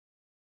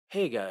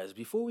Hey guys,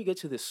 before we get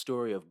to this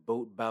story of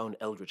boat-bound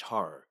eldritch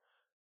horror,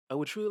 I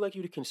would truly like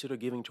you to consider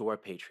giving to our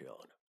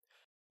Patreon.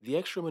 The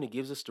extra money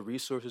gives us the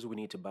resources we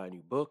need to buy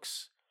new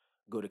books,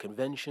 go to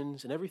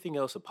conventions, and everything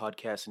else a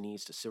podcast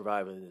needs to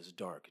survive in this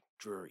dark,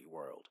 dreary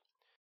world.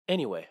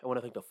 Anyway, I want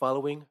to thank the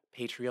following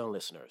Patreon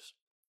listeners: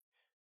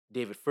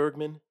 David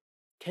Fergman,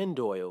 Ken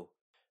Doyle,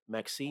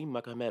 Maxime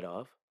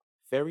Makhmedov,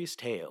 Ferry's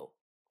Tale,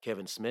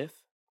 Kevin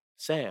Smith,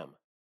 Sam,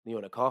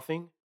 Leona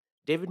Coughing,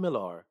 David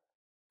Millar,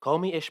 Call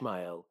Me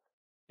Ishmael,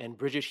 and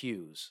Bridget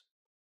Hughes.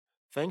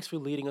 Thanks for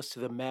leading us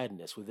to the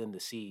madness within the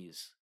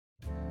seas.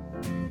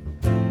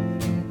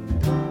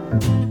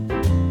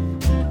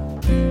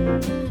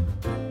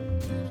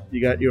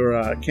 You got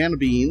your can of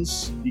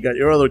beans, you got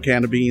your other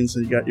can of beans,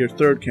 and you got your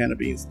third can of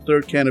beans. The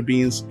third can of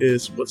beans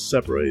is what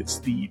separates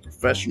the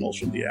professionals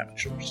from the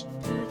amateurs.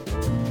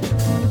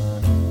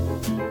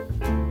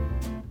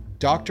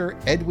 Dr.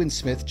 Edwin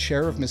Smith,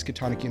 chair of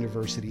Miskatonic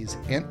University's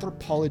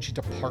Anthropology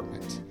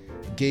Department,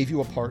 gave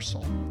you a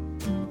parcel.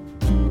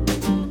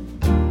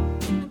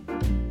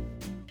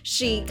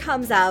 She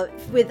comes out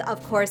with,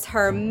 of course,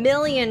 her $1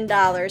 million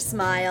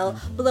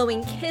smile,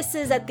 blowing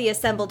kisses at the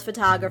assembled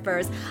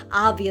photographers.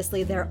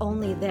 Obviously, they're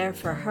only there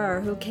for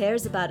her. Who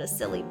cares about a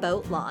silly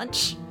boat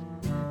launch?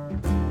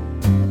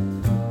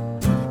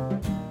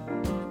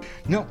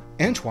 No,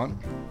 Antoine,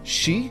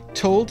 she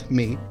told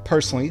me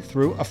personally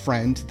through a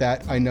friend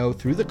that I know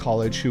through the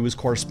college who is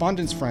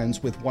correspondence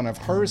friends with one of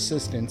her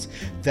assistants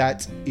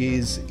that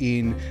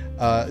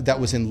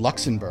was in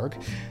Luxembourg,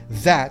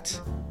 that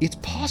it's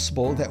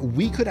possible that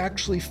we could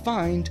actually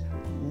find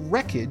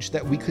wreckage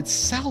that we could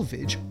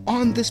salvage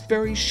on this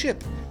very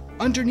ship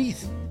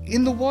underneath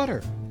in the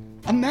water.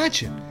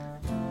 Imagine.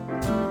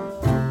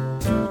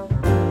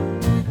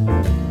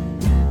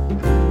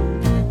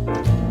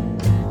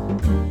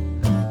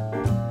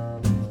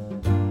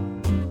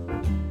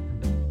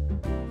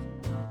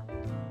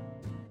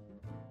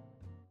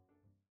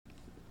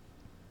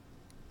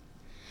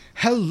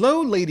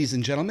 Hello, ladies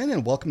and gentlemen,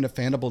 and welcome to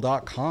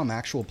Fandible.com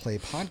Actual Play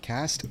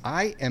Podcast.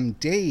 I am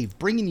Dave,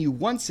 bringing you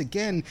once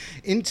again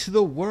into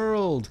the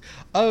world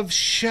of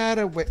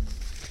Shadow...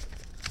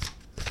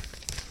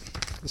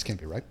 This can't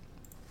be right.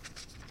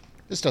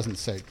 This doesn't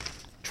say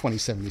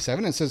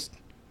 2077, it says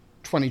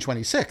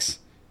 2026.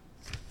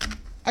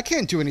 I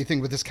can't do anything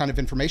with this kind of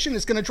information.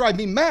 It's going to drive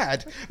me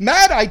mad.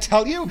 Mad, I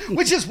tell you,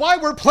 which is why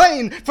we're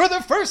playing, for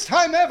the first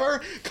time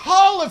ever,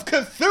 Call of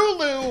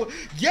Cthulhu.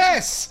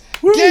 Yes!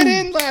 Woo! Get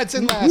in, lads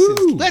and lasses.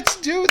 Woo! Let's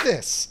do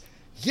this.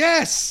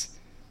 Yes!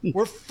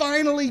 We're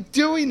finally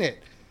doing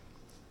it.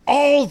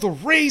 All the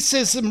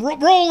racism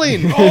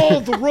rolling.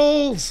 All the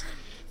rolls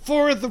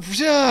for the...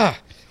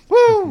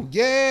 woo!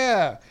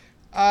 Yeah!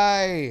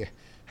 I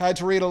had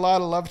to read a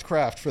lot of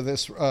Lovecraft for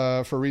this,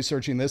 for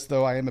researching this,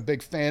 though I am a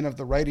big fan of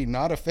the writing,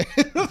 not a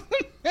fan of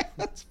the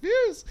man's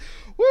views.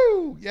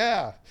 Woo!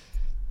 Yeah.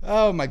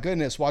 Oh my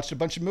goodness, watched a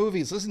bunch of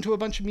movies, listened to a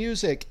bunch of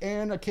music,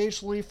 and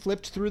occasionally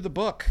flipped through the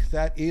book.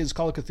 That is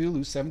Call of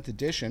Cthulhu 7th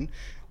edition.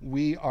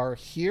 We are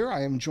here.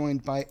 I am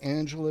joined by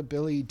Angela,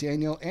 Billy,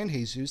 Daniel, and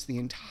Jesus. The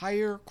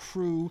entire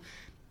crew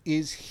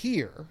is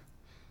here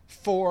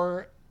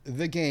for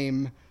the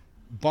game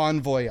Bon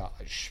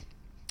Voyage.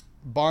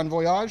 Bon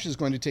Voyage is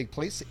going to take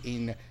place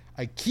in,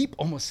 I keep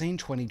almost saying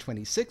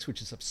 2026,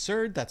 which is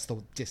absurd. That's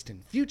the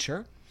distant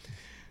future.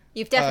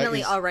 You've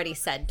definitely already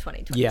said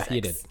 2026. Yeah,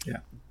 you did. Yeah.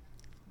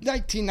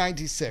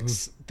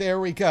 1996. There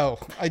we go.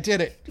 I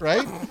did it,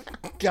 right?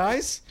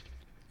 Guys,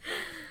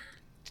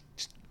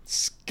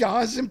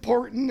 ska's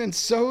important, and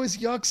so is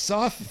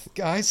Yog-Sothoth,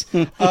 guys.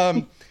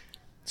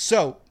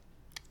 So,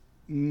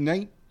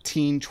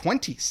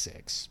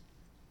 1926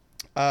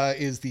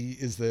 is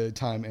the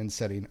time and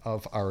setting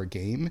of our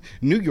game.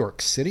 New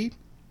York City.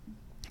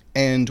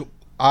 And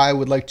I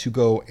would like to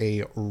go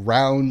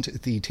around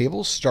the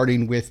table,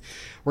 starting with,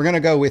 we're going to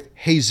go with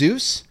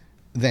Jesus,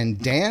 then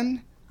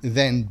Dan,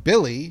 then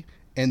Billy,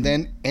 and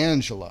then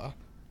Angela.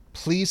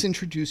 Please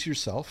introduce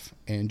yourself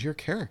and your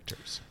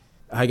characters.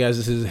 Hi guys,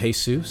 this is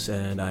Jesus,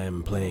 and I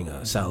am playing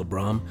Sal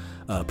Brom,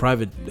 a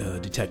private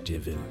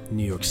detective in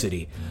New York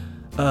City.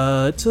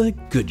 It's a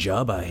good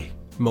job. I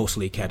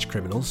mostly catch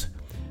criminals,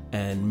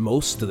 and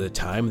most of the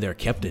time they're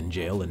kept in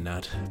jail and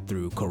not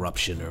through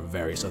corruption or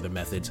various other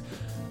methods,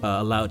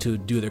 allowed to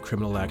do their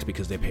criminal acts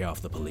because they pay off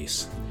the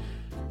police.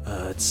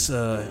 It's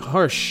a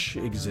harsh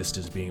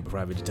existence being a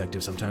private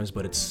detective sometimes,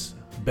 but it's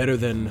better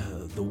than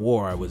the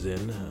war I was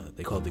in.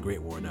 They call it the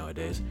Great War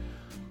nowadays.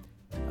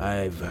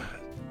 I've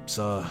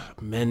saw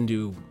men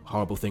do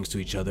horrible things to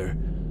each other,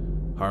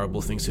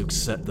 horrible things to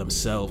accept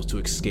themselves to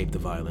escape the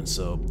violence.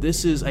 So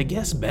this is, I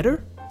guess,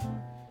 better.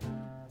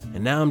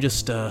 And now I'm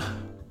just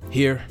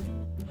here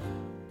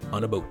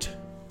on a boat,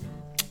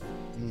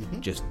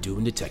 just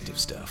doing detective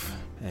stuff,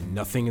 and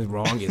nothing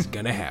wrong is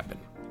gonna happen.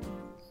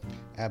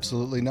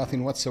 Absolutely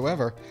nothing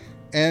whatsoever.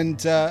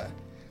 And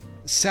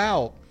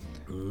Sal,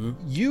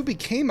 you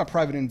became a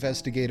private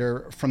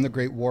investigator from the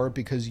Great War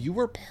because you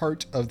were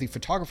part of the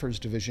photographers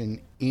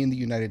division in the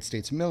United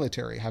States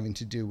military, having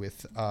to do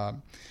with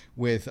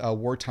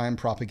wartime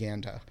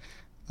propaganda.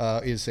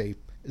 is a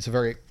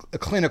very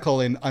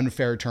clinical and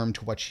unfair term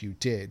to what you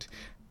did.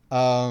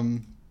 War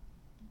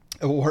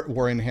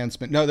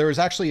enhancement. No, there was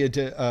actually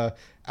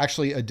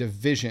a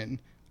division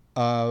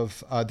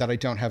of that I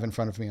don't have in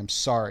front of me. I'm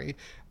sorry.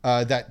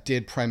 That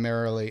did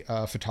primarily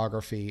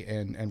photography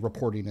and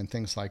reporting and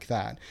things like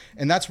that.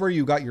 And that's where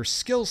you got your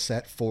skill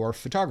set for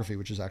photography,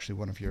 which is actually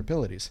one of your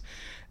abilities.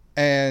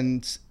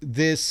 And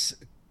this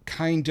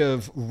kind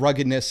of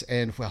ruggedness,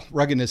 and well,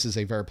 ruggedness is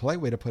a very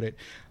polite way to put it.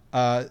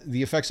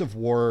 The effects of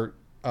war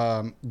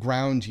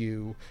ground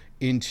you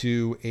down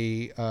into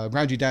a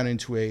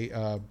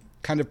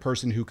kind of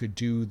person who could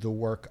do the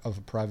work of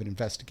a private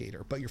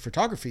investigator. But your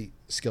photography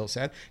skill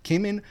set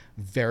came in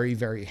very,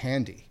 very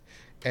handy.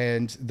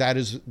 And that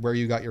is where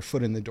you got your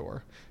foot in the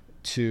door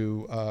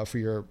for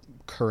your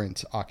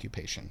current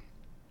occupation.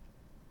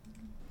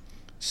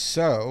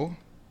 So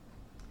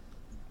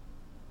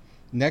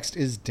next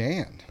is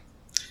Dan.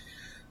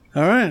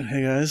 All right.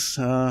 Hey, guys,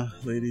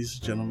 ladies,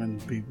 gentlemen,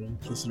 people,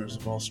 listeners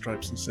of all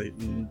stripes and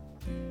Satan,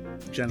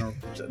 general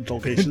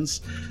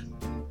locations.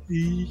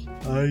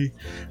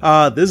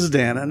 This is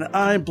Dan, and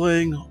I'm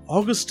playing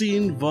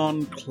Augustine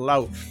von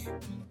Klauff,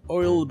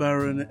 oil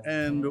baron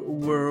and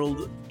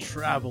world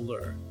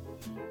traveler.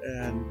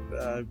 And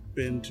I've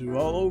been to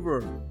all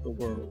over the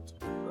world.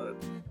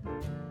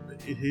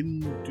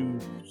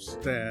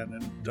 Hindustan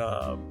and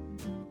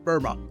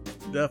Burma.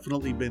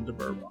 Definitely been to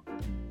Burma.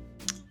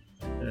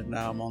 And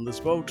now I'm on this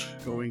boat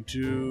going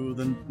to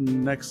the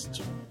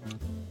next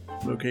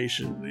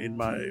location in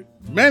my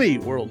many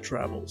world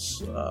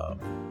travels.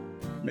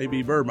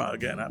 Maybe Burma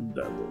again.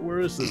 Where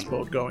is this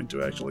boat going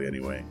to actually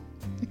anyway?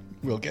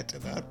 We'll get to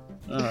that.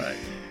 All right.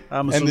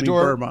 I'm assuming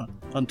Burma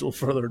until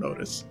further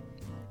notice.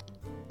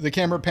 The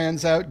camera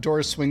pans out,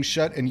 doors swing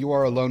shut, and you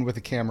are alone with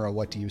the camera.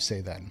 What do you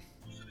say then?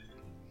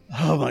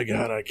 Oh my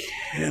god, I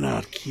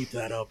cannot keep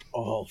that up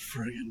all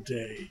friggin'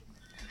 day.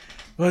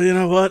 But you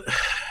know what?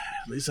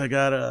 At least I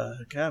got a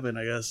cabin,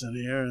 I guess, in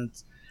here. And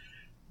it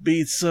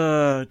beats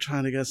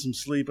trying to get some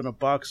sleep in a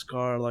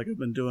boxcar like I've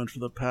been doing for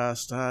the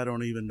past, I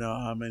don't even know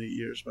how many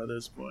years by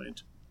this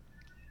point.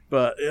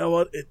 But you know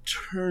what? It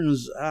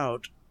turns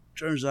out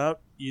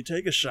you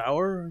take a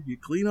shower, you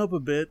clean up a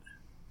bit,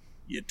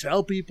 you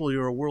tell people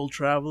you're a world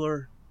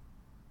traveler,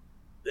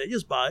 they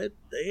just buy it.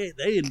 They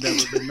ain't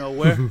never been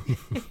nowhere.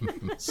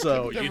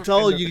 So you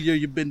tell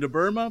you've been to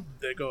Burma,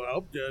 they go,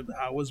 oh,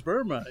 how was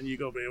Burma? And you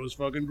go, it was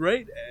fucking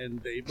great.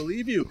 And they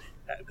believe you.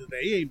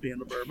 They ain't been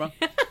to Burma.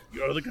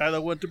 You're the guy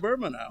that went to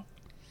Burma now.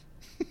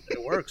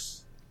 It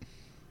works.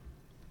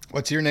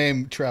 What's your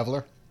name,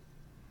 traveler?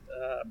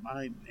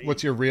 My name.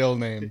 What's your real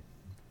name?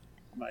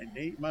 My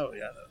name? Oh,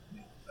 yeah.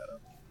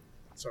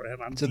 Sorry,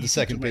 I'm to the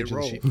second page of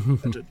the sheet.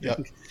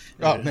 Yep.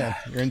 Oh, man.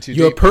 You're in too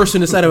You're deep. a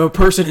person inside of a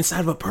person inside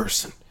of a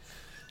person.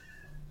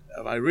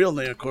 My real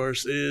name, of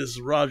course,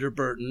 is Roger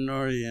Burton,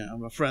 or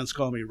my friends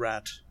call me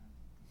Rat.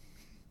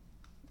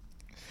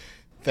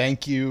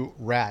 Thank you,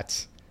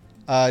 Rat.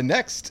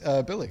 Next,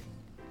 Billy.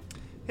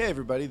 Hey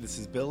everybody, this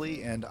is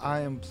Billy, and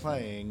I am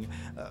playing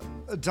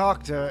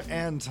Dr.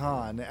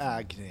 Anton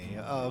Agnew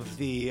of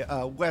the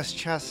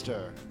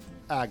Westchester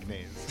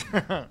Agnews.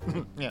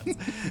 Yes.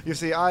 You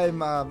see, I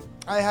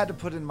had to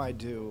put in my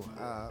due,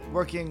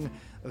 working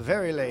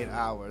very late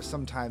hours,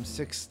 sometimes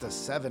 6 to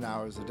 7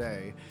 hours a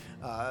day,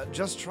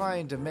 just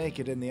trying to make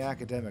it in the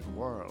academic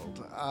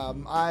world.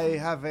 I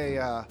have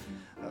a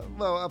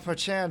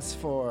perchance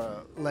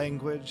for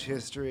language,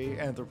 history,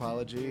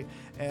 anthropology,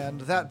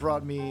 and that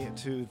brought me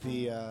to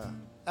the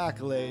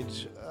accolade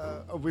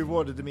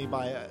rewarded to me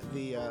by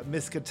the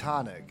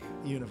Miskatonic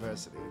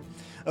University.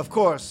 Of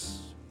course,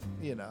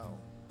 you know,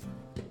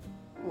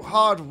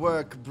 hard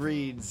work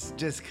breeds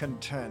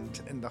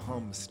discontent in the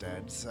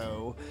homestead,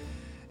 so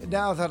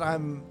now that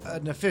I'm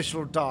an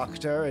official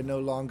doctor and no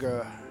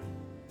longer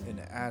an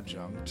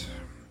adjunct,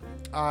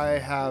 I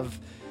have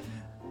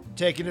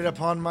taken it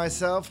upon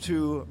myself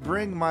to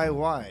bring my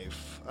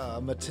wife,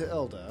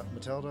 Melinda.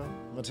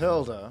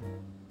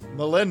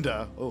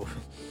 Oh,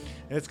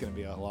 it's going to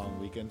be a long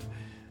weekend.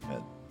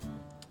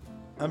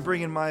 I'm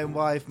bringing my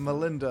wife,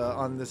 Melinda,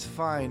 on this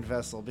fine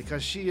vessel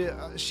because she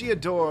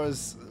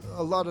adores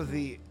a lot of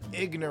the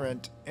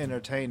ignorant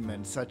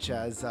entertainment, such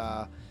as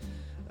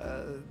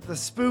the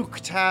spook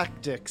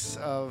tactics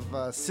of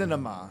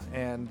cinema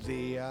and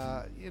the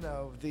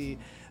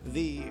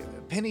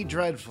penny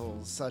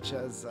dreadfuls, such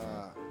as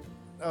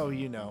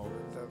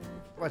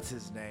what's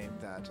his name,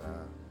 that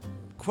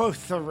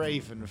quoth the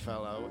Raven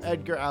fellow,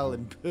 Edgar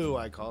Allan Poe,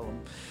 I call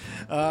him.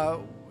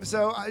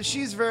 So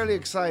she's very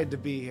excited to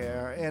be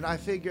here, and I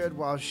figured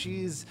while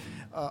she's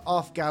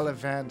off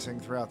gallivanting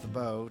throughout the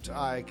boat,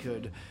 I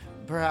could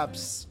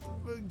perhaps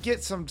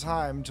get some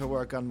time to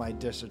work on my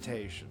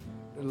dissertation.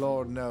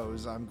 Lord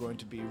knows I'm going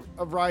to be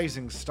a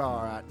rising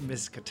star at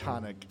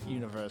Miskatonic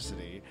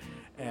University,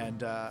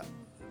 and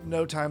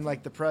no time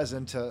like the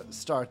present to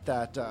start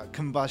that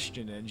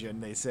combustion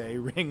engine, they say.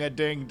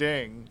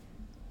 Ring-a-ding-ding.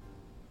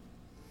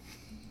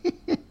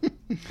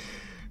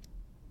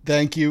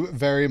 Thank you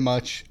very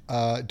much,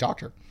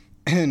 Doctor.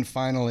 And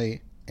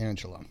finally,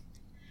 Angela.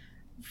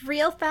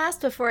 real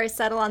fast before I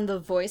settle on the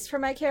voice for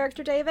my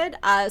character, David.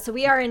 So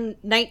we are in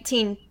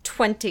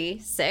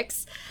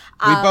 1926.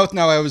 We both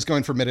know I was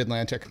going for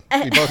Mid-Atlantic.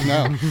 We both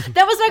know.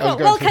 That was my goal.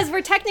 Well, because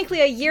we're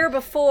technically a year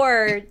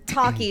before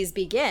talkies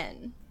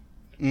begin.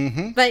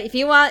 Mm-hmm. But if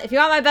you want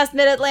my best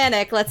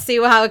Mid-Atlantic, let's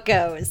see how it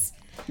goes.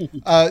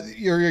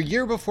 You're a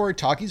year before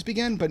talkies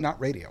began, but not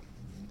radio.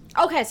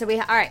 Okay, so all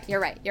right, you're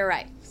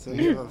right. So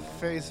you have a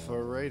face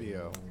for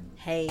radio.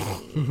 Hey.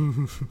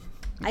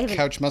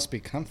 Couch must be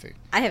comfy.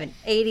 I have an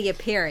 80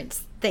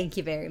 appearance. Thank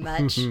you very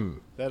much.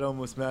 That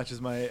almost matches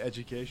my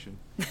education.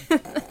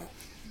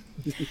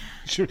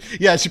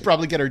 Yeah, she'd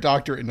probably get her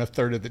doctorate in a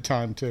third of the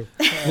time, too.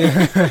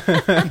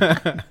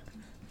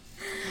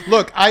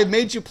 Look, I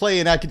made you play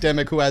an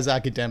academic who has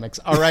academics,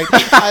 all right?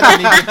 I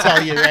don't need to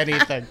tell you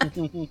anything.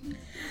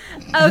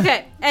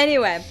 Okay,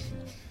 anyway.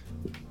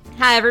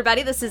 Hi,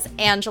 everybody. This is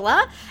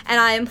Angela, and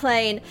I am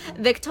playing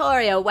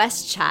Victoria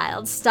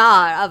Westchild,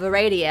 star of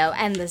radio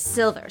and the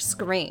silver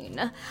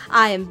screen.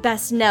 I am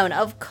best known,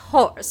 of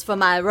course, for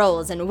my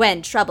roles in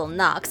When Trouble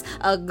Knocks,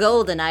 A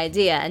Golden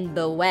Idea, and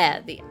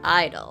Beware the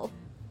Idol.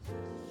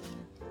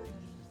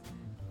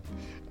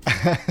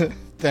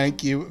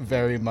 Thank you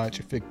very much,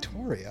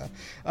 Victoria.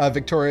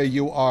 Victoria,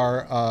 you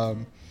are,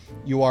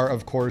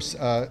 of course,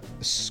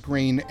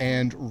 screen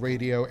and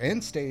radio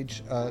and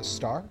stage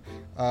star.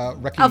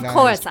 Of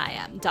course I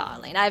am,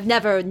 darling. I've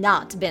never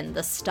not been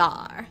the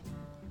star.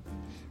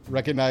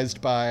 Recognized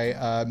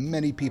by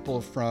many people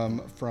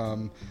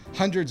from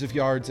hundreds of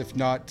yards, if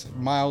not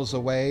miles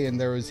away, and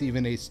there was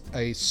even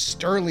a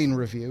sterling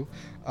review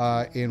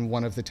in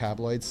one of the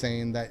tabloids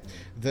saying that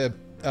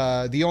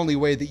the only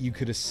way that you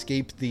could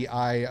escape the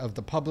eye of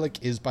the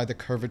public is by the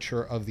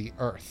curvature of the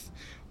earth,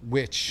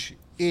 which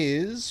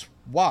is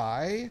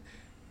why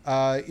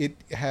it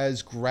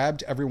has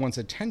grabbed everyone's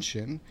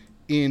attention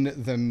in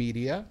the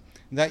media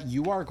that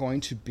you are going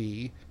to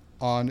be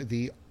on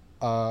the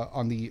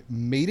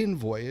maiden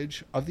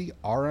voyage of the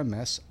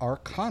RMS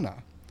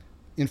Arcana.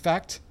 In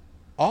fact,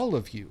 all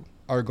of you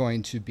are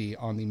going to be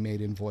on the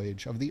maiden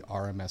voyage of the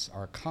RMS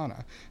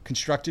Arcana,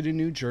 constructed in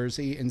New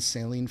Jersey and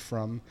sailing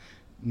from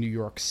New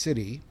York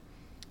City.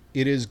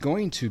 It is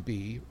going to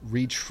be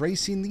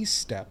retracing the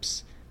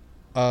steps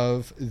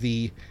of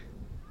the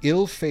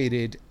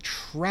ill-fated,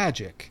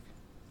 tragic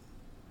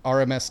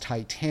RMS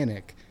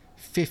Titanic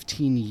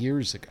 15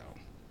 years ago.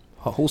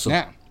 Wholesome.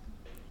 Now,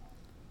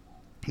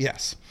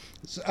 yes.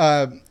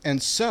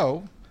 And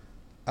so,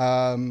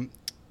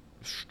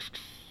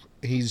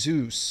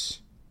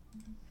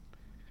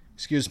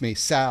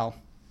 Sal.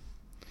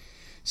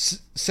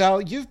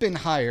 Sal, you've been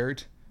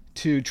hired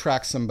to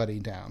track somebody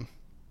down.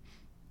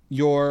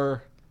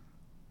 Your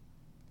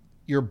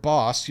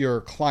boss,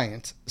 your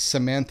client,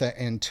 Samantha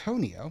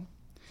Antonio,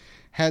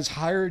 has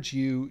hired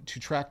you to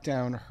track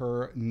down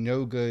her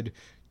no-good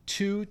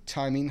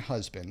two-timing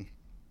husband,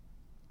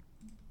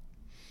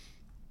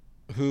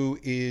 who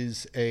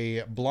is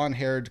a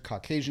blonde-haired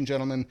Caucasian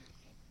gentleman.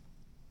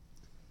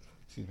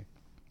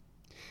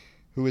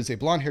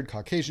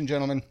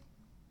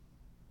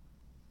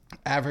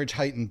 Average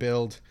height and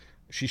build.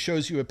 She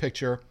shows you a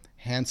picture,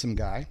 handsome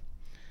guy,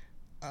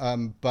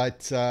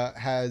 but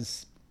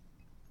has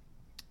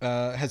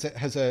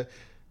a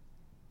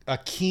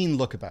keen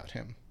look about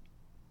him.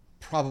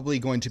 Probably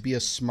going to be a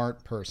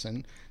smart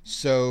person,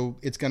 so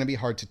it's going to be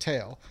hard to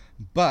tell.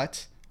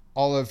 But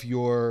all of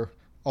your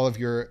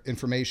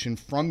information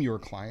from your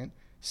client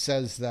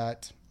says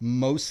that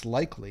most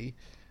likely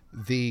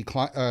the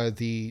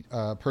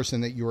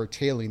person that you are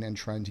tailing and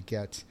trying to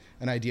get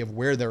an idea of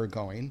where they're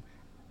going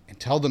and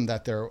tell them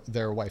that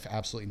their wife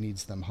absolutely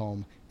needs them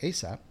home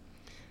ASAP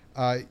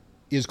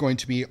is going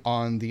to be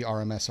on the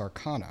RMS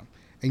Arcana.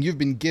 And you've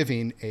been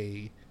given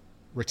a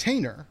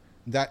retainer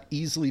that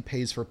easily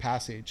pays for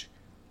passage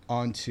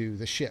onto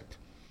the ship.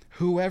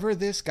 Whoever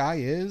this guy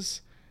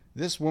is,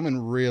 this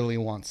woman really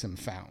wants him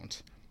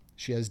found.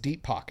 She has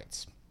deep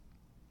pockets.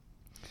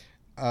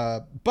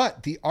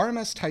 But the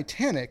RMS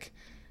Titanic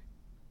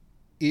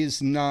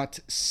is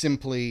not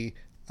simply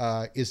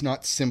Titanic.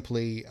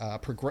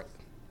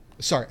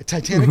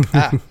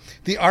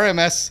 The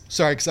RMS.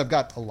 Sorry, because I've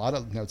got a lot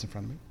of notes in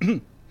front of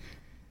me.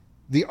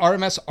 The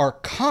RMS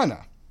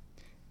Arcana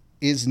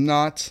is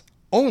not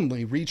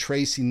only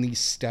retracing the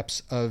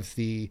steps of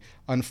the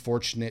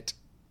unfortunate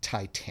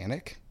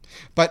Titanic,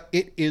 but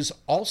it is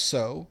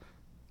also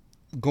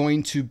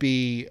going to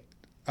be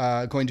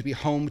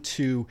home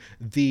to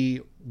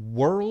the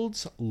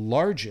world's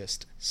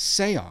largest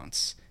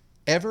seance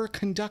ever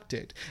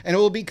conducted. And it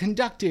will be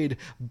conducted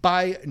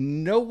by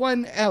no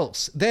one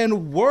else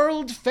than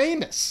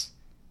world-famous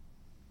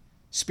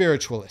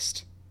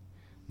spiritualist,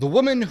 the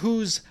woman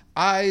whose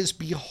eyes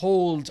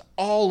behold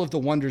all of the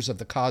wonders of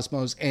the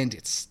cosmos and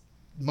its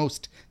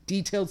most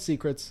detailed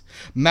secrets,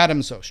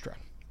 Madame Zostra.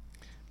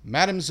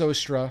 Madame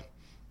Zostra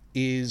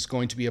is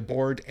going to be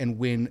aboard and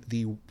when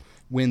the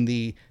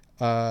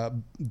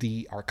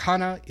The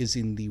Arcana is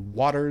in the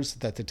waters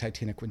that the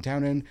Titanic went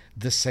down in.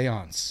 The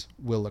Seance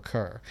will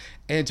occur.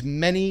 And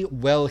many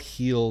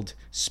well-heeled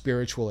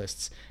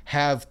spiritualists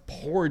have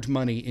poured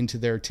money into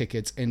their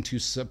tickets and to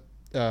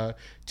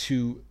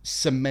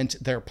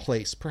cement their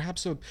place,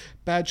 perhaps a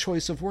bad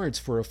choice of words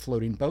for a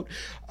floating boat,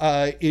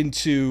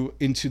 into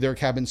their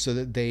cabins so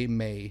that they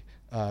may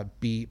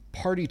be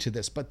party to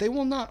this. But they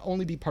will not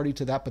only be party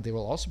to that, but they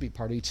will also be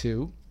party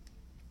to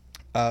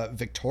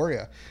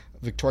Victoria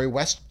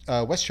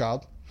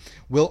Westchild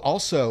will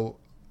also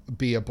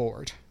be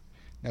aboard.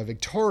 Now,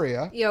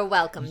 Victoria... You're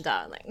welcome,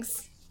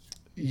 darlings.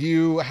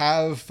 You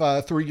have,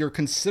 through your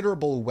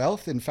considerable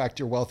wealth, in fact,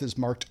 your wealth is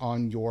marked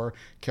on your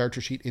character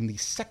sheet in the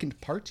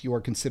second part. You are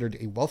considered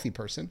a wealthy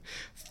person.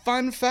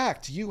 Fun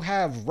fact, you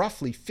have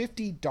roughly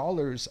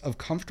 $50 of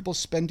comfortable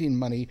spending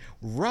money,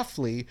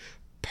 roughly,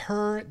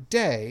 per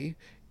day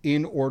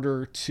in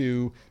order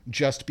to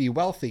just be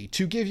wealthy.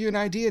 To give you an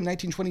idea, in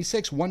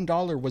 1926,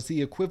 $1 was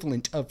the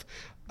equivalent of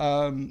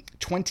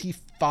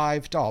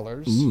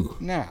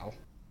 $25 now.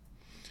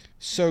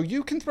 So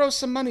you can throw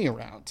some money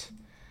around.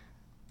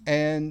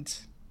 And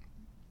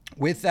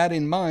with that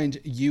in mind,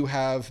 you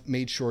have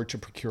made sure to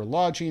procure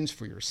lodgings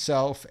for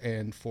yourself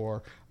and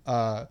for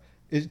to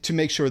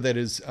make sure that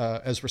is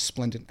as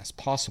resplendent as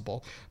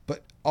possible.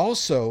 But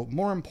also,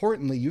 more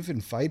importantly, you've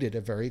invited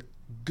a very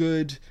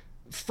good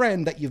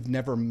friend that you've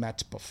never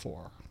met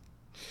before.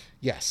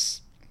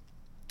 Yes.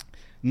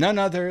 None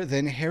other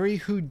than Harry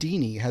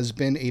Houdini has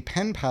been a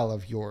pen pal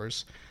of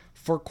yours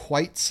for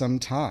quite some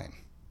time.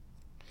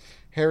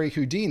 Harry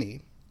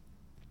Houdini,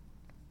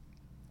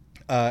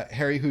 who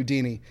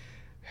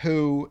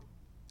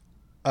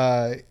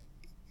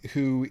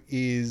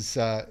is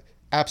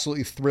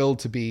absolutely thrilled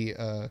to be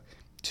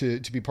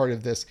part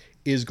of this,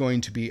 is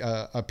going to be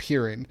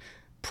appearing,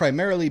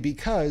 primarily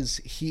because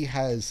he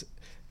has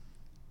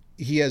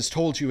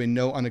told you in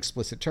no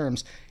unexplicit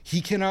terms he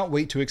cannot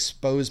wait to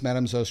expose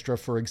Madame Zostra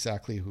for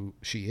exactly who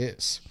she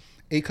is,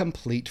 a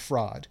complete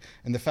fraud.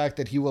 And the fact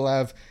that he will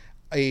have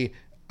a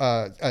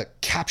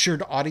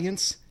captured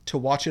audience to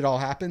watch it all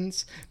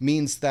happens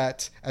means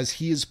that, as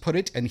he has put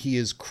it, and he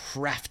is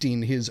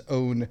crafting his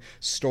own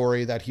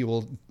story that he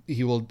will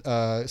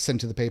send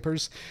to the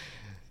papers,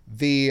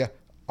 the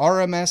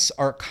RMS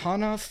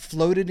Arcana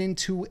floated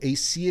into a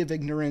sea of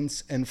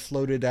ignorance and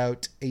floated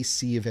out a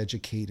sea of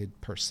educated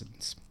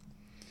persons.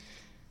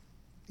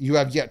 You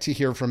have yet to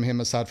hear from him,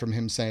 aside from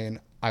him saying,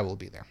 I will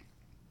be there.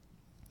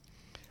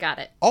 Got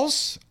it.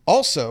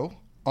 Also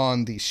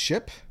on the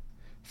ship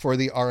for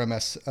the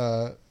RMS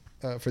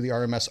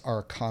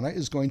Arcana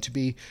is going to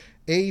be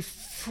a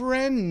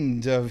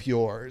friend of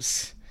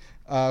yours,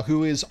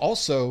 who is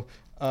also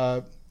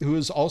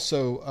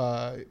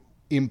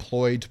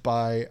employed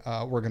by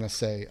we're going to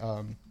say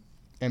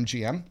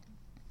MGM,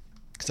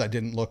 because I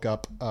didn't look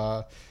up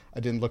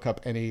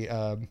any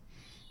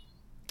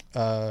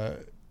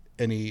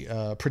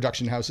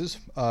production houses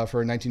for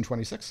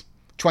 1926.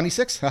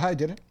 26? I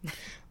did it.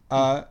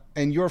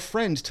 And your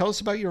friend, tell us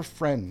about your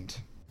friend.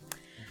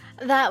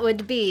 That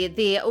would be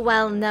the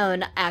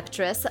well-known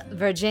actress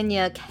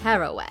Virginia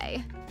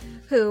Carraway,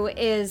 who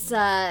is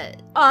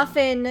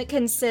often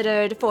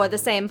considered for the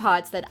same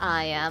parts that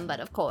I am, but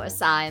of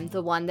course I'm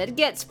the one that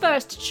gets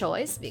first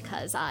choice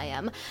because I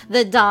am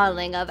the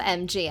darling of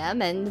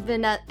MGM,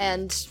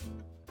 and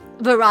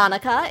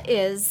Veronica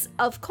is,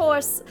 of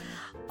course,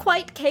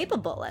 quite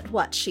capable at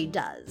what she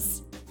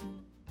does.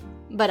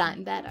 But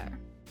I'm better.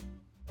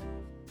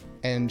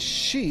 And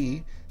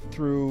she,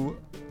 through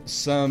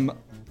some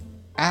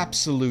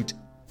absolute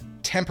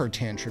temper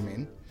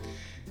tantruming,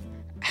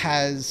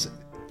 has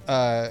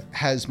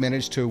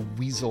managed to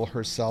weasel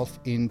herself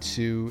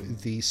into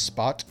the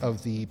spot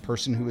of the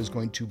person who is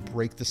going to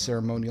break the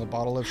ceremonial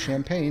bottle of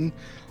champagne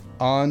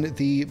on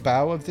the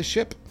bow of the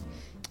ship.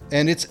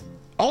 And it's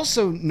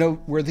also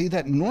noteworthy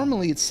that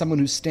normally it's someone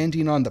who's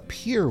standing on the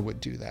pier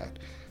would do that.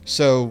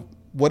 So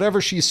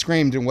whatever she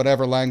screamed in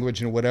whatever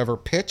language and whatever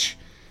pitch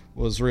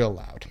was real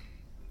loud.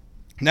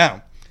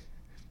 Now,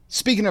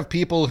 speaking of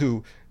people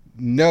who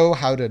know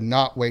how to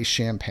not waste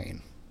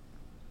champagne,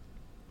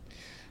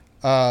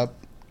 I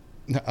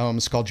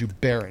almost called you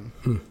Baron.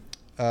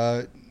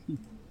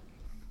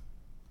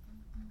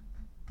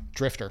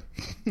 Drifter.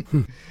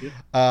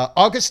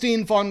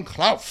 Augustine von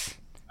Klauf.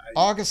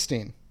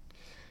 Augustine,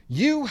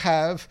 you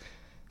have,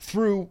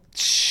 through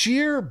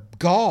sheer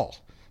gall,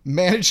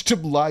 managed to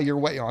lie your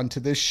way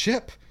onto this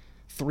ship.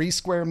 3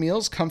 square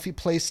meals, comfy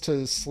place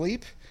to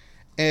sleep,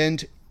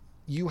 and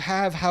you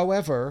have,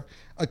 however,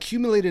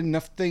 accumulated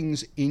enough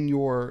things in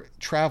your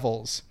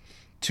travels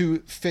to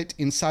fit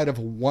inside of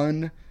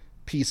one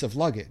piece of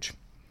luggage.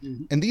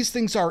 Mm-hmm. And these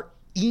things are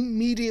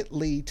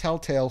immediately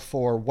telltale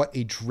for what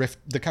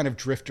the kind of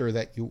drifter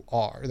that you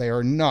are. They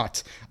are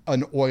not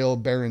an oil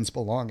baron's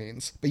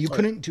belongings, but you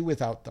couldn't do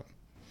without them.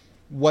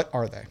 What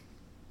are they?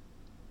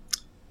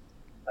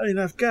 I mean,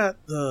 I've got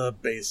the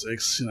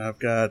basics. I've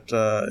got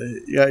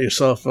you got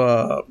yourself.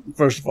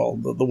 First of all,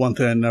 the one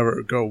thing I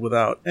never go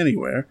without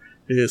anywhere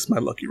is my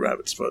lucky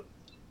rabbit's foot.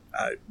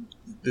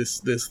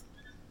 This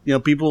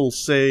People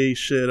say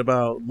shit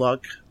about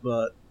luck,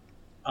 but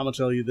I'm gonna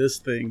tell you, this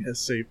thing has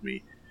saved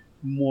me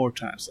more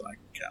times than I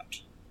can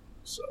count.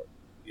 So,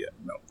 yeah,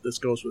 no, this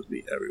goes with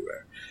me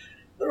everywhere.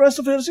 The rest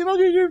of it is,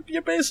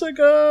 your basic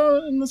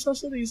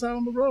necessities out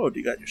on the road.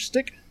 You got your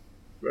stick.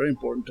 Very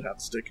important to have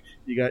the stick.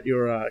 You got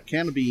your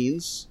can of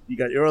beans. You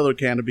got your other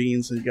can of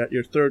beans, and you got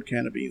your third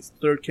can of beans. The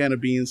third can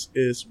of beans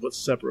is what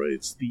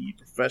separates the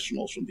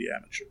professionals from the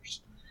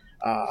amateurs.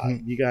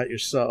 You got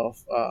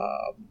yourself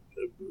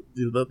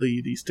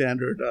the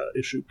standard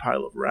issue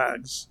pile of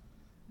rags,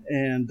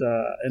 and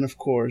of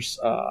course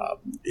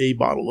a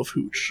bottle of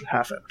hooch,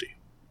 half empty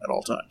at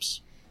all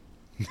times.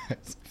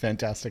 That's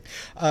fantastic.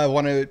 I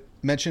want to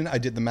mention I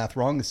did the math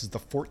wrong. This is the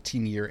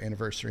 14-year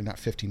anniversary, not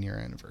 15-year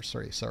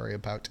anniversary. Sorry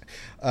about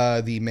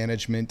the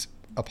management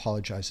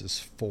apologizes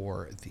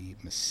for the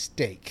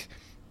mistake.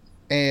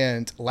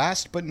 And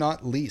last but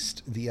not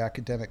least, the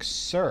academic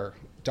sir,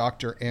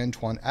 Dr.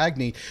 Antoine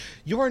Agni.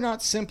 You are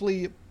not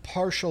simply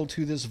partial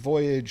to this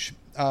voyage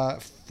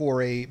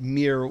for a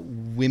mere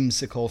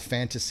whimsical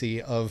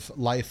fantasy of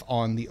life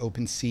on the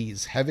open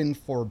seas. Heaven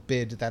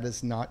forbid that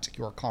is not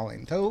your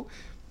calling. Though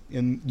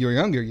in your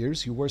younger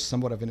years, you were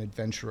somewhat of an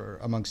adventurer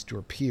amongst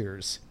your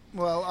peers.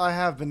 Well, I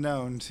have been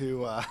known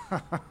to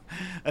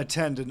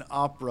attend an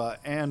opera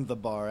and the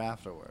bar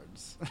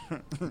afterwards.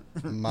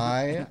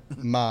 My.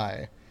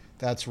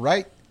 That's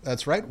right.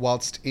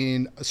 Whilst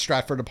in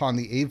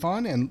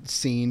Stratford-upon-the-Avon and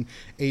seeing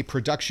a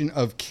production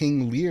of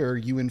King Lear,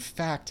 you in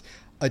fact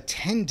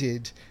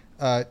attended,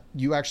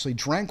 you actually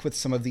drank with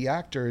some of the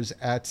actors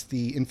at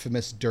the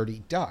infamous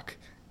Dirty Duck.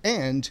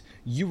 And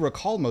you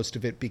recall most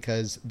of it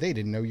because they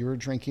didn't know you were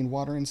drinking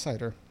water and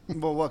cider.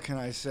 Well, what can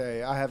I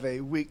say? I have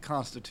a weak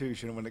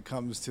constitution when it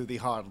comes to the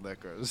hard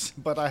liquors,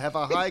 but I have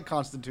a high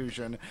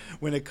constitution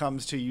when it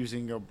comes to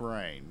using your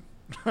brain.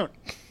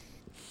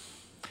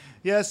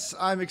 Yes,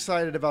 I'm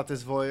excited about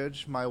this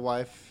voyage. My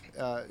wife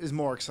is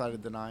more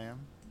excited than I am.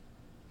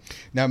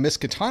 Now,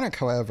 Miskatonic,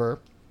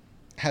 however,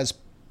 has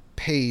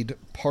paid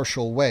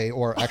partial way,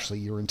 or actually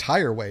your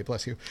entire way,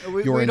 bless you.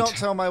 We don't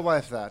tell my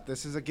wife that.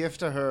 This is a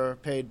gift to her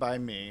paid by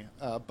me.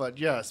 But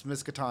yes,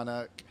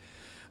 Miskatonic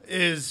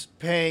is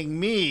paying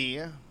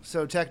me,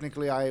 so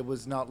technically I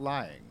was not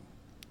lying.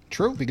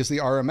 True, because the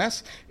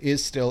RMS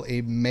is still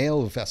a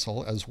mail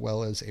vessel as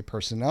well as a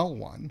personnel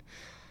one.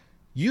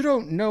 You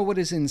don't know what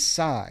is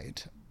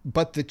inside,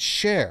 but the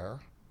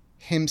chair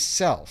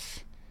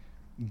himself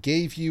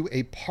gave you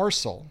a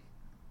parcel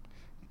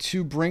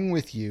to bring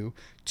with you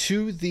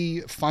to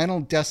the final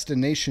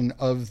destination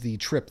of the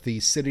trip, the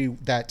city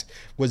that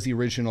was the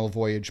original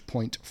voyage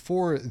point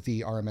for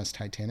the RMS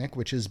Titanic,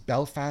 which is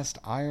Belfast,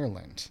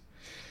 Ireland.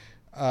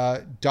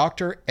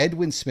 Dr.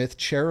 Edwin Smith,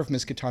 chair of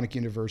Miskatonic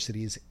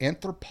University's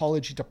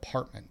Anthropology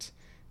Department,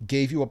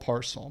 gave you a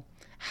parcel.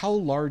 How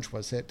large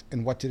was it,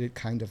 and what did it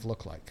kind of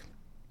look like?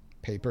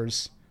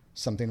 Papers?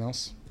 Something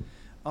else?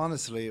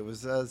 Honestly,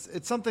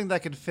 it's something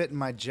that could fit in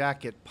my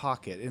jacket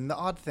pocket. And the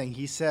odd thing,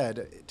 he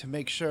said, to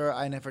make sure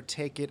I never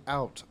take it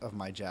out of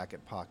my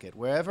jacket pocket.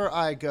 Wherever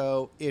I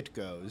go, it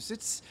goes.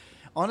 It's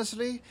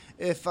honestly,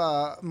 if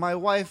my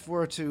wife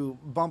were to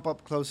bump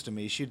up close to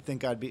me, she'd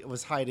think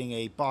was hiding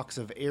a box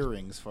of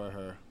earrings for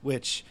her.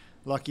 Which,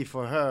 lucky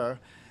for her,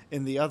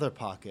 in the other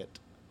pocket,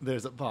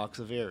 there's a box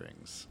of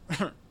earrings.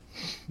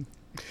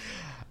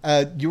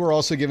 You were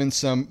also given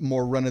some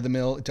more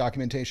run-of-the-mill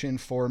documentation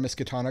for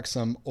Miskatonic,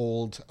 some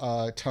old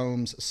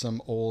tomes,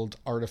 some old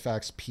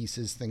artifacts,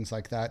 pieces, things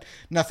like that.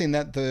 Nothing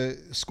that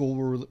the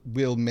school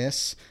will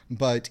miss,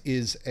 but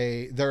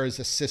there is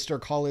a sister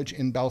college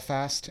in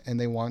Belfast, and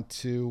they want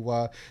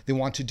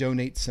to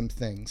donate some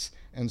things.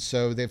 And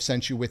so they've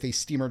sent you with a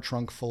steamer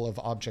trunk full of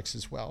objects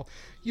as well.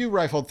 You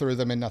rifled through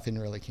them, and nothing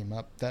really came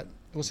up. That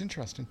was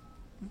interesting.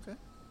 Okay.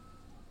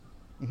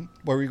 Mm-hmm.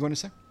 What were you going to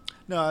say?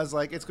 No, I was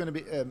like, it's going to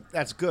be,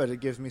 that's good.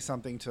 It gives me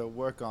something to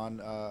work on.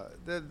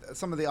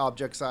 Some of the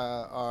objects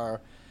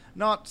are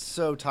not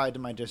so tied to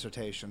my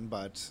dissertation,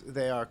 but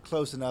they are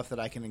close enough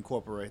that I can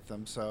incorporate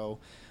them. So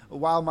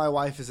while my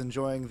wife is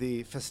enjoying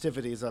the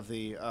festivities of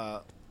the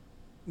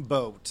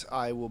boat,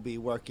 I will be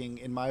working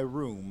in my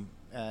room,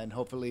 and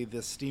hopefully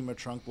this steamer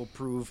trunk will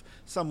prove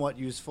somewhat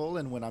useful,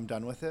 and when I'm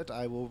done with it,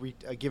 I will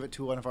give it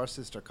to one of our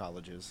sister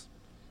colleges.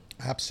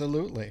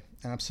 Absolutely.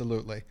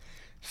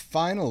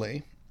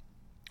 Finally,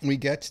 we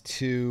get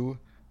to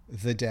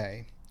the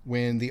day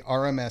when the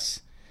RMS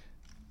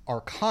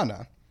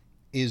Arcana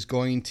is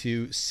going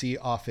to see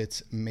off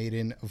its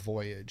maiden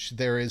voyage.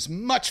 There is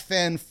much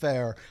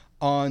fanfare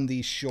on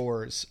the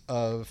shores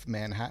of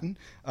Manhattan,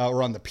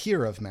 or on the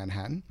pier of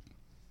Manhattan,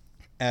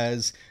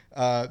 as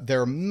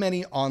there are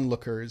many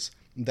onlookers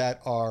that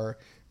are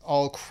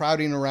all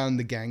crowding around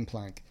the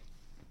gangplank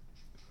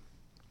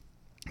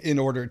in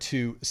order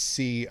to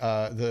see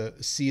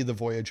the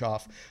voyage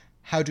off.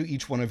 How do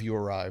each one of you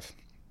arrive?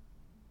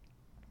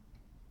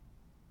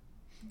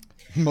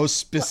 Most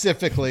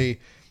specifically,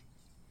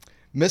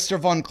 Mr.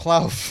 Von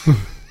Klauf,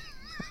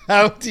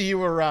 how do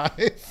you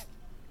arrive?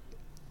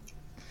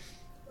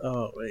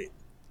 Oh, wait.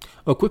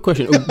 Oh, quick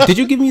question. Did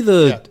you give me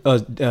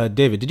the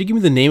David? Did you give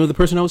me the name of the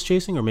person I was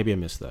chasing, or maybe I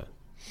missed that?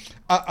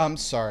 I'm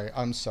sorry.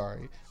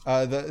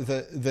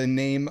 The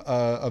name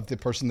of the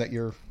person that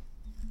you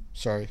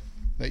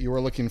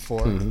were looking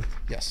for. Mm-hmm.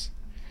 Yes,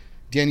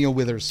 Daniel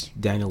Withers.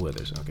 Daniel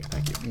Withers. Okay,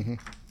 thank you. Mm-hmm.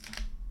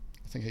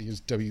 I think I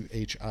used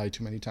WHI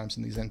too many times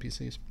in these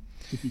NPCs.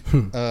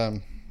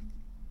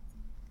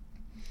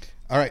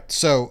 All right,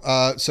 so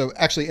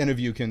actually, any of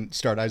you can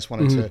start. I just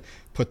wanted to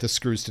put the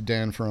screws to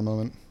Dan for a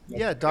moment.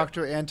 Yeah,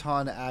 Dr.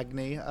 Anton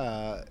Agni,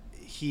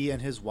 he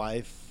and his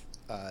wife,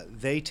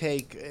 they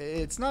take,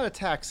 it's not a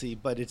taxi,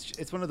 but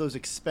it's one of those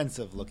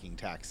expensive-looking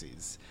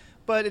taxis.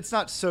 But it's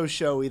not so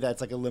showy that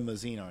it's like a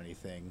limousine or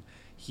anything.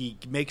 He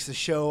makes a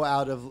show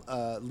out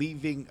of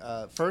leaving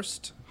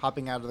first,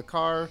 hopping out of the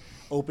car,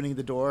 opening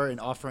the door, and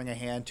offering a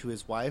hand to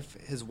his wife.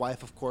 His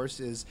wife, of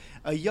course, is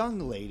a young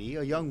lady,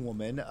 a young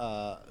woman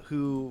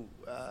who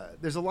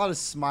there's a lot of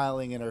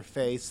smiling in her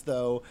face,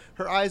 though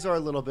her eyes are a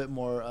little bit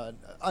more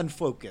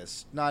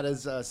unfocused, not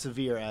as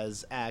severe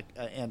as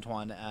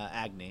Antoine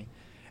Agni.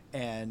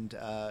 And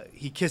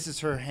he kisses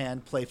her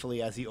hand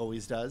playfully, as he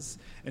always does,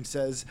 and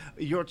says,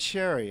 "Your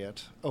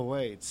chariot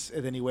awaits."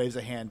 And then he waves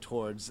a hand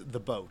towards the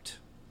boat.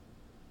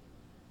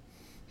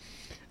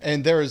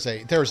 And there is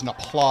an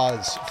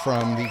applause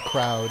from the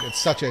crowd. It's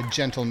such a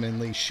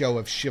gentlemanly show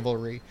of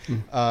chivalry,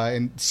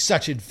 and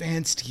such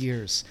advanced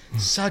years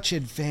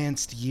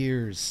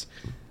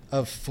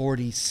of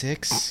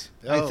 46.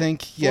 I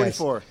think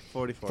 44.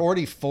 Yes,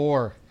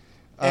 44.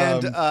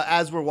 And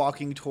as we're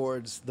walking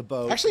towards the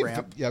boat actually,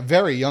 ramp,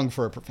 very young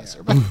for a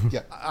professor. But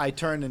yeah, I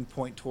turn and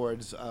point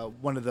towards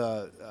one of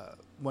the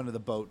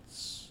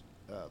boat's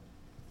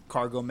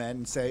cargo men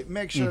and say,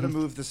 "Make sure to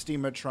move the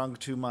steamer trunk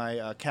to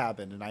my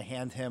cabin." And I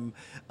hand him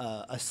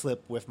a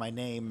slip with my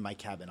name and my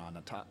cabin on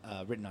the top,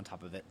 written on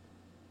top of it.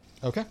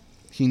 Okay.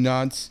 He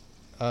nods,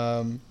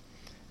 and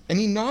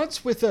he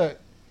nods with a.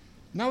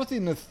 Not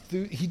with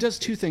he does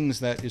two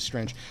things that is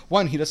strange.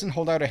 One, he doesn't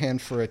hold out a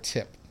hand for a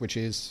tip, which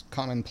is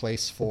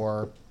commonplace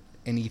for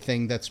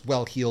anything that's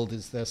well-heeled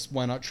as this.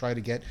 Why not try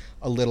to get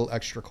a little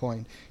extra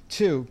coin?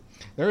 Two,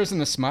 there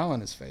isn't a smile on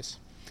his face.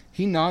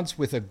 He nods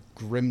with a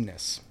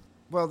grimness.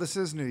 Well, this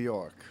is New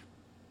York.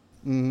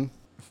 Mm-hmm.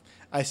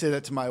 I say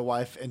that to my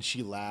wife, and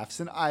she laughs,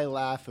 and I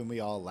laugh, and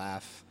we all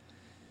laugh.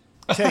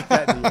 Take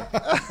that, New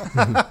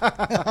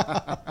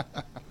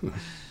York.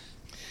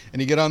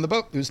 And you get on the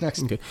boat. Who's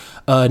next? Okay.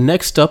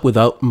 Next up,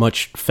 without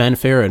much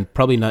fanfare and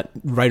probably not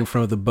right in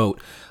front of the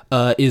boat,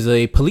 is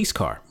a police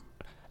car.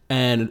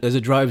 And as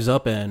it drives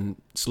up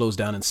and slows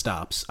down and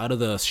stops, out of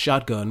the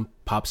shotgun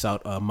pops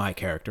out my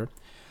character.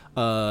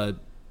 Tallish,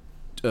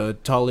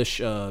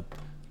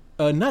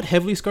 not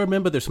heavily scarred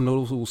man, but there's some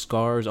noticeable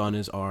scars on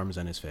his arms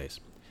and his face.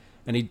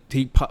 And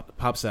he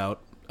pops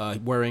out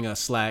wearing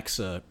slacks,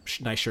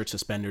 nice shirt,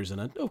 suspenders,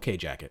 and an okay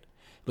jacket.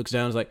 Looks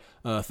down and is like,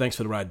 "Thanks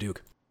for the ride,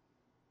 Duke."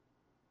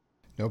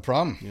 No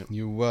problem. Yep.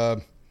 You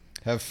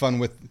have fun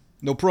with.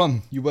 No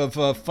problem. You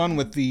have fun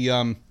with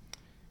the,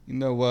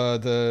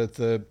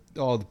 the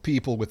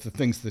people with the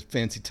things, the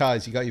fancy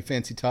ties. You got your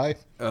fancy tie?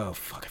 Oh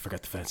fuck! I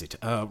forgot the fancy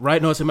tie.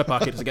 Right, no, it's in my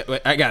pocket.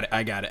 I got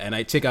it. And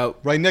I take out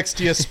right next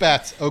to your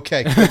spats.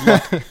 Okay, good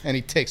luck. And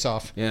he takes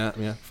off. Yeah.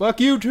 Fuck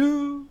you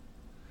too.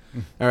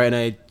 All right,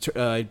 and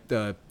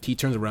he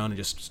turns around and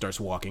just starts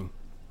walking.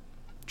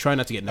 Try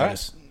not to get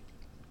noticed. Right.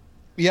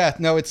 Yeah,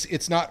 no,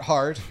 it's not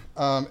hard,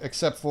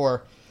 except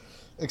for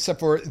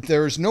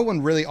there's no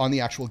one really on the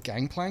actual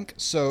gangplank.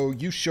 So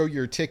you show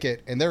your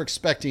ticket, and they're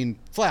expecting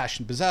flash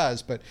and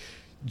pizzazz, but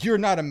you're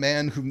not a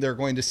man whom they're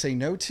going to say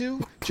no to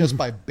just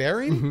by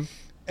bearing,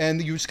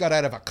 and you just got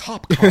out of a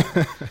cop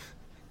car.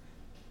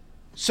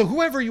 So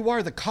whoever you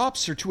are, the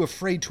cops are too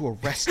afraid to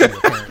arrest you,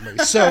 apparently.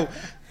 So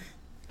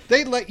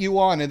they let you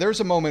on, and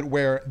there's a moment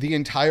where the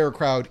entire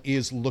crowd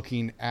is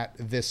looking at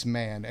this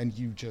man, and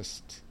you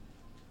just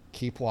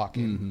keep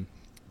walking.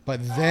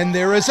 But then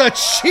there is a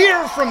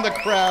cheer from the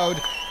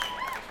crowd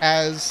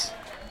as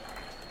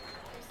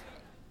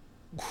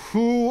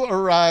who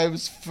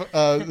arrives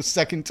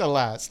second to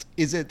last?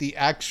 Is it the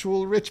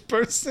actual rich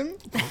person?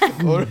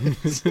 Or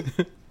is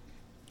it...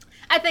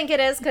 I think it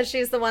is, because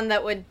she's the one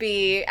that would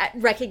be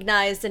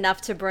recognized enough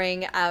to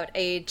bring out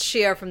a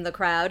cheer from the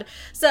crowd.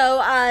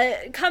 So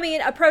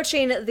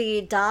approaching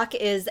the dock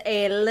is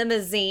a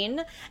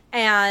limousine,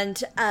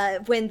 and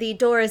when the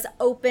door is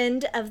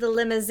opened of the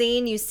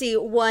limousine, you see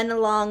one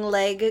long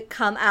leg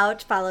come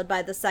out, followed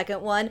by the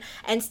second one,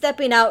 and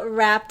stepping out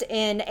wrapped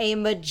in a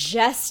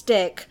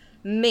majestic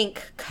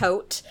mink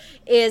coat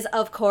is,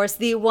 of course,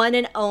 the one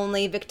and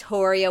only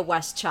Victoria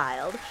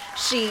Westchild.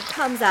 She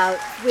comes out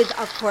with,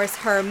 of course,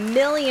 her $1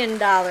 million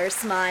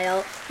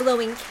smile,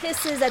 blowing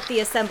kisses at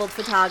the assembled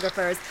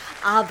photographers.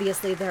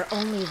 Obviously, they're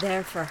only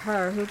there for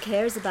her. Who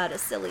cares about a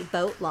silly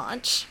boat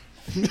launch?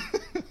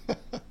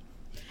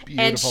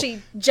 And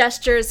she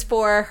gestures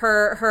for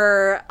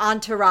her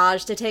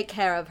entourage to take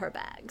care of her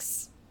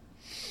bags.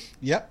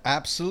 Yep,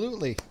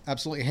 absolutely.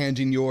 Absolutely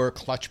handing your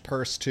clutch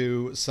purse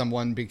to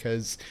someone,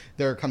 because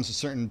there comes a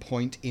certain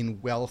point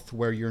in wealth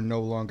where you're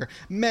no longer...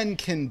 Men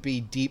can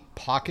be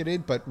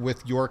deep-pocketed, but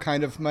with your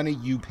kind of money,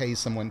 you pay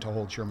someone to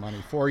hold your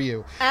money for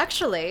you.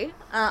 Actually,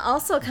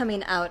 also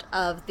coming out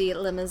of the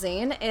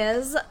limousine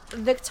is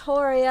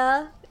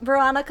Victoria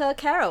Veronica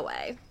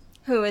Caraway,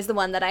 who is the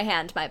one that I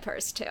hand my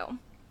purse to.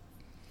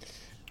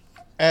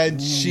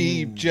 And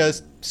she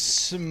just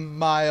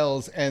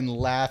smiles and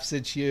laughs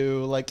at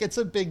you like it's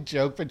a big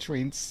joke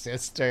between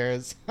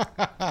sisters.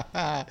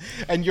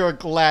 And you're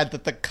glad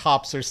that the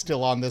cops are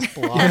still on this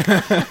block.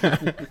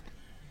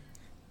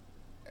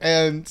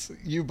 And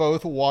you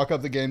both walk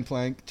up the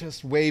gangplank,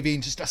 just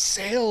waving, just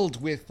assailed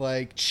with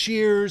like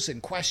cheers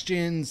and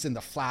questions and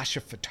the flash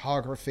of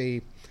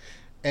photography.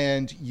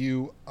 And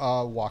you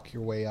walk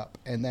your way up.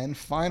 And then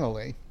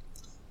finally...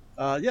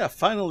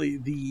 finally,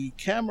 the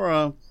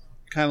camera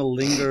kind of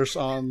lingers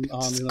on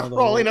the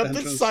crawling whole up the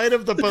entrance. side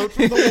of the boat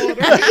from the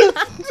water.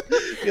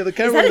 Yeah, the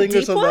camera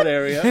lingers on one? that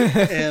area,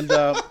 and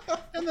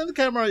then the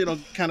camera,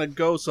 kind of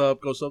goes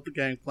up the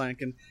gangplank,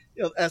 and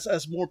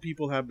as more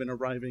people have been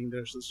arriving,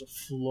 there's this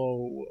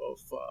flow of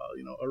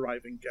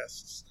arriving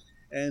guests,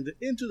 and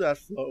into that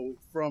flow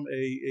from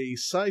a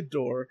side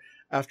door,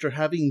 after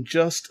having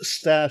just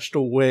stashed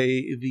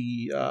away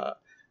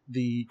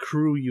the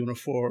crew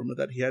uniform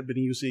that he had been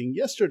using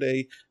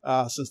yesterday,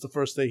 since the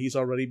first day he's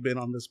already been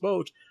on this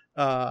boat,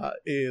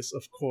 is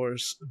of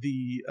course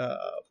the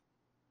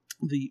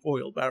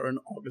oil baron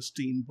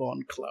Augustine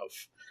von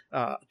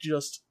Clough,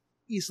 just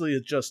easily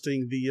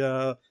adjusting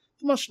the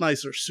much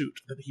nicer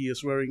suit that he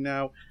is wearing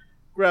now,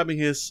 grabbing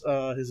his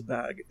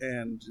bag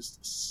and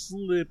just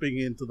slipping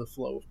into the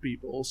flow of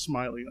people,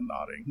 smiling and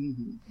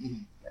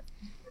nodding.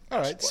 All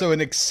right, so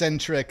an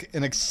eccentric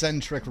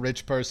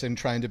rich person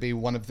trying to be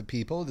one of the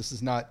people. This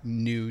is not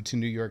new to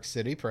New York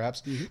City,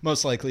 perhaps. Mm-hmm.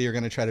 Most likely you're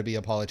going to try to be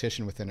a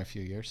politician within a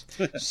few years.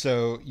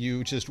 So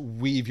you just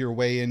weave your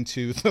way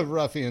into the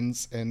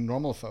ruffians and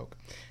normal folk.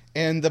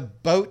 And the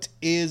boat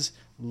is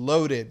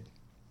loaded.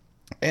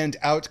 And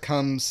out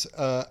comes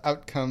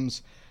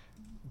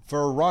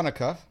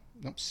Veronica.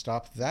 Nope,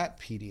 stop that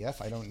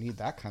PDF. I don't need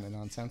that kind of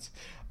nonsense.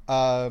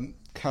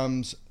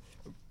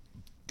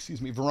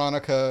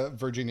 Veronica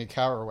Virginia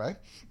Caraway,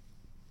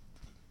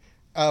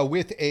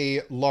 with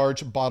a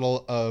large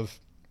bottle of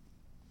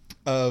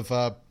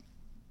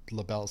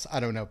Labelle's, I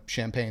don't know,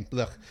 champagne,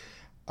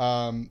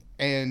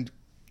 and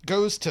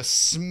goes to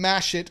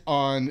smash it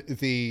on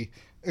the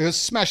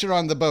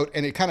boat,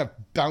 and it kind of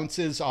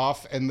bounces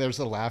off, and there's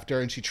a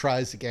laughter, and she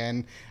tries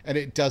again, and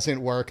it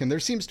doesn't work, and there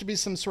seems to be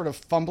some sort of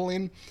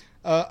fumbling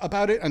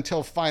about it,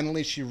 until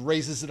finally she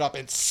raises it up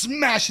and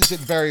smashes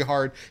it very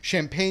hard.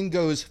 Champagne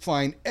goes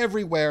flying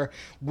everywhere,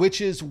 which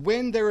is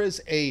when there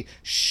is a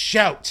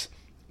shout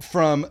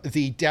from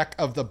the deck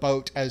of the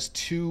boat as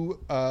two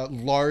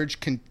large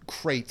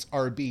crates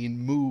are being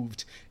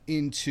moved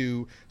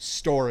into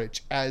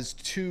storage, as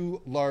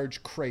two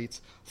large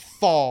crates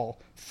fall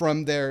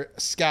from their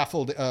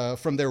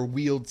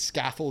wheeled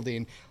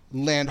scaffolding,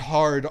 land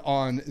hard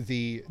on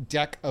the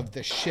deck of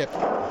the ship.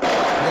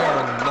 There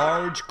are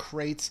large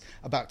crates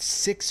about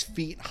 6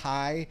 feet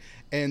high,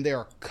 and they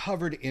are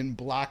covered in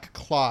black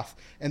cloth.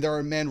 And there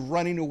are men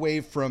running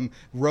away from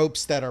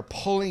ropes that are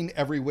pulling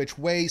every which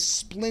way,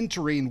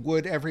 splintering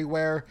wood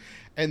everywhere.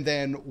 And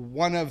then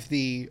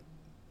the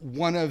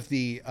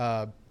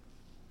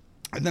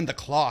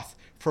cloth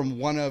from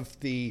one of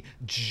the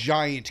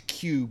giant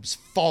cubes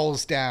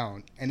falls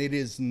down, and it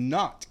is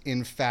not,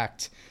 in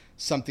fact,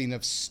 something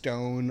of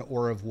stone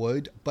or of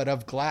wood, but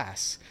of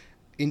glass.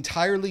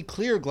 Entirely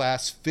clear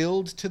glass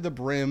filled to the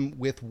brim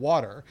with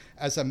water,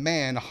 as a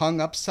man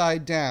hung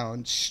upside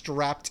down,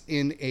 strapped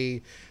in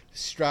a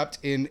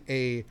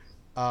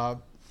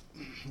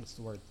what's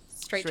the word?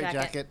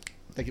 Straitjacket.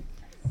 Thank you.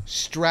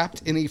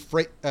 Strapped in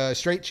a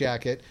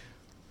straitjacket,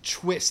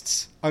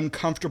 twists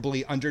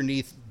uncomfortably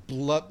underneath,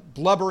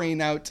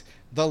 blubbering out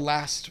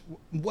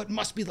what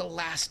must be the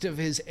last of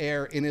his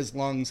air in his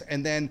lungs,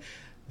 and then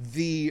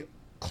the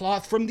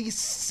cloth from the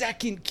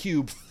second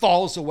cube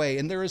falls away,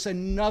 and there is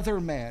another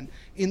man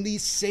in the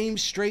same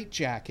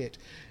straitjacket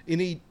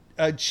in a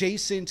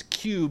adjacent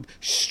cube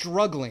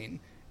struggling,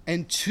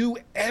 and to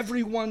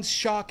everyone's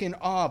shock and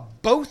awe,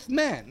 both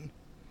men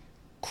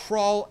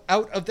crawl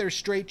out of their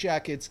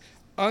straitjackets,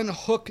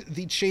 unhook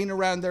the chain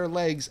around their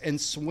legs, and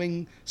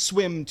swim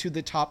to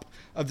the top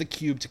of the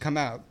cube to come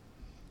out.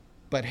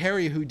 But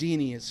Harry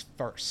Houdini is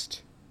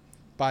first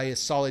by a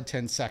solid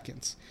 10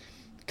 seconds.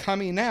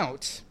 Coming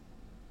out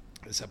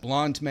is a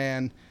blonde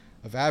man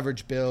of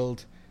average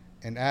build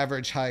and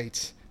average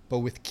height, but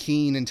with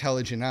keen,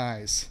 intelligent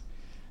eyes.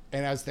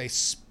 And as they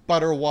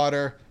sputter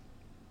water,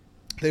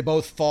 they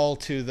both fall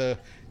to the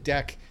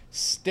deck,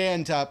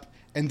 stand up,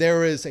 and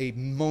there is a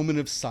moment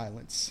of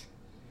silence.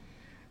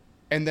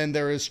 And then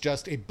there is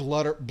just a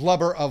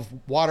blubber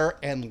of water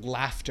and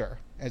laughter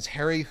as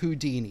Harry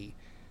Houdini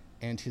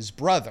and his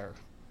brother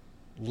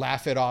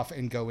laugh it off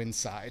and go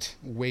inside,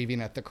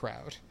 waving at the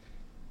crowd.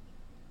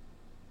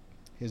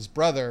 His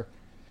brother,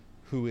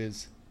 who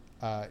is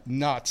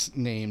not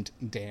named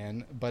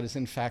Dan, but is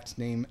in fact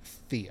named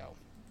Theo.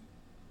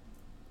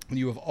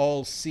 You have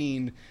all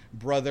seen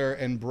brother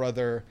and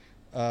brother.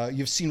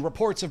 You've seen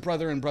reports of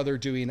brother and brother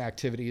doing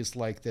activities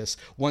like this,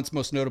 once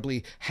most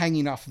notably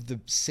hanging off of the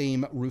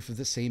same roof of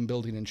the same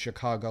building in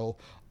Chicago,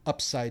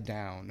 upside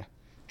down,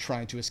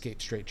 trying to escape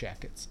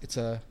straitjackets. It's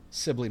a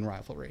sibling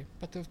rivalry,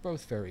 but they're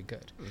both very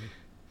good. Mm-hmm.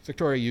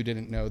 Victoria, you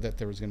didn't know that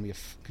there was going to be a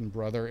fucking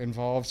brother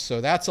involved,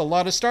 so that's a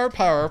lot of star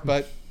power,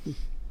 but...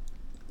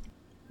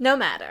 No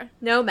matter.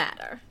 No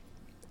matter.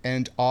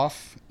 And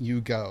off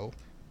you go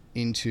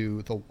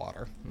into the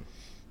water.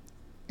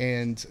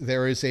 And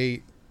there's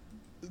a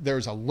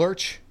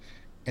lurch,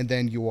 and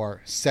then you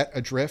are set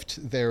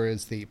adrift. There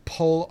is the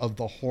pull of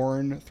the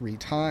horn 3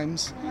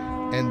 times,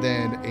 and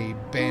then a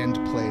band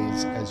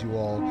plays as you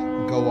all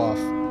go off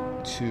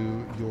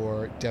to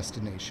your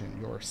destination,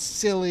 your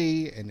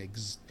silly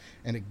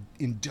and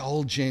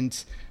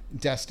indulgent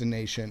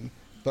destination.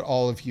 But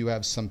all of you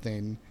have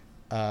something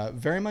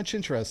very much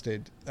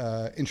interesting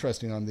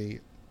on the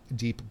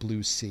deep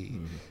blue sea.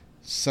 Mm-hmm.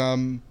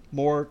 Some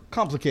more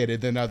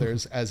complicated than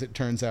others, as it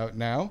turns out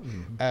now.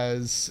 Mm-hmm.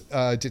 As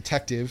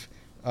detective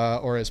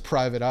or as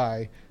private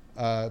eye,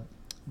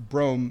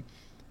 Brome,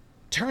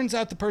 turns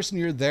out the person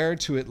you're there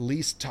to at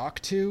least talk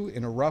to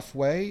in a rough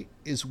way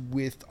is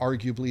with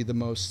arguably the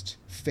most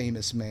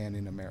famous man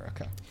in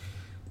America.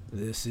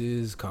 This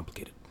is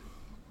complicated.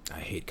 I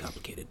hate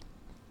complicated.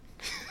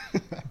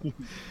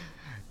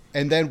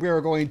 And then we are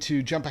going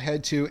to jump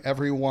ahead to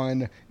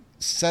everyone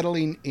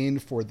settling in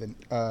for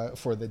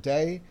the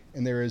day,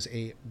 and there is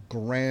a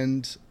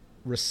grand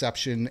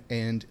reception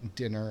and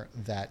dinner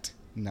that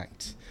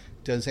night.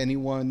 Does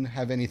anyone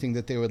have anything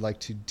that they would like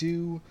to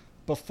do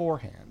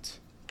beforehand?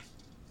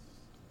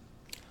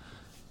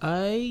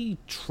 I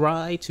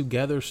try to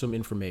gather some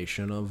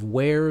information of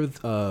where,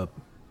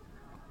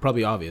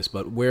 probably obvious,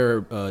 but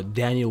where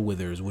Daniel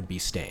Withers would be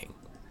staying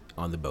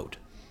on the boat.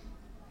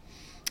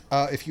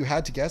 If you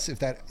had to guess, if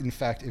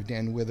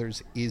Dan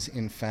Withers is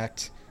in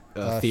fact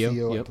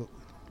Theo, yep.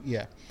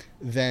 Yeah,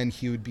 then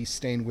he would be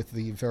staying with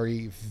the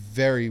very,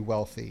 very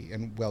wealthy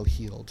and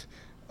well-heeled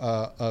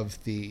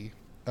of the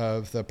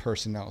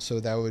personnel. So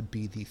that would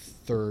be the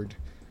third.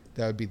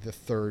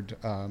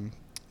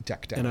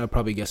 Deck down. And I'd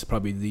probably guess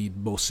one of the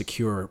most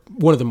secure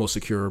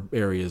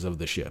areas of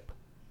the ship.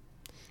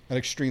 An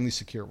extremely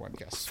secure one,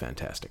 yes.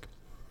 Fantastic.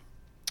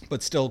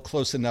 But still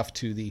close enough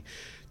to the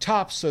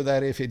top so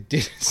that if it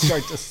did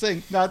start to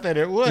sink, not that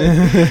it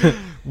would,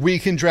 we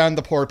can drown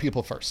the poor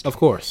people first. Of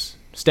course.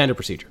 Standard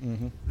procedure.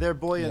 Mm-hmm. Their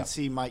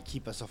buoyancy might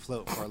keep us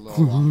afloat for a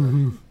little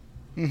longer.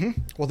 Mm-hmm.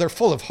 Well, they're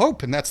full of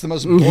hope, and that's the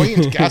most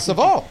buoyant gas of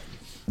all.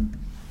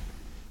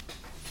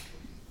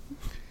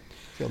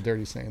 Feel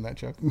dirty saying that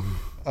joke.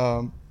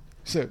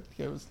 So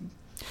it was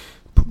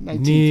 1952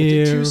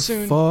 Near,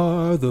 soon.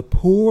 far, the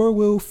poor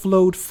will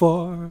float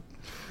far.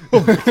 Oh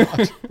my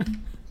God.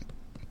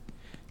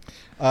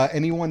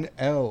 Anyone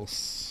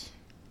else?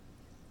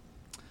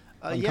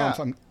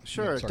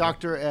 Sure.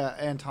 Dr.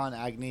 Anton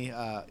Agni,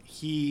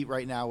 he,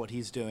 right now, what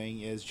he's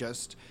doing is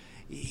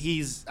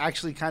he's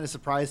actually kind of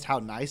surprised how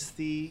nice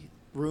the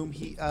room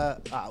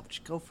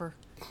Gopher.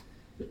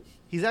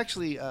 He's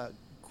actually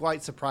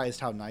quite surprised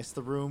how nice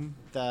the room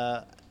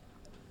the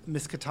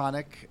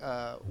Miskatonic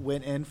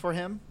went in for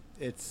him.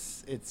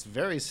 It's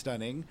very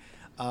stunning.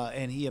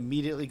 And he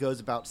immediately goes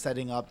about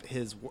setting up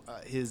his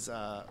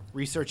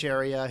research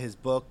area, his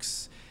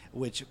books,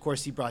 which, of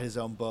course, he brought his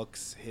own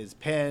books, his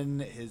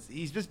pen.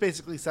 He's just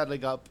basically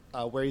settling up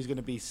where he's going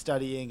to be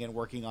studying and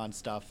working on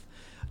stuff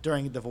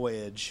during the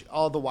voyage.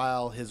 All the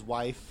while, his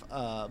wife,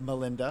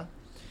 Melinda,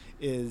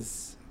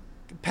 is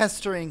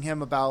pestering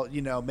him about,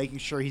 making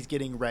sure he's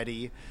getting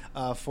ready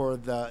for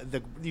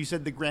you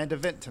said the grand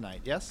event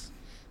tonight, yes?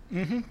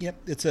 Mm-hmm. Yep.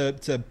 It's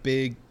a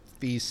big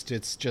feast.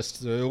 It's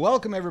just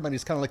welcome everybody.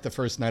 It's kind of like the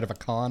first night of a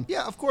con.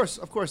 Yeah, of course.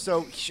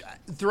 So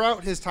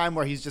throughout his time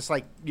where he's just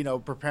like,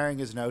 preparing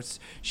his notes,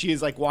 she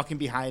is like walking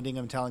behind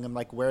him, telling him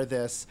like, wear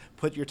this,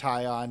 put your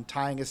tie on,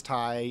 tying his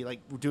tie,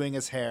 like doing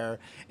his hair.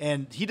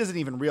 And he doesn't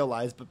even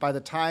realize, but by the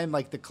time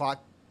like the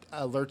clock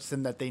alerts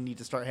him that they need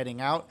to start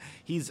heading out,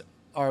 he's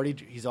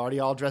already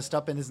all dressed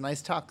up in his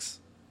nice tux.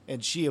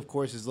 And she, of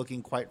course, is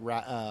looking quite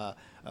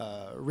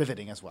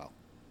riveting as well.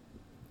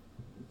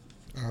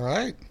 All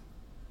right.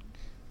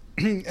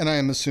 And I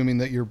am assuming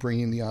that you're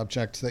bringing the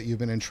object that you've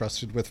been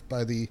entrusted with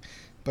by the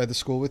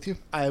school with you?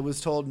 I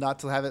was told not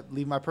to have it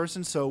leave my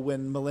person, so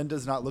when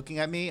Melinda's not looking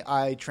at me,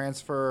 I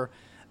transfer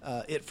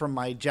it from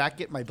my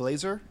jacket, my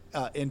blazer,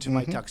 into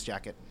my tux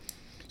jacket.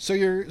 So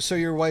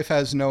your wife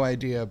has no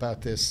idea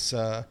about this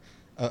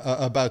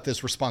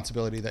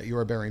responsibility that you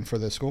are bearing for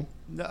the school?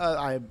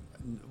 No,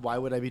 why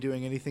would I be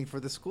doing anything for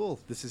the school?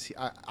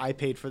 I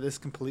paid for this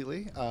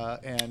completely,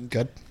 and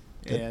good.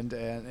 And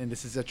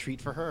this is a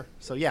treat for her.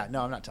 So yeah,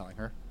 no, I'm not telling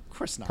her. Of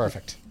course not.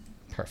 Perfect.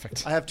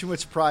 I have too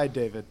much pride,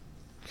 David.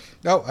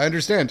 No, I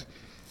understand.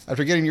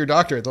 After getting your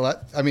doctorate,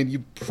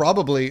 you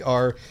probably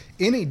are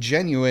in a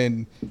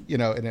genuine,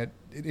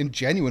 in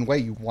genuine way.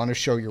 You want to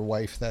show your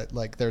wife that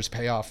like there's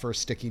payoff for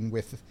sticking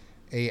with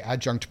a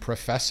adjunct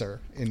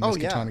professor in Oh,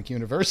 yeah. Miskatonic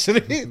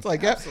University. It's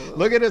like, yeah, Absolutely.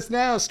 look at us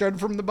now, starting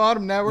from the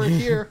bottom. Now we're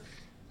here.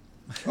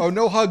 Oh,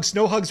 no hugs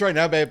right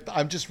now, babe.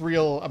 I'm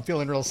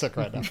feeling real sick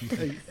right now.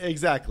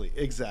 Exactly.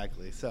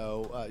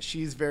 So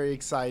she's very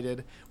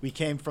excited. We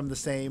came from the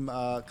same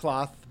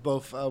cloth.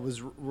 Both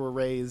were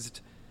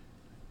raised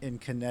in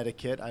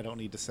Connecticut. I don't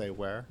need to say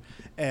where.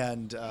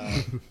 And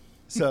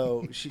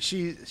so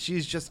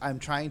she's just. I'm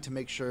trying to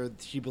make sure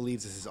that she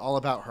believes this is all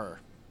about her.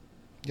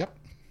 Yep,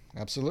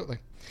 absolutely.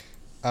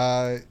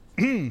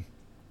 Von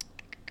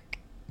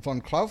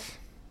Clough?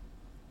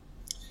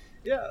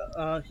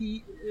 Yeah,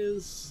 he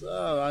is.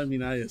 I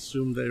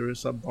assume there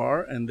is a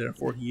bar, and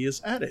therefore he is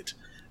at it.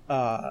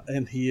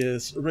 And he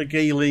is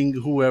regaling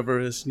whoever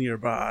is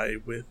nearby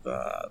with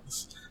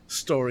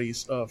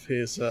stories of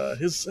his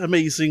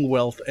amazing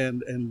wealth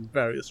and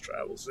various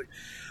travels.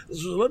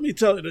 So let me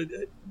tell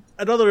you,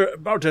 another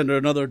bartender,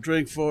 another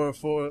drink for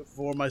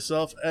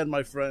myself and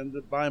my friend.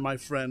 By my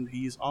friend,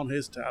 he's on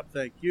his tab.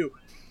 Thank you.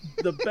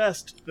 The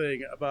best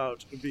thing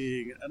about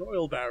being an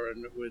oil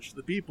baron, which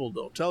the people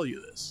don't tell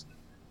you this,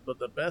 but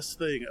the best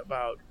thing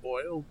about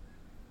oil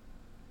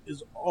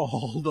is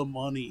all the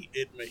money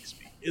it makes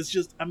me. It's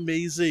just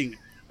amazing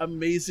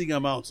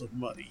amounts of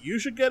money. You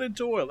should get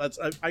into oil.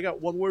 I got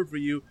one word for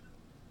you: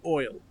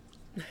 oil.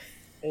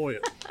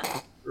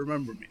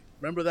 Remember me.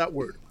 Remember that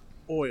word,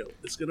 oil.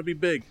 It's gonna be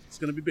big.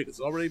 It's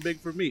already big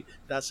for me.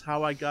 That's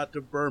how I got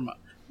to Burma.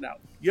 Now,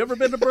 you ever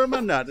been to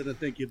Burma? No, I didn't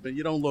think you'd been.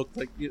 You don't look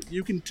like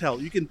you can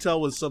tell. You can tell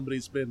when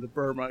somebody's been to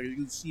Burma. You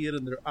can see it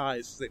in their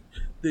eyes.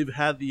 They've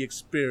had the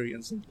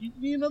experience. You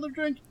need another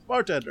drink,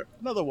 bartender?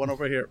 Another one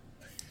over here.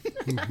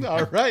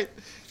 All right.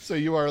 So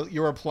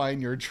you're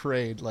applying your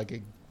trade like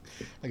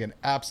an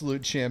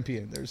absolute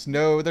champion. There's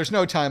no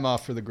time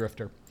off for the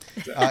grifter.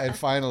 And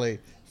finally,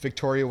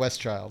 Victoria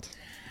Westchild.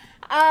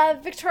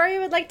 Victoria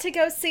would like to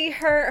go see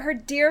her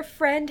dear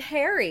friend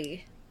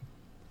Harry.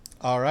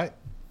 All right.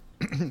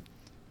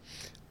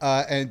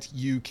 And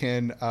you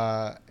can,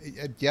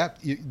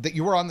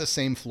 you were on the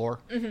same floor.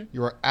 Mm-hmm.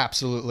 You were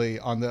absolutely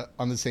on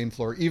the same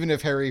floor. Even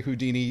if Harry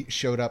Houdini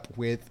showed up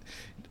with,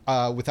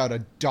 without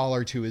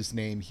 $1 to his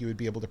name, he would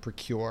be able to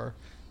procure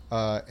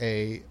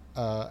a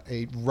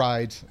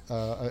ride,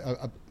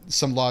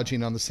 some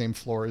lodging on the same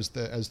floor as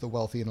the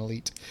wealthy and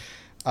elite.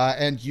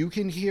 And you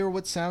can hear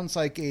what sounds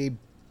like a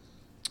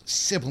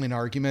sibling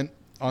argument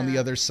on the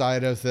other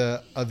side of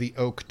the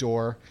oak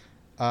door.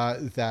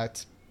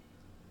 That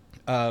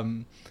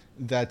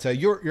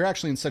you're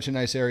actually in such a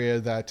nice area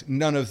that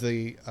none of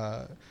the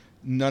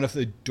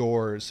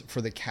doors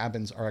for the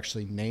cabins are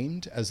actually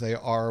named, as they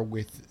are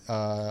with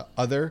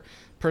other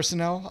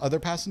personnel, other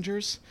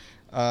passengers,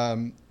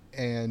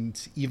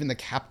 and even the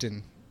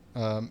captain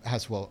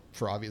has, well,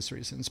 for obvious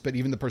reasons, but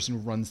even the person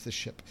who runs the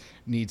ship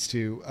needs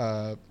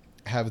to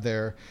have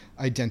their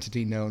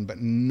identity known, but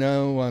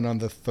no one on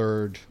the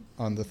third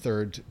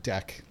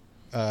deck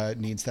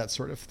needs that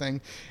sort of thing.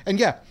 And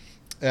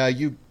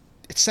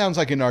it sounds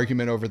like an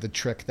argument over the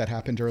trick that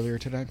happened earlier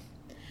today.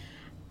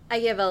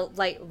 I give a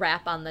light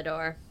rap on the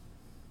door.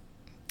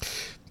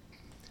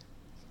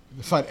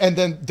 Fine. And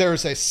then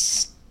there's a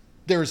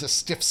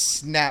stiff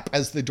snap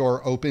as the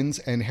door opens,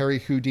 and Harry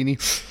Houdini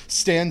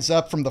stands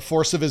up from the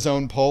force of his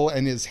own pull,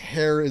 and his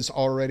hair is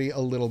already a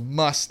little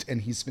mussed,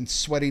 and he's been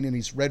sweating, and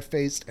he's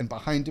red-faced, and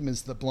behind him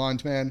is the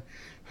blonde man,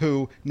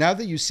 who, now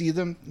that you see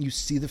them, you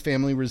see the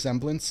family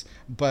resemblance,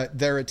 but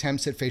their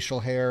attempts at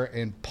facial hair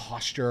and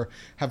posture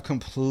have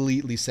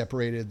completely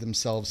separated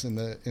themselves in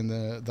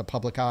the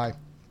public eye.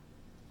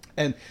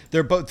 And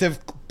they've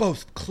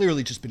both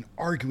clearly just been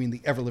arguing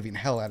the ever-living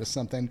hell out of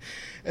something,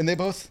 and they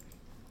both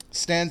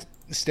stand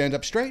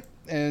up straight,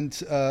 and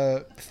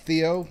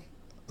Theo,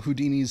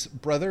 Houdini's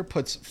brother,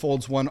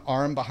 folds one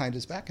arm behind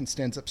his back and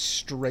stands up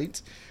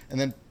straight, and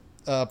then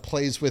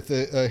plays with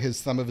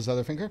his thumb of his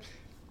other finger.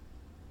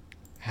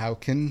 How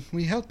can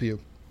we help you?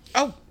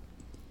 Oh,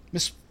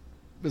 Miss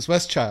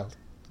Westchild.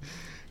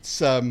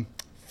 It's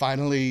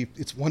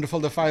wonderful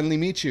to finally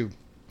meet you.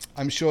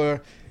 I'm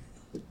sure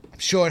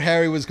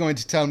Harry was going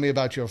to tell me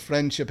about your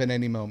friendship at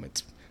any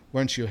moment,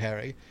 weren't you,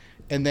 Harry?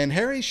 And then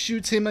Harry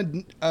shoots him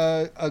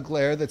a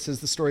glare that says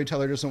the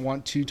storyteller doesn't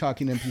want two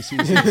talking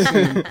NPCs in the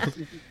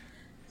scene.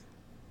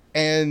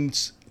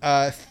 And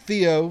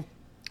Theo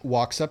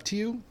walks up to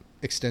you,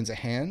 extends a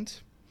hand,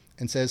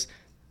 and says,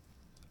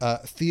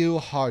 Theo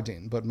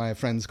Harding, but my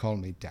friends call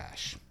me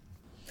Dash.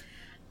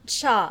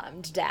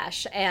 Charmed,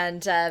 Dash.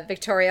 And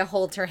Victoria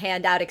holds her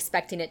hand out,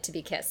 expecting it to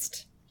be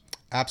kissed.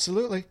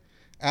 Absolutely.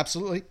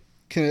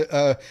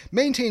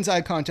 Maintains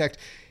eye contact.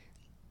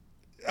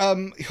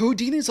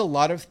 Houdini's a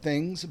lot of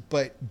things,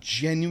 but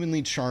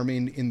genuinely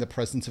charming in the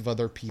presence of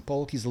other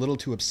people. He's a little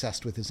too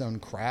obsessed with his own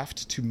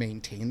craft to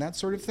maintain that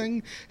sort of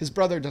thing. His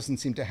brother doesn't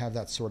seem to have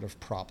that sort of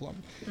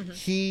problem. Mm-hmm.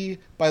 He,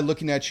 by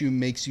looking at you,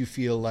 makes you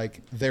feel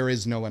like there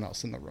is no one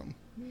else in the room.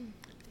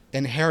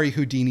 And Harry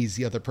Houdini's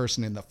the other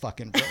person in the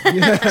fucking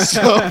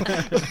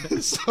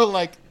room. So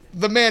like,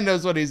 the man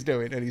knows what he's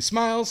doing. And he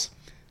smiles,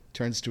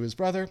 turns to his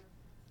brother.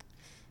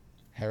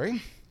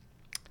 Harry,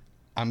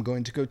 I'm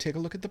going to go take a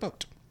look at the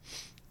boat.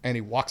 And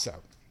he walks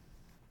out.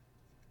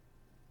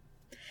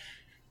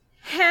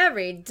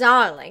 Harry,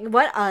 darling,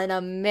 what an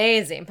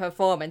amazing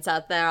performance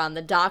out there on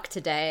the dock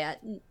today.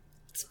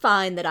 It's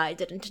fine that I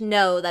didn't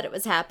know that it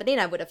was happening.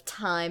 I would have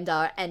timed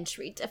our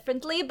entry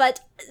differently, but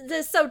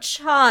it's so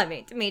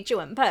charming to meet you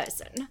in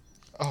person.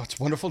 Oh, it's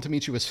wonderful to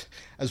meet you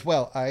as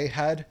well. I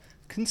had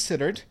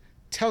considered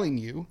telling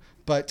you,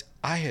 but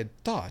I had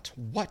thought,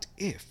 what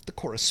if the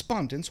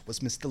correspondence was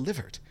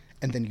misdelivered?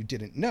 And then you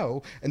didn't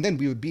know, and then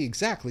we would be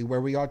exactly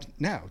where we are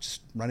now.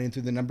 Just running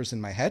through the numbers in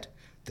my head,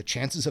 the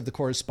chances of the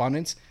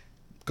correspondence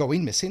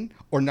going missing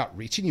or not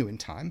reaching you in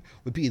time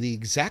would be the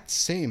exact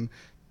same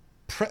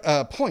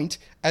point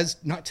as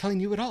not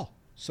telling you at all.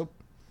 So,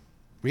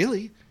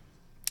 really,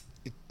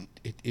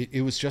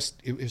 it was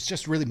just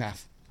really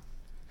math.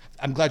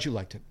 I'm glad you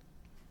liked it.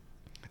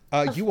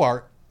 You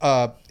are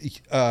as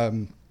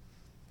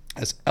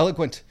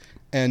eloquent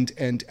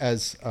and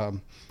as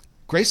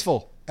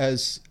graceful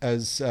as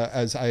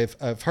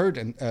I've heard,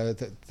 and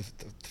the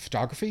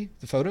photography,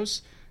 the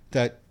photos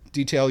that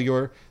detail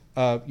your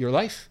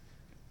life.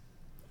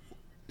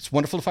 It's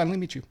wonderful to finally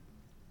meet you.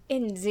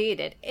 Indeed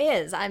it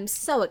is. I'm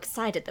so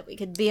excited that we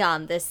could be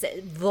on this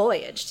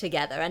voyage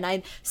together, and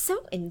I'm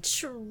so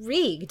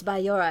intrigued by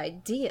your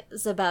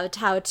ideas about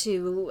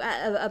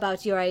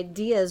about your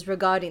ideas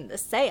regarding the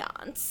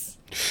seance.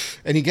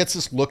 And he gets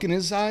this look in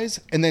his eyes,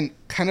 and then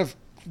kind of,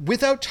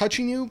 without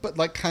touching you, but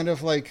kind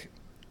of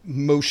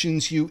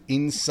motions you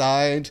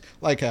inside,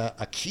 like a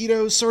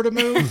keto sort of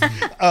move.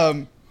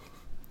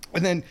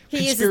 And then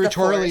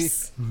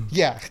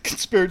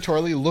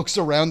conspiratorially looks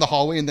around the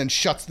hallway and then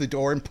shuts the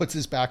door and puts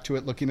his back to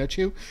it, looking at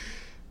you.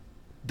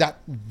 That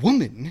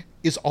woman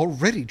is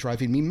already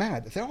driving me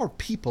mad. There are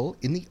people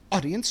in the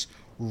audience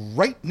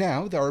right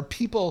now. There are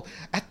people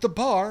at the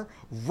bar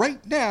right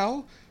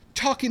now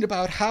talking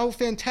about how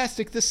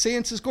fantastic this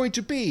seance is going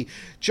to be.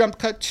 Jump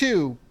cut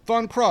 2,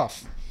 Von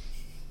Croft.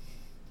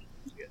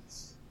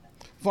 Yes.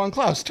 Von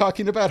Klaus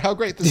talking about how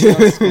great this seance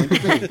is going to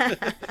be.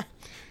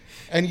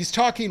 And he's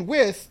talking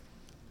with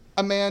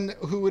a man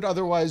who would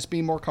otherwise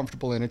be more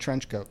comfortable in a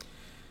trench coat.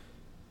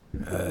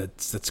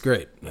 That's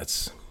great.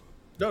 That's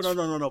No.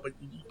 But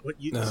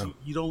you don't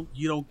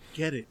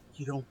get it.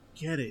 You don't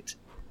get it.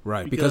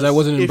 right, because I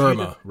wasn't in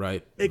Burma,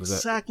 right?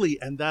 Exactly,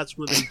 and that's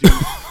where they do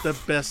the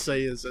best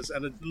seances.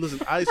 And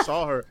listen, I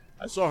saw her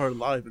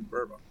live in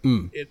Burma.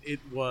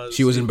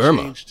 She was in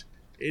Burma.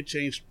 It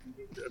changed.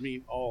 I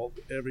mean,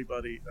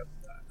 everybody.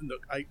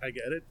 Look, I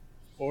get it,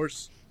 of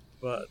course,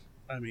 but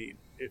I mean,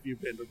 if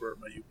you've been to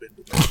Burma, you've been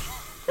to Burma.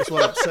 That's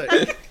what I'm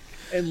saying.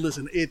 And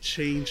listen, it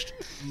changed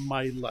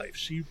my life.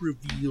 She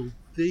revealed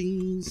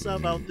things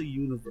about the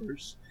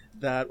universe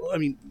that, I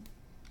mean,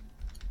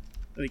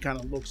 and he kind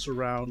of looks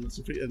around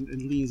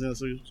and leans in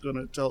as if he's going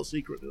to tell a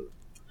secret.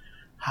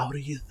 How do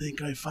you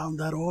think I found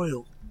that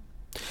oil?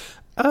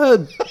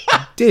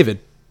 David,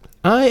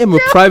 I am a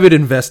private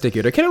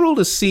investigator. Can I roll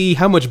to see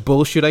how much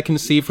bullshit I can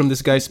see from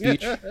this guy's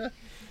speech?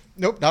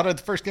 Nope, not at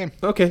the first game.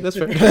 Okay, that's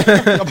fair.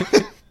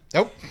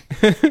 Nope.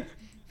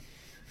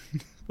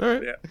 All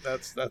right. Yeah,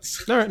 that's.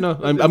 All right. No,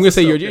 I'm going to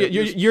say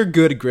you're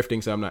good at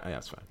grifting, so I'm not.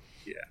 That's fine.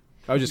 Yeah.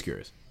 I was just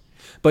curious.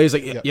 But he's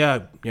like, yeah.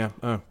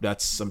 I'm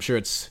sure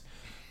it's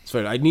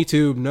fine. I need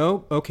to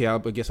know. Okay, I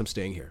guess I'm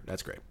staying here.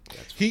 That's great.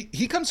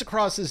 He comes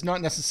across as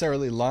not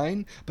necessarily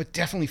lying, but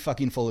definitely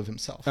fucking full of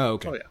himself. Oh,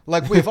 okay. Oh, yeah.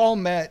 Like we've all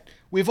met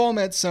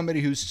somebody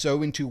who's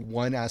so into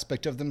one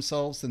aspect of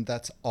themselves, and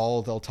that's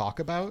all they'll talk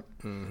about.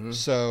 Mm-hmm.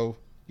 So,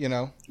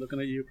 Looking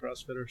at you,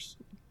 CrossFitters.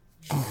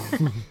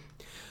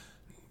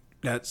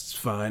 That's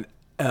fine.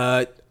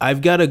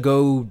 I've got to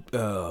go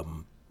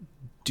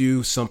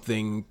do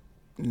something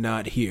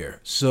not here.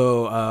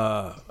 So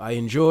I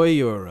enjoy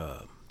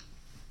your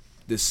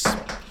this,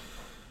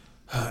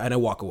 and I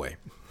walk away.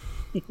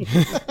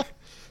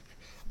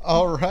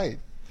 All right,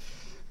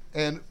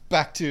 and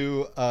back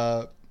to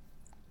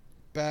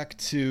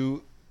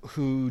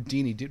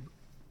Houdini.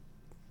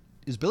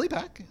 Is Billy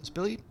back? Is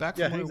Billy back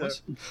from where he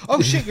was?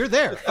 Oh shit, you're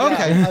there.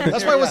 Okay,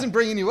 that's why I wasn't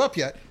bringing you up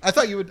yet. I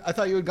thought you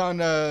had gone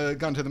to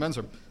the men's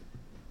room.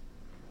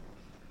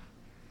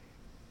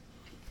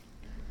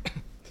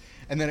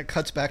 And then it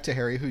cuts back to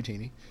Harry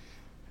Houdini,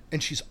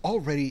 and she's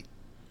already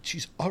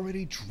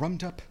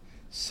drummed up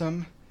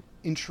some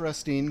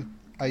interesting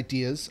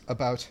ideas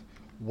about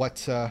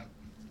what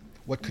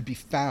could be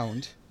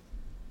found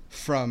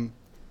from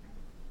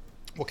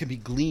what can be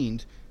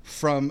gleaned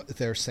from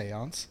their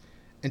seance.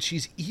 And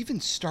she's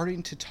even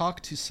starting to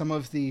talk to some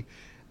of the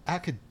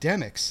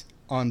academics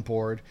on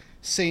board,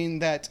 saying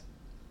that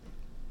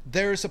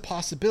there's a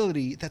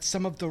possibility that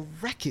some of the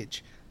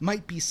wreckage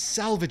might be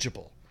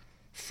salvageable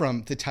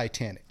from the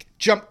Titanic.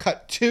 Jump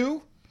cut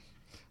 2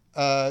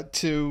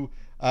 to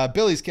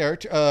Billy's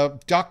character,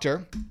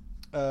 Dr.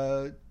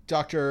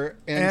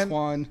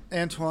 Antoine.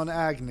 Antoine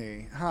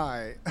Agnew.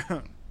 Hi.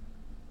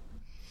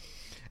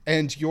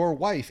 And your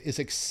wife is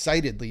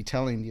excitedly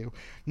telling you,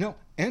 no,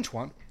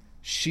 Antoine,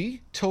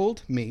 She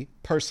told me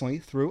personally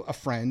through a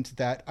friend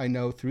that I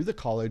know through the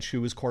college who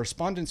was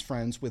correspondence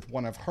friends with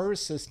one of her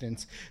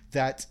assistants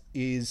that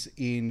was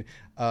in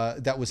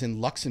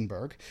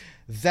Luxembourg,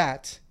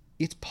 that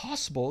it's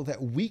possible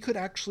that we could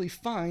actually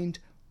find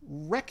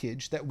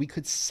wreckage that we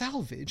could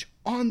salvage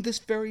on this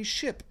very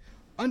ship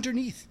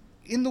underneath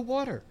in the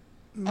water.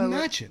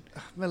 Imagine.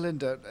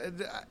 Melinda,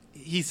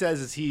 he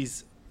says as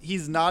he's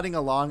nodding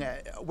along.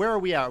 Where are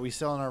we at? Are we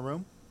still in our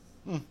room?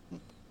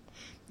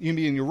 You can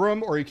be in your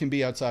room or you can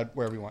be outside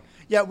wherever you want.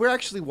 Yeah, we're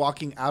actually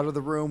walking out of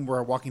the room.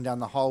 We're walking down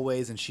the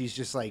hallways, and she's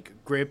just like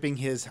gripping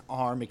his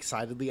arm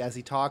excitedly as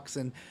he talks.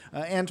 And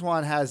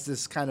Antoine has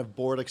this kind of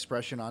bored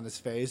expression on his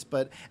face.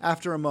 But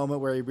after a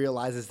moment where he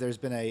realizes there's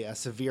been a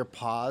severe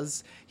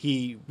pause,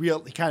 he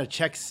kind of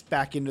checks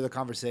back into the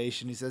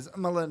conversation. He says,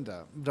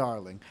 Melinda,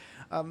 darling,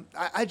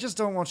 I just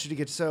don't want you to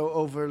get so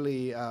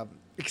overly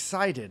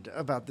excited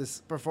about this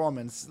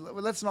performance.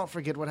 Let's not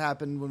forget what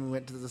happened when we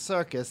went to the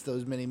circus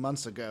those many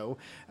months ago.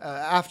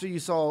 After you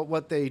saw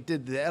what they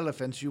did to the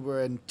elephants, you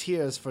were in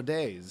tears for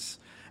days.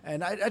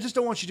 And I just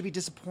don't want you to be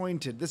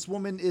disappointed. This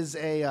woman is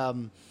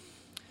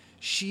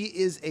she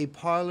is a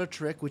parlor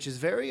trick, which is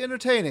very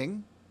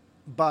entertaining,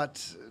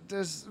 but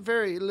there's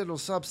very little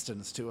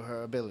substance to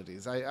her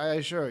abilities, I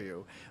assure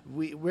you.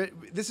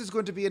 This is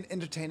going to be an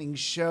entertaining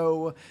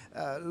show,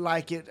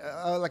 like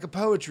a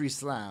poetry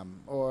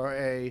slam or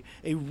a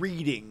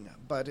reading,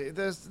 but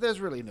there's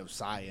really no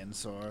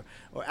science or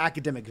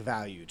academic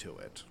value to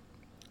it.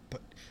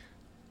 But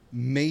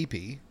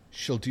maybe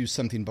she'll do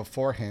something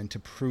beforehand to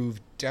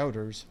prove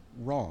doubters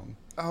wrong.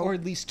 Oh. Or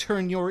at least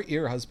turn your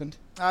ear, husband.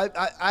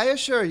 I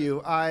assure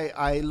you,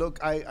 I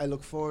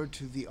look forward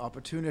to the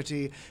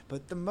opportunity,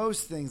 but the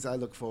most things I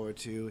look forward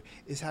to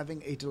is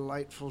having a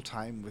delightful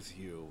time with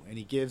you. And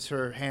he gives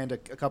her hand a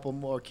couple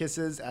more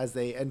kisses as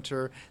they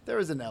enter. There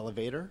is an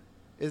elevator.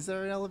 Is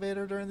there an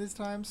elevator during these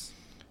times?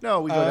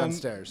 No, we go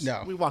downstairs.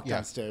 No. We walk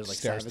downstairs like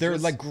stairs. savages. They're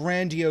like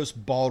grandiose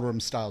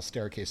ballroom-style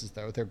staircases,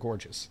 though. They're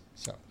gorgeous.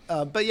 So,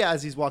 but yeah,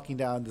 as he's walking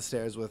down the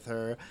stairs with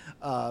her,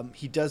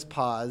 he does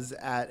pause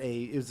at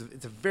it's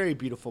a very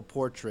beautiful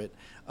portrait,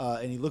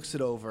 and he looks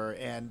it over,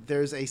 and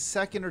there's a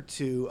second or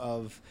two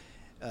of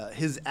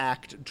his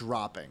act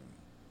dropping,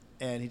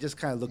 and he just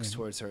kind of looks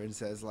towards her and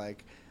says,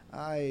 like,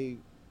 I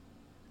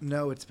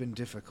know it's been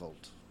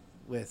difficult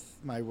with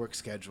my work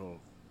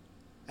schedule,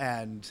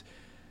 and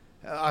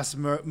us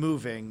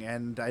moving,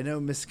 and I know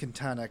Miss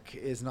Quintanek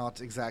is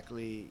not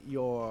exactly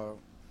your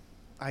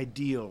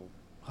ideal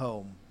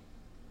home,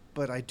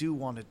 but I do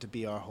want it to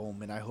be our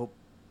home, and I hope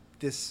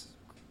this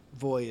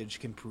voyage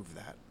can prove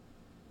that.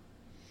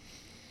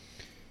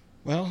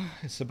 Well,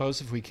 I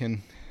suppose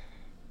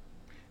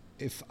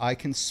if I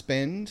can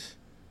spend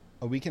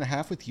a week and a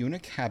half with you in a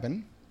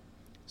cabin,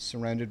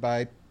 surrounded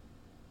by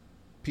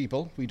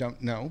people we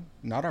don't know,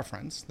 not our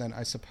friends, then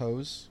I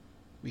suppose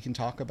we can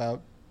talk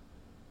about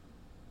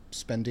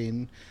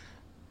spending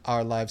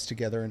our lives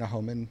together in a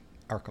home in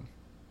Arkham.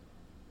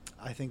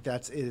 I think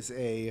that is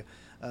an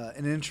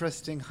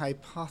interesting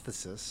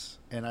hypothesis,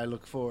 and I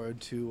look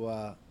forward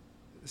to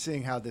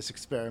seeing how this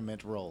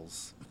experiment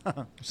rolls.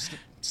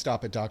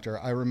 Stop it, Doctor.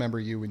 I remember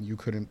you when you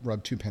couldn't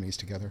rub two pennies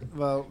together.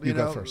 Well, you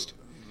go first.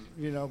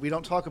 We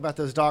don't talk about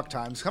those dark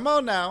times. Come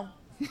on now.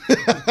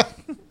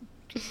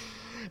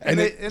 and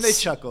they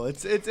chuckle.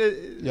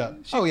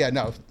 Yeah.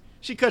 No.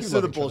 She cuts through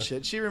the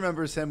bullshit. She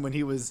remembers him when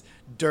he was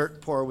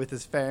dirt poor with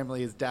his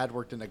family. His dad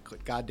worked in a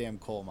goddamn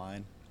coal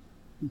mine.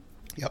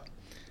 Yep.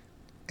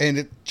 And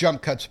it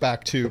cuts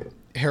back to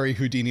Harry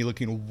Houdini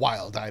looking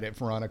wild-eyed at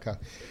Veronica.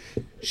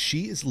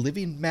 She is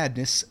living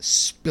madness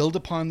spilled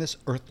upon this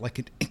earth like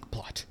an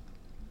inkblot.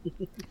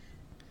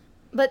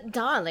 But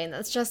darling,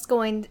 that's just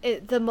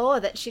the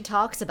more that she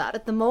talks about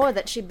it, the more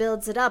that she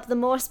builds it up, the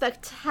more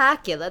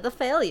spectacular the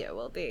failure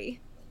will be.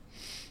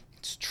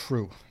 It's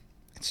true.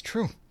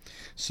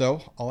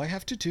 So all I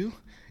have to do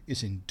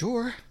is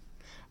endure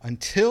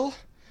until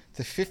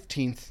the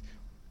 15th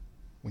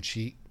when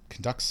she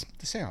conducts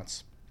the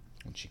seance.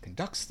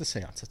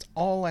 That's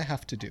all I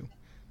have to do.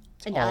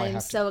 And I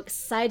am so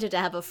excited to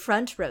have a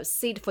front row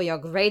seat for your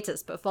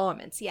greatest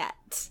performance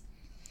yet.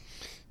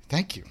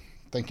 Thank you.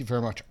 Thank you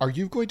very much. Are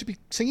you going to be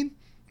singing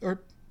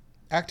or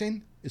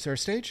acting? Is there a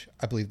stage?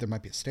 I believe there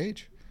might be a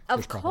stage.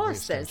 Of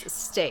course there's a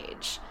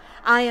stage.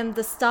 I am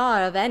the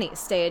star of any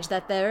stage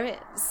that there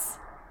is.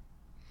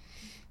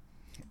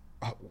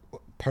 Oh,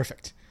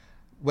 perfect.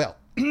 Well,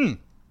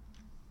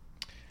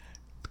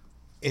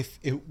 if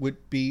it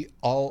would be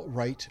all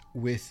right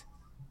with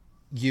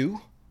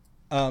you,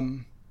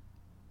 Ms.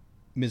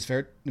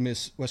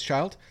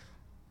 Westchild,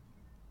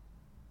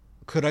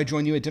 could I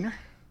join you at dinner?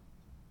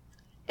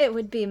 It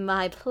would be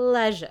my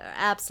pleasure,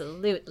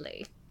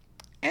 absolutely.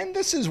 And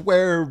this is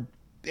where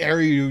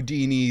Harry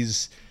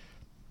Houdini's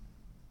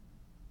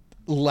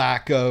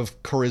lack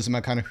of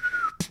charisma kind of...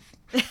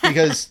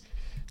 because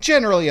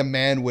generally a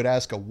man would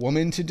ask a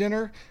woman to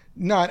dinner,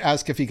 not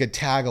ask if he could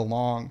tag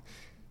along.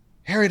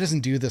 Harry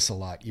doesn't do this a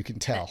lot, you can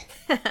tell.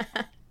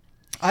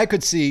 I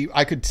could see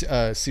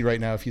right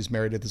now if he's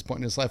married at this point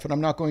in his life, but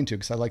I'm not going to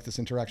because I like this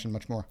interaction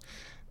much more.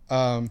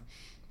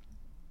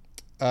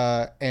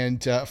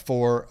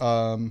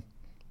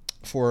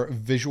 For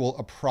visual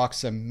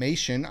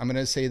approximation, I'm going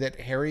to say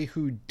that Harry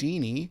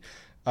Houdini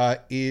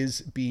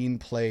is being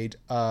played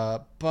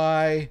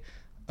by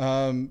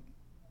I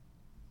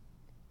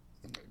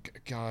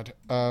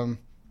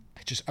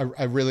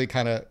really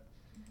kind of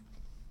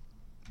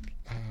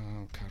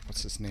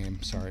what's his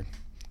name? Sorry.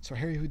 So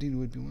Harry Houdini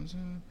would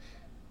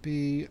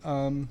be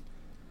I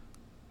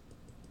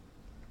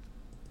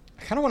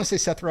kind of want to say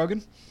Seth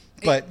Rogen,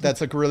 but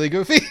that's like really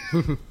goofy.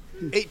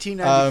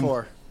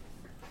 1894.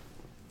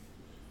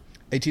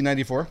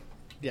 1894?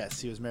 Yes,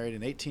 he was married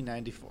in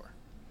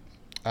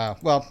 1894.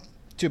 Well,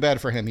 too bad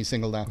for him. He's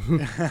single now.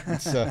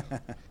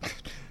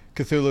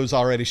 Cthulhu's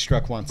already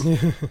struck once.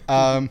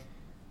 In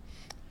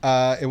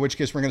which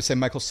case, we're going to say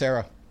Michael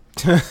Cera.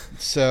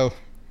 So,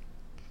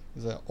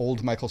 he's an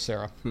old Michael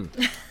Cera.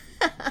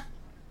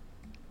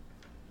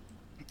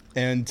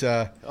 And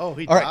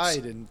he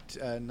died in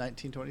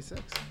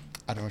 1926.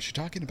 I don't know what you're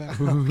talking about.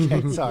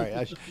 Okay, sorry.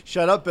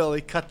 Shut up, Billy.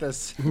 Cut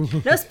this.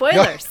 No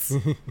spoilers.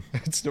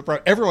 It's no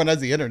problem. Everyone has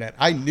the internet.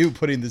 I knew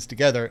putting this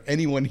together,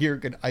 anyone here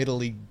could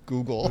idly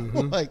Google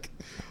like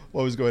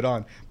what was going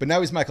on. But now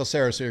he's Michael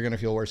Cera, so you're going to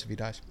feel worse if he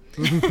dies.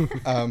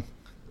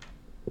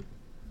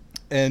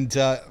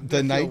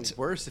 The night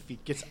worse if he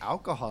gets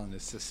alcohol in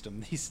his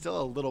system. He's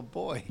still a little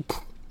boy.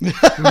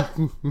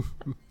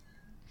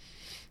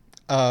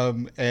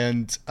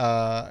 And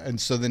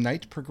so the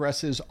night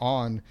progresses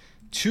on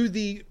to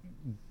the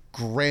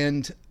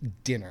grand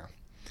dinner,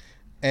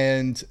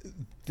 and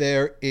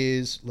there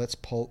is, let's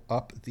pull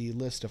up the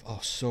list of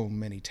so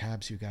many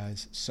tabs, you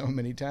guys, so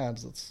many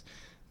tabs. Let's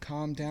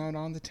calm down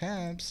on the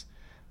tabs.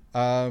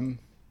 Yes,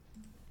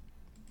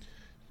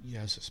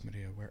 this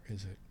video, where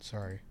is it?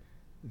 Sorry,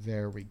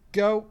 there we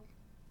go.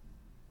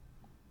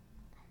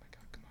 Oh my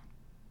god, come on,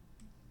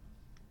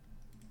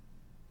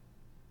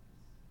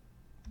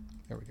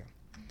 there we go.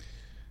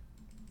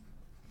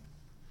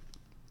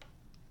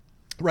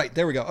 Right,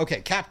 there we go.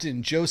 Okay,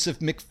 Captain Joseph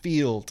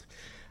McField,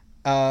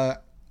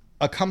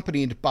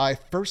 accompanied by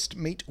First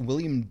Mate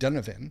William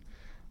Donovan,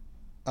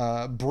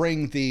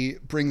 bring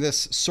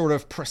this sort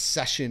of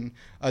procession.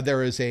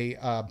 There is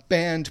a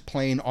band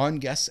playing on,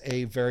 yes,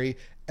 a very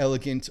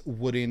elegant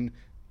wooden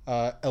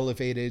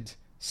elevated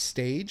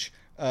stage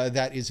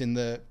that is in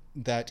the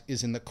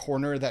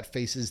corner that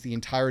faces the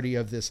entirety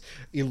of this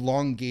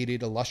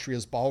elongated,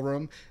 illustrious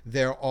ballroom.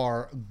 There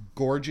are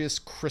gorgeous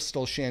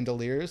crystal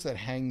chandeliers that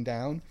hang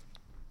down,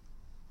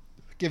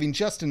 giving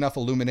just enough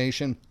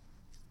illumination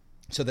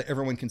so that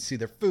everyone can see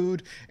their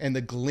food and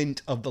the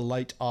glint of the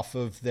light off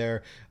of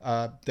their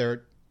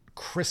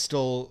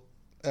crystal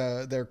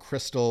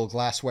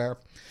glassware,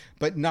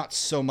 but not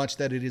so much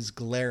that it is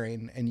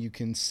glaring and you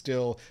can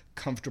still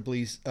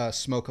comfortably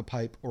smoke a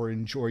pipe or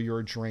enjoy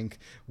your drink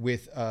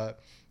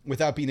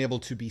without being able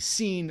to be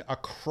seen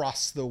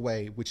across the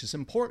way, which is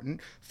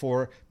important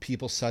for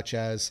people such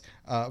as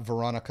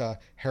Veronica,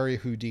 Harry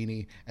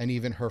Houdini, and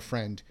even her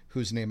friend,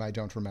 whose name I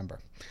don't remember.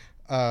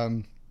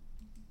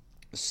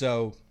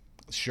 So,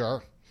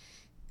 sure.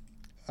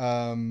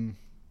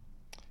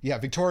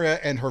 Victoria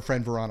and her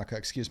friend Veronica,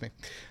 excuse me.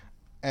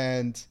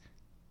 And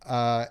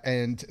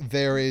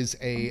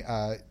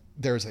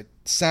there's a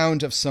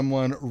sound of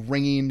someone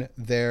ringing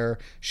their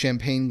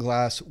champagne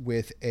glass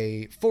with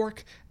a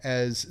fork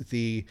as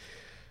the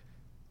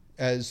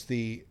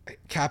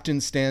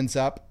captain stands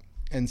up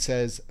and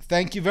says,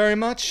 "Thank you very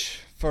much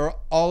for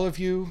all of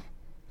you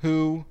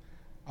who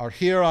are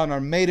here on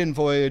our maiden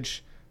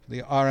voyage for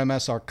the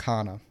RMS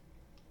Arcana.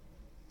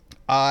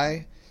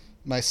 I,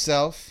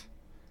 myself,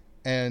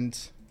 and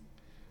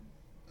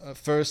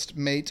First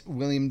Mate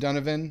William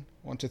Donovan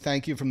want to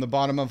thank you from the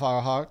bottom of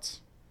our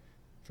hearts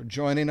for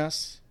joining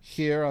us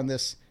here on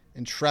this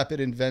intrepid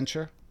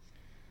adventure.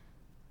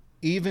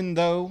 Even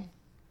though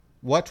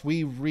what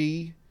we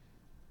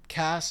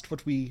recast,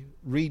 what we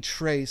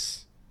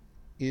retrace,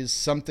 is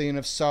something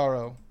of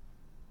sorrow,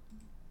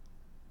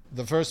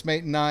 the First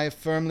Mate and I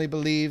firmly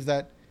believe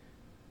that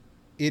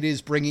it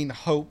is bringing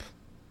hope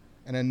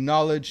and a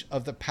knowledge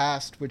of the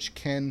past which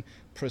can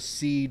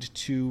proceed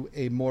to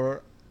a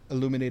more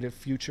illuminated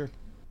future."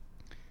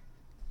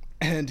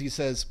 And he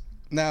says,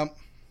 "Now,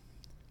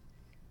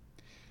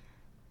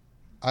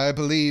 I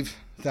believe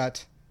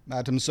that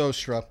Madame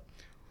Zostra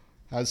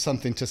has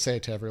something to say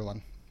to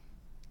everyone.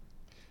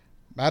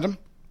 Madam?"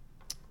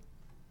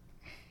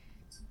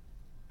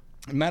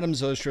 Madame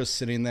Zostra is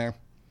sitting there,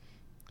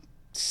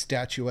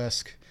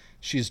 statuesque.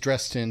 She's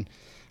dressed in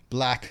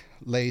black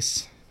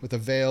lace with a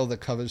veil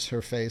that covers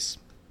her face.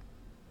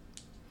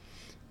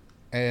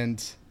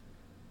 And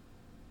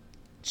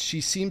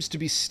she seems to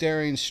be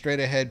staring straight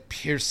ahead,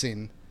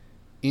 piercing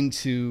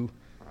through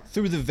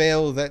the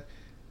veil that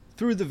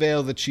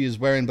she is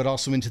wearing, but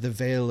also into the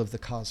veil of the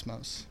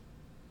cosmos.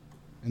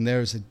 And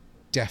there is a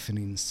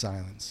deafening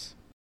silence.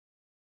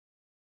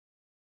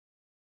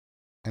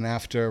 And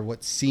after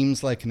what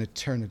seems like an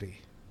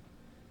eternity,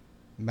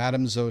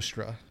 Madame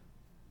Zostra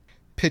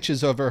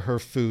pitches over her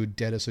food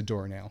dead as a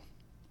doornail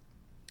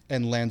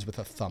and lands with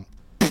a thump.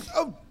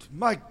 Oh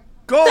my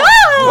god!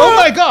 Oh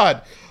my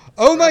god!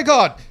 Oh my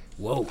god!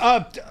 Whoa.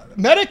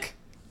 Medic?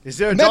 Is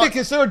there a Medic,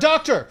 is there a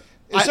doctor?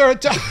 Is there a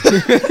doctor?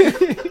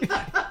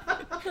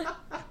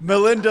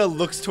 Melinda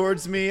looks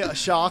towards me,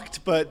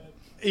 shocked, but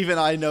even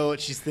I know what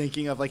she's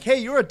thinking of. Like, hey,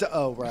 you're a.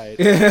 Oh, right.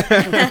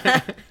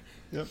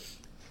 Yep.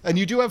 And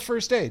you do have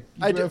first aid.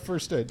 You do have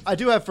first aid. I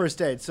do have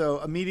first aid,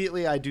 so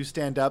immediately I do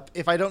stand up.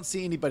 If I don't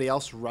see anybody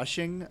else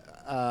rushing,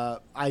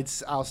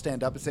 I'll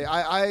stand up and say,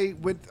 I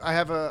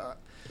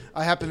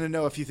happen to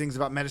know a few things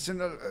about medicine.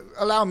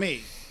 Allow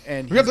me.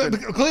 And Clear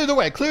the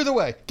way. Clear the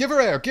way. Give her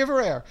air. Give her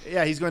air.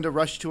 yeah, he's going to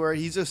rush to her.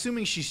 He's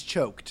assuming she's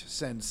choked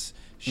since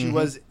she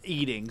was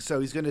eating, so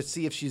he's going to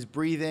see if she's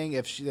breathing,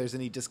 if there's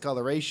any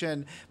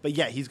discoloration. But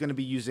yeah, he's going to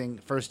be using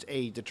first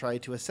aid to try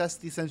to assess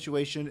the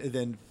situation and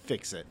then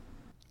fix it.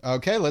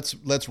 Okay, let's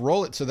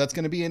roll it. So that's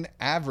going to be an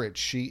average.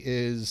 She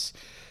is,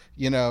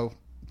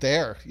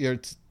 there.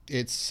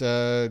 It's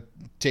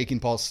taking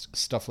pulse,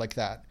 stuff like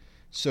that.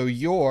 So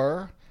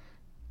your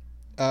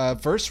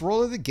first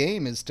roll of the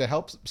game is to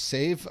help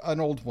save an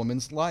old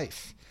woman's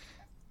life.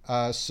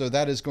 So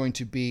that is going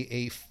to be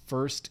a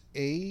first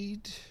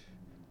aid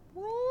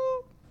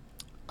roll.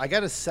 I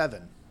got a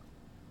 7.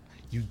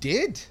 You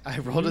did? I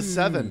rolled a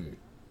 7.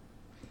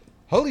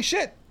 Holy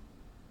shit.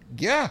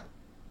 Yeah.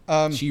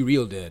 She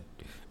real dead.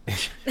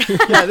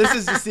 Yeah, this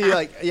is to see,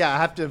 I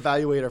have to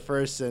evaluate her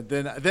first, and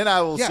then I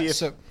will see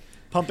if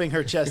pumping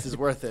her chest is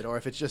worth it, or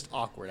if it's just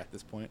awkward at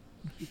this point.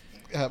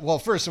 Well,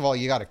 first of all,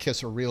 you got to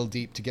kiss her real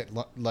deep to get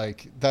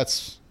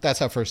that's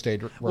how first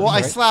aid works. Well, I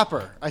right? slap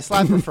her. I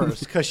slap her first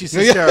because she's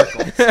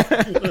hysterical.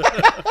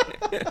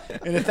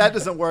 And if that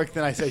doesn't work,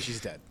 then I say she's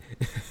dead.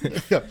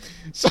 Yeah.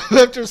 So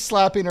after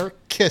slapping her,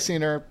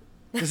 kissing her,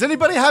 Does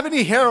anybody have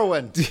any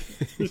heroin?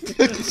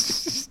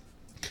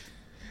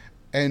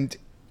 and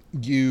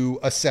you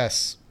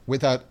assess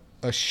without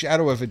a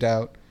shadow of a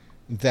doubt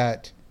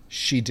that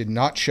she did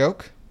not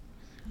choke,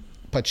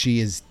 but she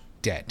is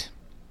dead.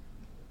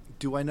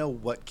 Do I know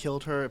what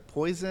killed her?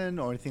 Poison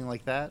or anything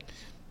like that?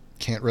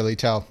 Can't really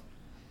tell.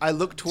 I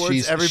look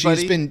towards everybody.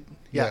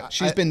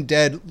 She's been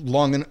dead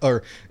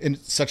or in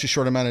such a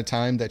short amount of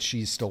time that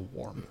she's still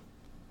warm.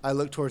 I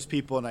look towards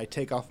people and I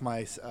take off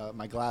my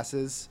my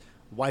glasses,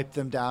 wipe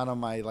them down on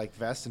my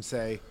vest and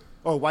say,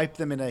 or wipe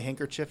them in a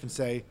handkerchief and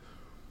say,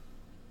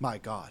 "My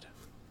God,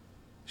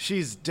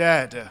 she's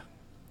dead."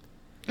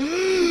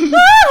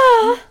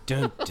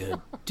 Dun,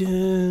 dun,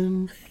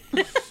 dun.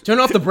 Turn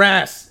off the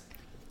brass.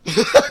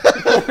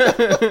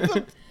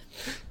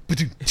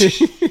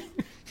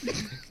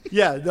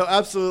 Yeah, no,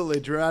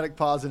 absolutely. Dramatic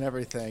pause and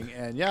everything.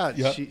 And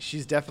Yep.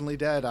 she's definitely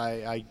dead.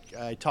 I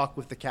talk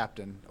with the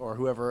captain or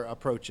whoever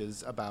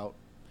approaches about.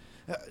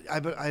 I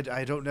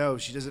don't know.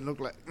 She doesn't look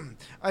like.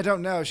 I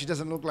don't know. She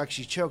doesn't look like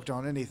she choked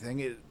on anything.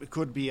 It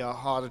could be a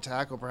heart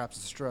attack or perhaps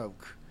a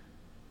stroke.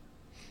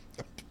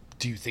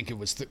 Do you think it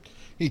was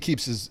He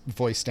keeps his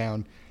voice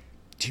down.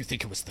 Do you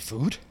think it was the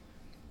food?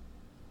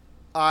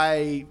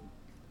 I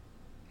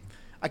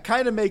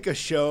kind of make a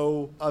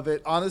show of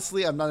it.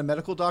 Honestly, I'm not a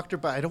medical doctor,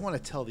 but I don't want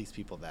to tell these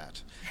people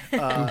that.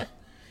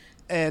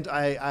 And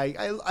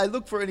I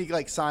look for any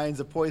signs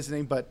of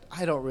poisoning, but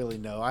I don't really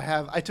know.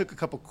 I took a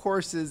couple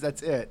courses.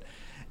 That's it.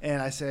 And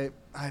I say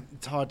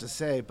it's hard to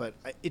say, but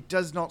it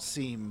does not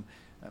seem.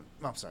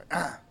 I'm sorry.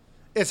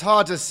 It's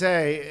hard to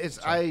say.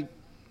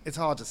 It's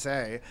hard to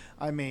say.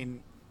 I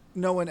mean,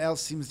 no one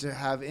else seems to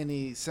have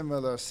any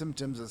similar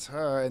symptoms as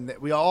her, and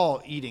that we're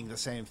all eating the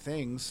same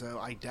thing, so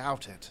I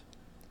doubt it.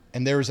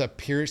 And there is a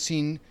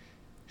piercing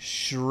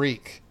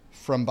shriek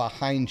from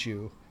behind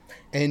you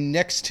and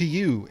next to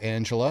you,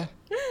 Angela,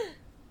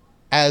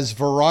 as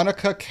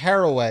Veronica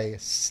Caraway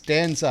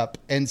stands up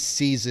and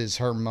seizes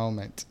her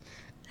moment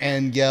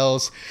and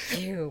yells,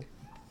 Ew.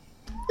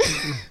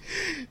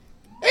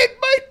 "It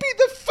might be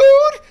the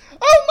food!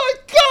 Oh my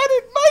God,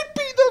 it might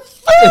be the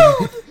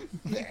food!"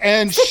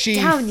 And she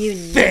down, you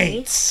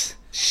faints.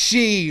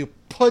 She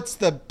puts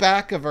the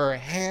back of her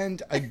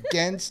hand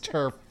against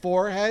her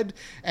forehead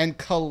and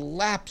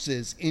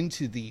collapses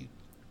into the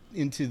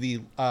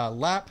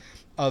lap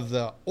of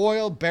the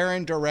oil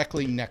baron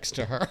directly next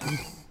to her.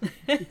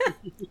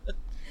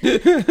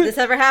 This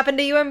ever happened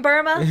to you in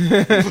Burma?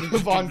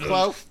 Von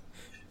Clough.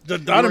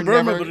 Not in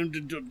Burma, never- but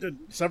in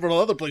several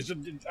other places.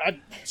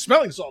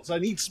 Smelling salts. I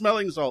need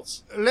smelling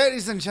salts.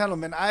 Ladies and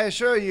gentlemen, I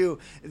assure you,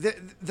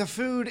 the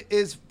food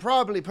is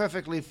probably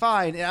perfectly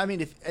fine. I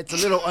mean, if it's a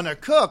little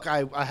undercooked,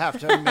 I have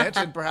to admit,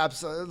 and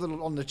perhaps a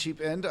little on the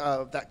cheap end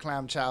of that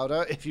clam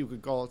chowder, if you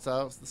could call it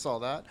saw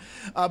that.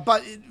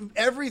 But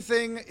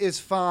everything is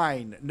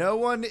fine. No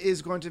one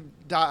is going to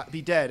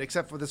be dead,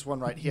 except for this one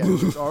right here,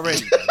 who's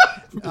already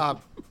dead.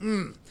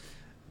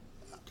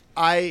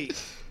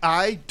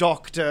 I,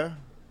 Dr.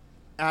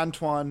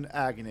 Antoine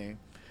Agnew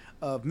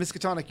of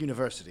Miskatonic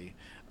University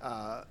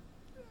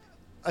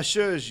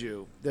assures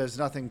you there's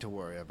nothing to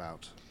worry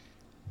about.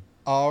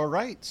 All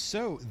right,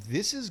 so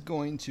this is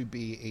going to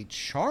be a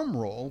charm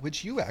roll,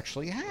 which you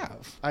actually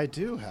have. I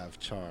do have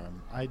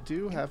charm. I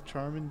do have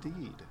charm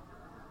indeed.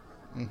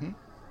 Mm-hmm.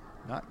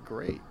 Not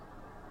great.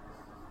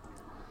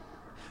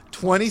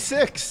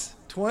 26.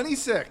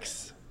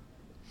 26.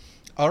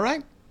 All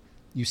right.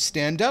 You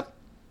stand up.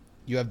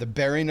 You have the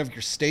bearing of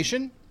your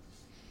station.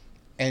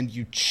 And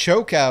you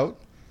choke out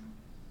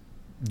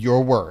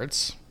your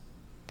words.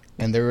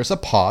 And there is a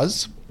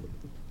pause.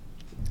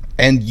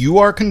 And you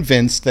are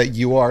convinced that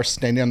you are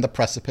standing on the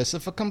precipice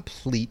of a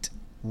complete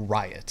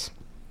riot.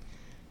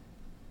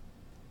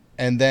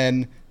 And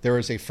then there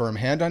is a firm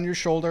hand on your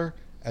shoulder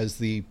as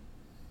the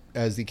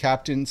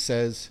captain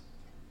says,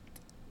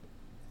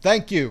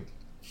 "Thank you,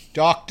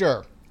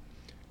 Doctor,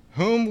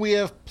 whom we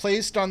have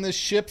placed on this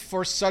ship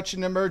for such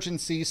an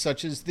emergency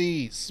such as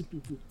these."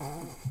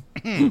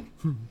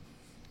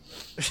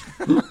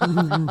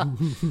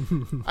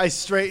 I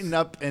straighten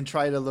up and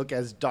try to look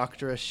as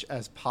doctorish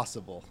as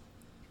possible.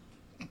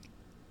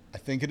 I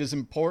think it is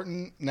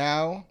important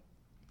now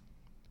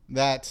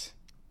that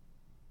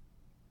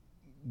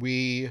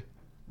we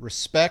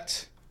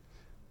respect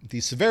the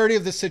severity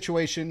of the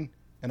situation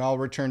and all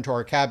return to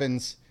our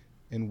cabins,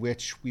 in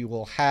which we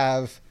will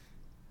have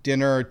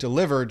dinner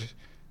delivered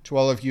to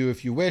all of you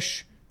if you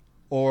wish,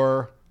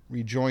 or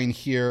rejoin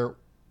here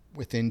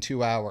within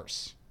 2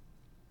 hours.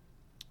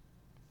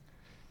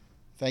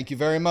 Thank you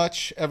very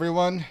much,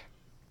 everyone.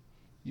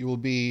 You will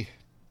be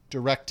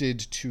directed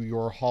to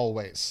your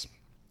hallways.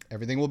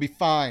 Everything will be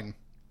fine.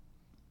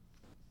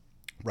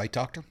 Right,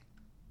 Doctor?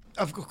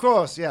 Of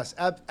course, yes.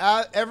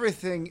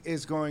 Everything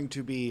is going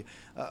to be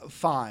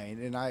fine,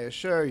 and I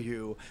assure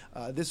you,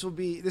 this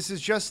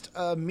is just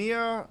a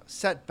mere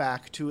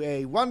setback to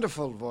a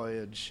wonderful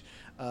voyage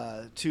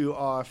to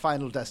our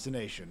final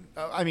destination.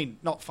 I mean,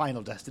 not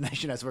final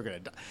destination, as we're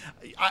going to die.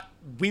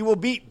 We will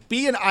be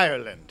in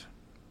Ireland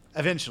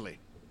eventually,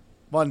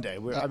 one day.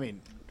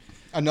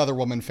 Another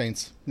woman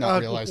faints,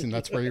 not realizing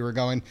that's where you were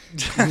going.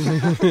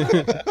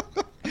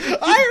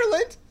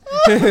 Ireland!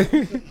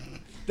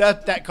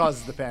 That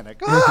causes the panic.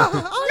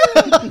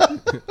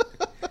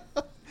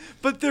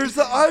 But there's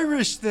the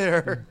Irish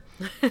there.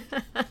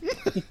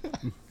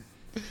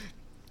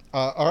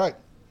 All right.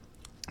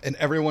 And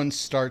everyone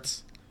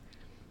starts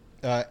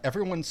to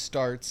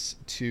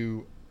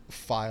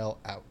file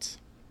out.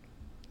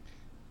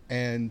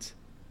 And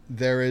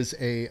there is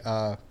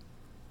a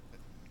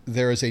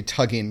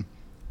tugging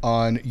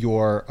on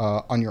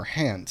your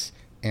hands,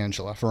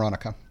 Angela,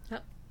 Veronica. Oh.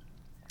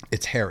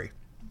 It's Harry.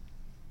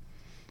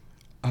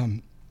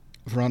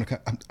 Veronica,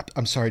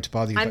 I'm sorry to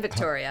bother you. I'm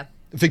Victoria.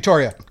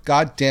 Victoria,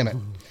 God damn it.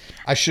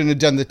 I shouldn't have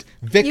done that.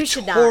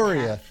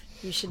 Victoria.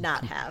 You should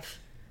not have.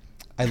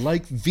 I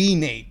like V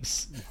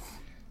names.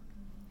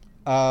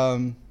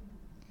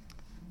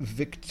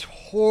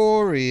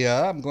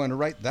 Victoria, I'm going to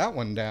write that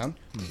one down.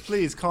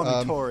 Please call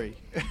me Tori.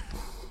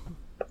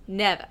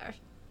 Never.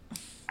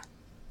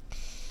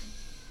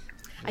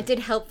 I did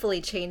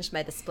helpfully change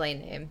my display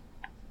name.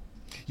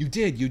 You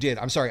did.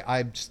 I'm sorry.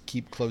 I just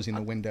keep closing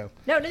the window.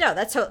 No.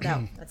 That's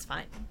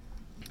fine.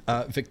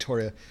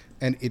 Victoria,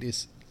 and it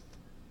is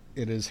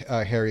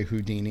Harry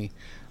Houdini,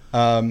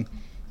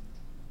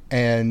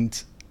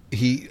 and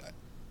he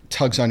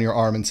tugs on your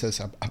arm and says,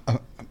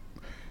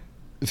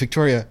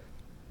 "Victoria,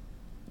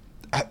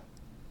 I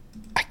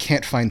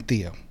can't find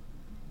Theo."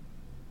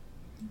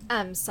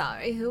 I'm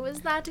sorry. Who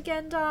was that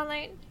again,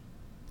 darling?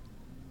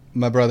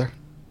 My brother.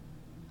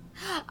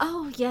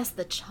 Oh, yes,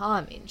 the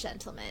charming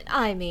gentleman.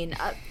 I mean,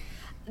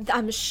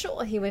 I'm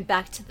sure he went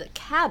back to the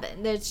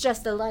cabin. There's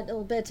just a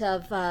little bit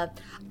of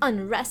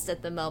unrest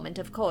at the moment,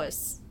 of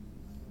course.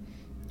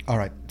 All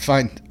right,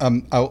 fine.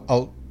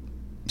 I'll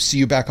see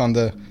you back on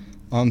the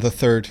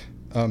third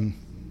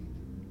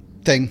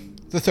thing,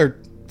 the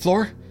third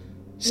floor,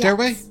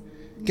 stairway, Yes.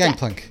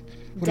 Gangplank.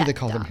 What do they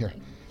call them here?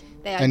 Darling.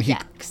 They are And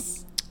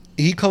decks.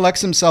 He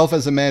collects himself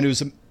as a man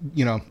who's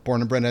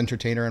born and bred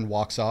entertainer and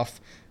walks off.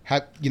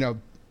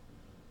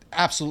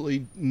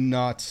 Absolutely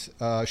not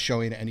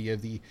showing any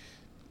of the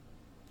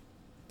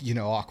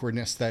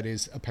awkwardness that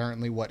is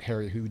apparently what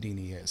Harry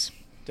Houdini is.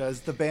 Does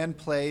the band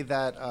play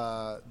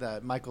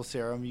that Michael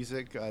Cera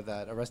music,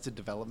 that Arrested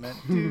Development?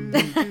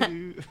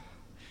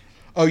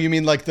 Oh, you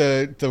mean like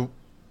the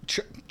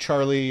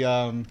Charlie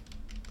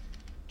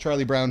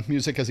Brown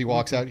music as he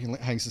walks out? He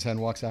hangs his head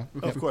and walks out.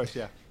 Of course,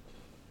 yeah.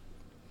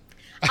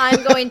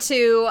 I'm going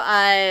to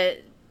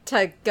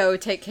go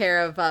take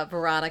care of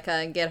Veronica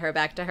and get her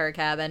back to her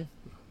cabin.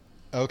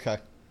 Okay.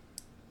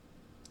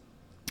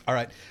 All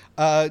right.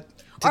 Or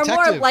Detective.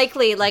 more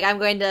likely, I'm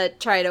going to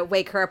try to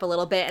wake her up a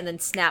little bit and then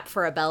snap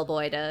for a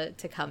bellboy to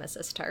come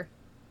assist her.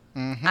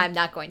 Mm-hmm. I'm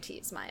not going to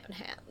use my own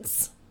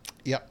hands.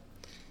 Yep.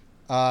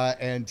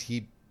 And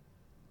he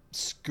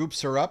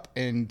scoops her up,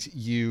 and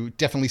you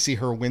definitely see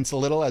her wince a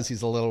little as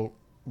he's a little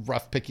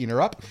rough picking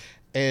her up,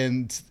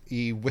 and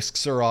he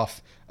whisks her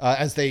off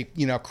as they,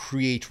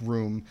 create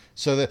room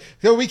so that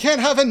we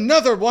can't have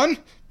another one.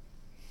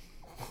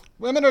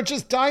 Women are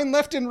just dying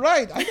left and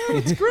right. I know,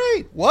 it's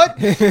great. What?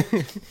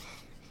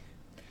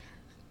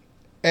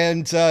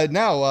 And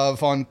now,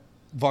 Von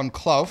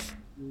Klauf.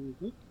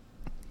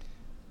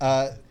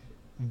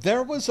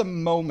 There was a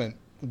moment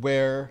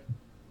where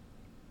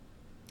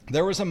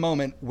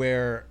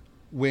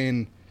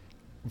when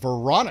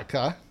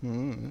Veronica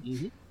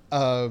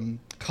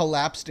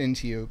collapsed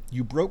into you,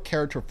 you broke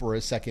character for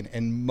a second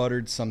and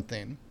muttered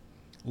something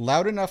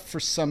loud enough for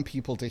some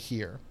people to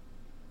hear.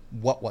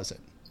 What was it?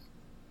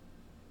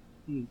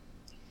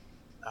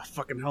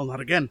 Fucking hell, not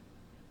again.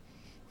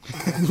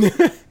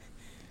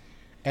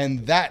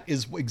 And that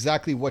is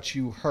exactly what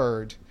you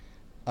heard.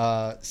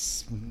 That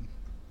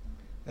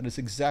is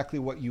exactly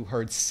what you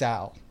heard,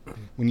 Sal,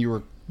 when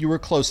you were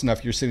close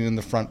enough. You're sitting in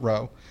the front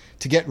row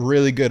to get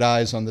really good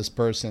eyes on this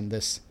person,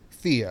 this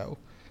Theo,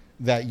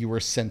 that you were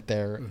sent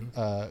there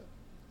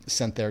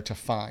to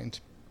find,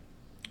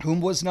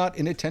 whom was not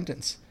in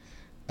attendance,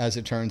 as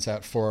it turns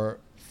out, for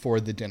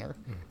the dinner.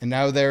 And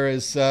now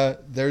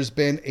there's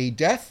been a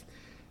death.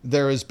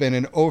 There has been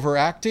an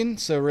overacting,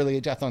 so really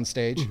a death on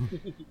stage.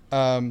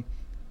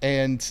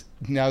 And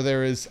now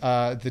there is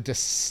the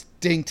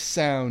distinct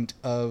sound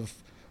of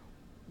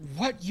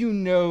what you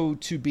know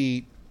to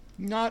be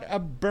not a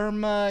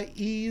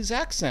Burmese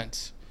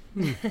accent.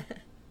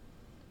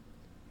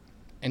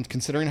 And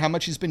considering how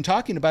much he's been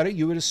talking about it,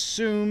 you would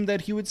assume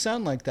that he would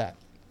sound like that.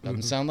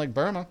 Doesn't sound like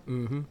Burma.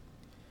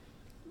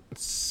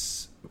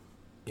 It's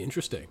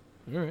interesting.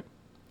 All right.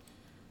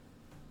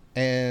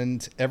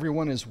 And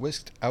everyone is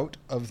whisked out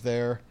of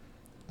the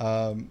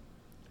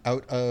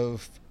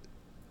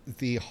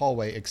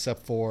hallway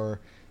except for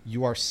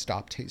you are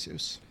stopped,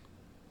 Jesus.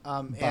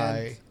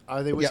 And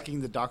are they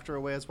whisking the doctor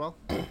away as well?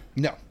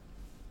 No.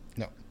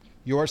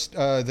 You are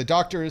the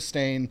doctor is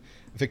staying.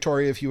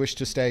 Victoria, if you wish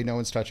to stay, no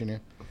one's touching you.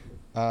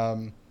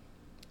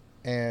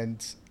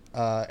 And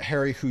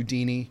Harry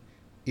Houdini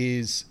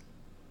he's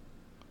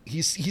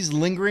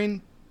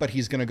lingering, but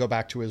he's going to go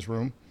back to his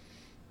room.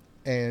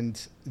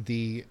 And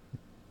the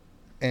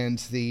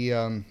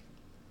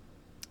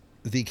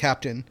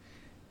captain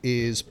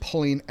is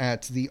pulling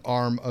at the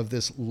arm of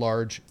this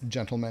large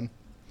gentleman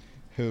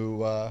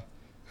who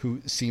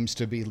seems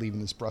to be leaving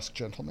this brusque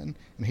gentleman.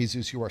 And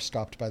Jesus, you are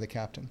stopped by the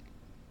captain.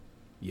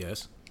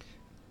 Yes.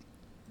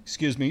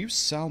 Excuse me, you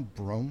Sal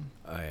Brome?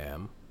 I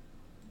am.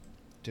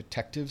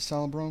 Detective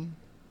Sal Brome?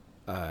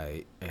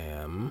 I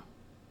am.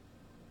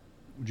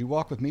 Would you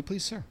walk with me,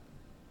 please, sir?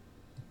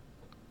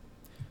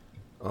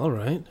 All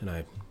right. And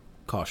I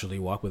cautiously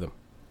walk with him.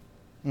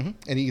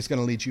 And he's going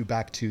to lead you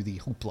back to the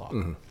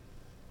hoopla.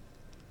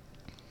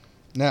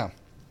 Now.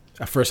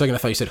 For a second, I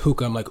thought you said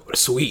hookah. I'm like, oh,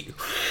 sweet.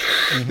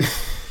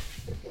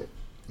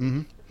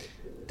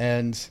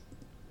 And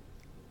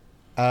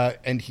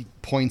he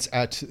points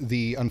at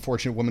the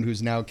unfortunate woman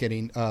who's now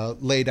getting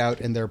laid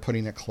out, and they're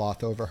putting a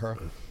cloth over her.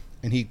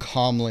 And he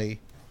calmly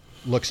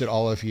looks at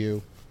all of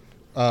you.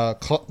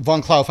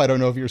 Von Klauf, I don't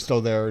know if you're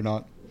still there or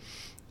not.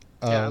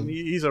 Yeah, I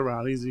mean, he's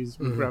around. He's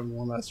grabbing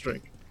one last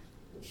drink.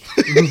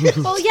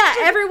 Well, yeah,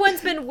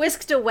 everyone's been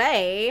whisked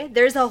away.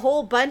 There's a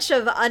whole bunch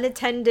of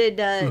unattended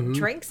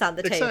drinks on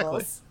the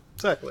tables.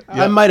 Exactly.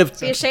 I might have.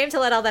 Be ashamed to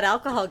let all that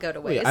alcohol go to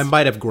waste. I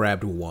might have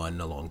grabbed one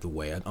along the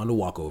way on the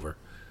walk over.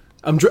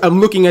 I'm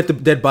looking at the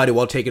dead body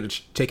while taking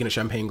a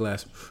champagne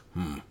glass.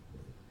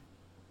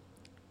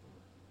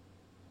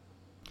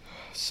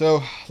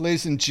 So,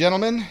 ladies and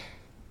gentlemen,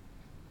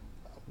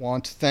 I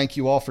want to thank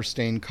you all for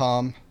staying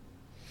calm.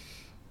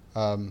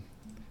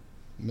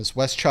 Ms.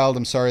 Westchild,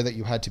 I'm sorry that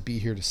you had to be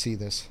here to see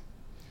this.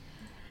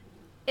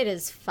 It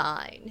is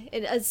fine.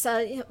 It is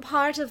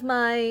part of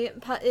my...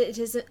 It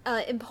is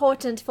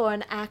important for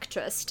an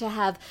actress to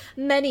have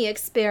many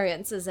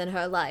experiences in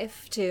her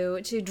life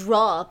to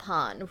draw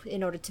upon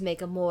in order to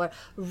make a more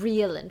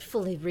real and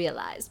fully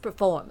realized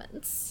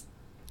performance.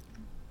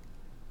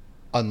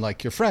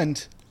 Unlike your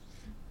friend,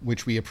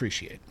 which we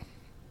appreciate.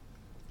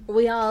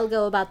 We all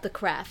go about the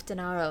craft in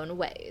our own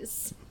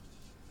ways.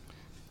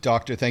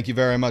 Doctor, thank you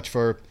very much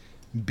for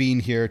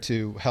being here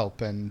to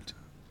help, and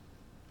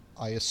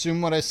I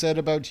assume what I said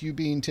about you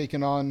being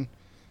taken on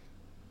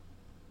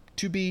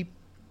to be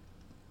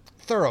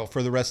thorough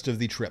for the rest of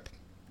the trip,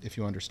 if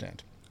you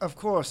understand. Of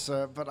course,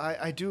 sir, but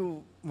I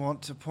do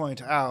want to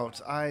point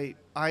out, I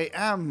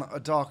am a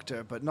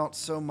doctor, but not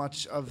so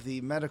much of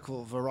the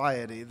medical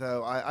variety,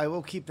 though I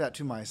will keep that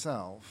to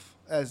myself,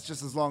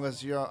 as long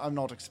as I'm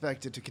not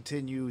expected to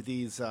continue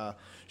these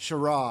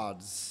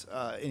charades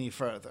any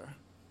further.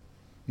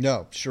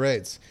 No,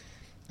 charades.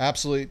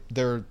 Absolutely,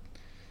 there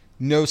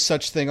no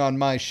such thing on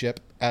my ship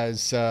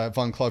as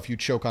Von Klauf, you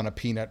choke on a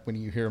peanut when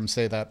you hear him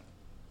say that.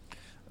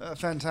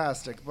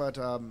 Fantastic, but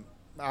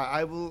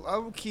I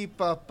will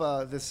keep up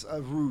this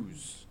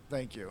ruse.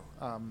 Thank you,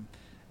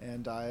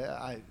 and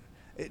I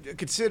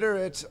consider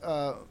it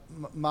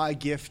my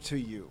gift to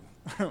you.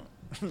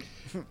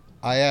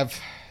 I have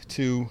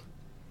to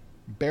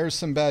bear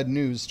some bad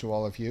news to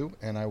all of you,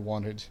 and I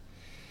wanted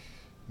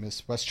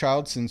Miss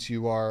Westchild, since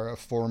you are a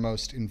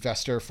foremost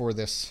investor for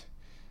this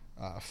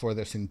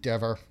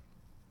endeavor.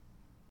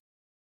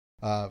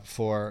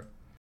 For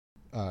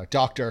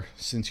Doctor,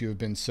 since you have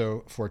been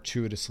so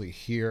fortuitously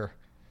here,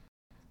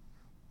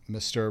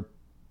 Mr.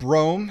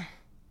 Brome,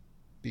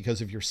 because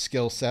of your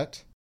skill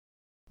set,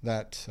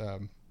 that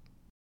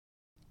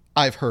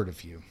I've heard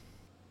of you.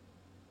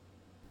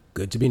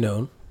 Good to be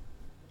known.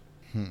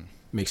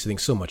 Makes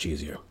things so much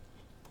easier.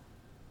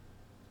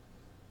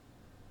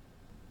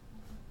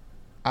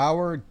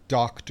 Our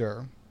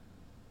doctor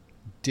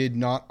did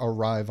not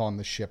arrive on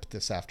the ship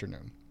this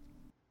afternoon.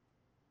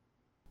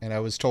 And I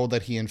was told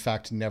that he, in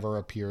fact, never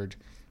appeared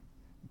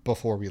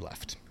before we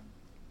left.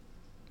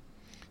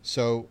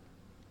 So,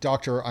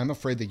 Doctor, I'm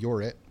afraid that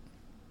you're it.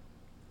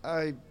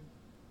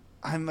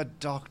 I'm a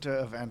doctor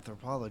of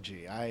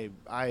anthropology. I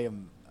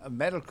am a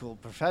medical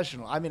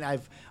professional. I mean,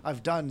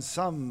 I've done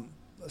some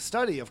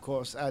study, of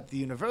course, at the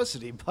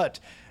university,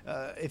 but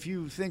if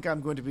you think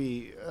I'm going to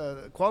be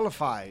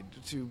qualified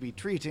to be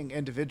treating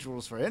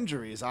individuals for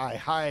injuries,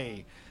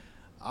 I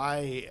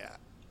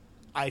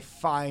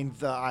find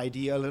the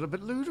idea a little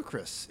bit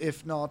ludicrous,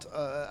 if not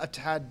a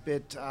tad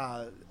bit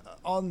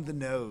on the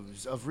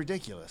nose of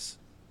ridiculous.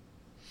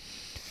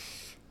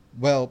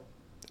 Well,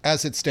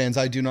 as it stands,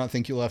 I do not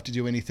think you'll have to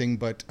do anything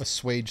but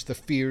assuage the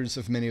fears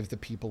of many of the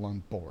people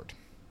on board.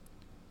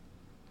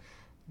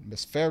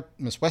 Miss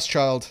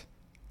Westchild,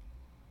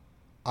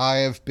 I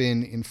have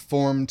been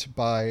informed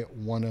by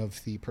one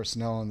of the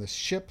personnel on this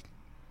ship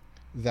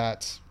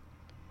that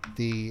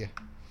the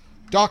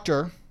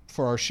doctor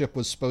for our ship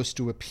was supposed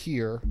to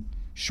appear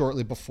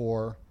shortly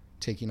before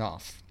taking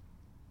off.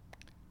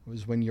 It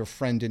was when your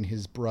friend and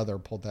his brother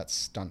pulled that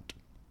stunt.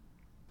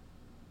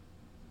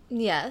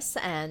 Yes,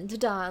 and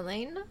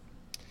darling?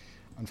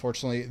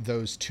 Unfortunately,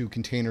 those 2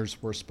 containers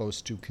were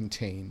supposed to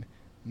contain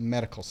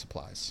medical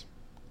supplies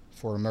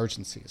for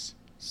emergencies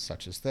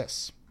such as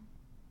this.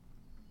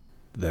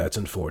 That's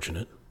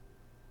unfortunate.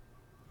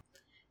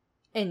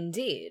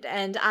 Indeed,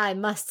 and I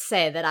must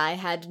say that I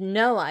had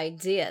no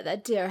idea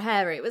that dear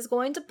Harry was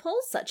going to pull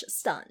such a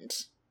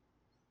stunt.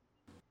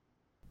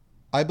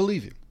 I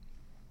believe you.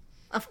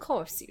 Of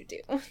course you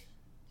do.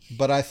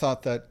 But I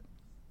thought that,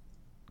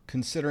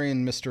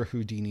 considering Mr.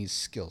 Houdini's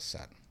skill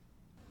set,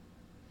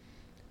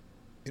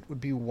 it would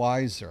be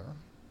wiser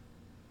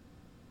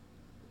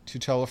to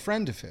tell a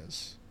friend of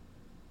his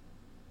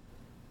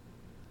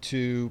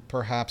to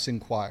perhaps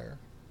inquire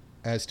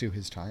as to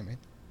his timing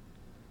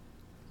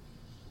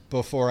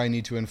before I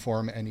need to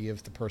inform any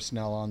of the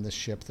personnel on this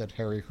ship that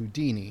Harry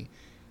Houdini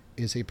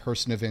is a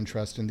person of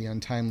interest in the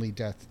untimely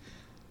death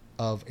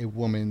of a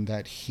woman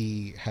that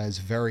he has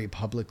very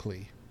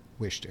publicly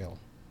wished ill.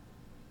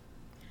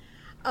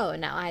 Oh,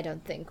 now I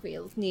don't think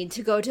we'll need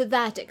to go to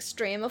that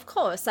extreme. Of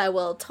course, I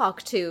will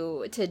talk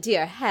to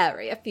dear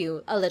Harry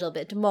a little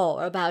bit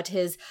more about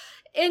his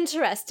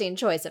interesting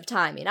choice of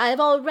timing. I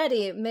have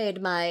already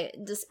made my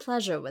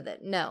displeasure with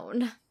it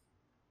known.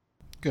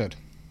 Good.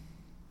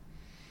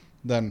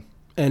 Then.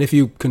 And if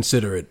you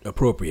consider it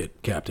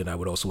appropriate, Captain, I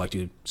would also like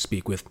to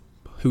speak with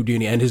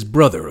Houdini and his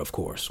brother, of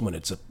course, when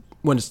it's the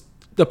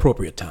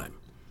appropriate time.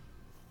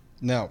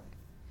 Now,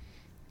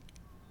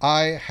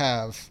 I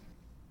have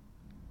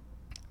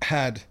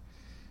had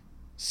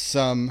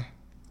some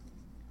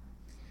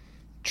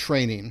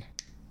training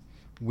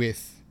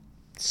with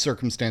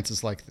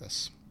circumstances like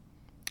this.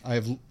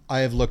 I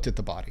have looked at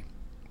the body.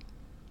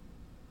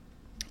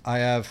 I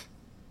have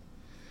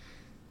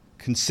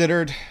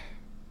considered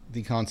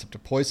the concept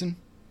of poison.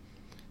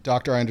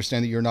 Doctor, I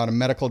understand that you're not a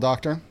medical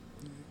doctor.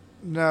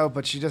 No,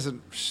 but she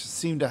doesn't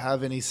seem to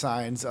have any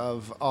signs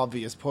of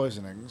obvious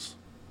poisonings.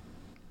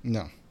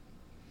 No.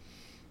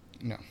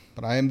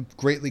 But I am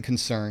greatly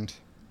concerned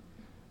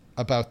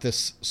about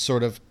this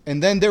sort of...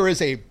 And then there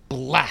is a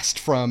blast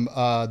from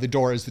the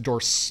door as the door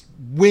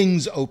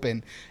swings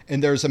open,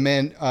 and there's a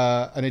man,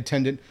 an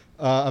attendant,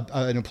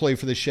 an employee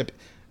for the ship,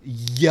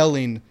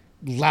 yelling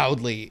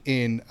loudly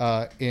in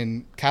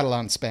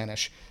Catalan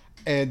Spanish,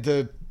 and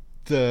the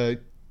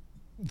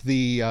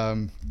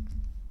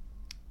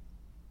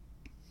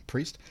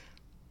priest,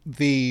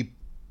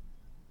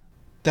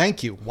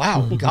 thank you.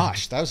 Wow,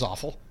 gosh, that was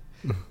awful.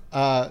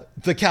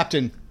 The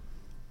captain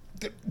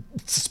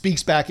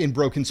speaks back in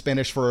broken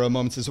Spanish for a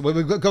moment. Says, wait,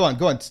 go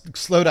on,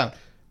 slow down.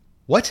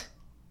 What?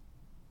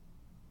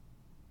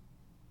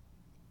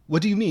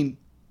 What do you mean?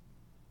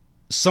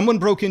 Someone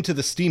broke into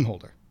the steam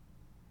holder.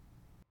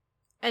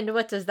 And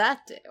what does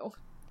that do?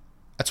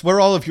 That's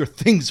where all of your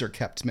things are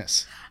kept,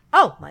 miss.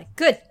 Oh, my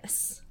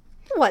goodness.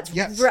 What,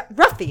 yes.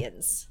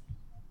 Ruffians?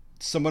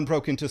 Someone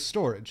broke into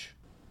storage,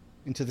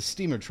 into the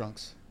steamer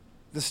trunks.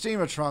 The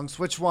steamer trunks?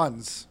 Which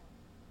ones?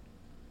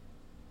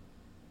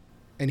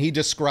 And he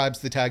describes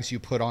the tags you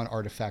put on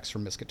artifacts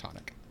from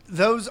Miskatonic.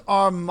 Those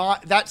are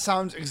that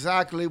sounds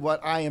exactly what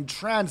I am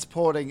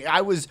transporting. I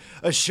was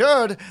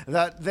assured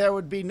that there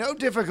would be no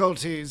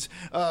difficulties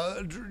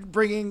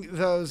bringing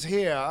those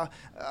here.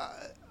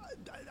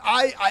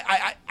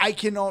 I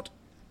cannot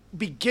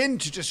begin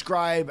to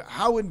describe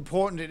how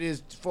important it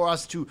is for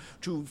us to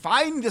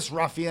find this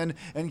ruffian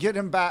and get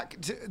him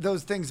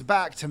those things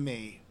back to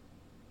me.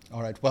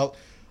 All right, well,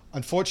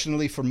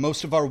 unfortunately for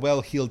most of our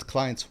well-heeled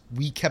clients,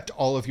 we kept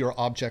all of your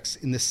objects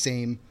in the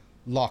same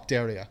locked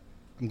area.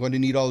 I'm going to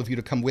need all of you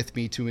to come with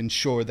me to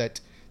ensure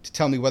that to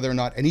tell me whether or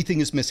not anything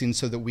is missing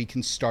so that we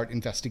can start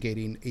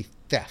investigating a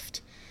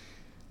theft.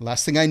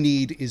 Last thing I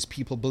need is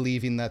people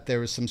believing that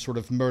there is some sort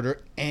of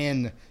murder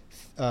and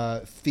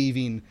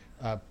thieving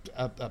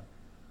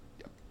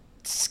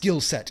skill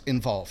set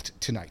involved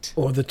tonight.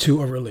 Or the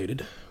two are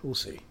related. We'll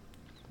see.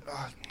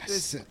 I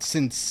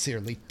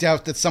sincerely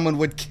doubt that someone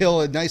would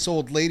kill a nice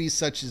old lady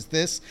such as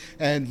this.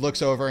 And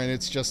looks over, and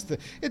it's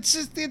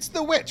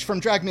the witch from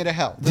Drag Me to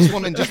Hell. This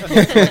woman just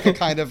looked like a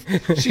kind of,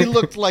 she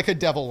looked like a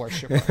devil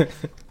worshiper.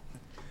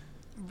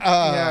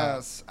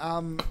 Yes.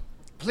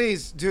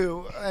 Please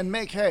do, and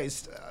make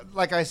haste.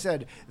 Like I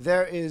said,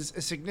 there is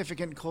a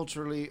significant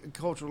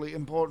culturally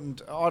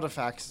important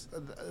artifacts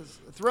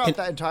throughout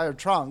that entire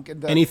trunk.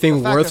 And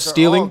anything worth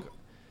stealing?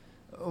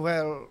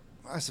 Well,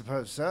 I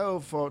suppose so.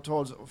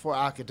 For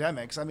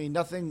academics, I mean,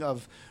 nothing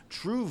of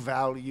true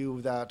value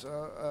that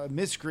a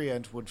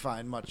miscreant would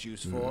find much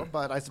use for.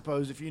 But I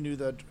suppose if you knew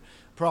the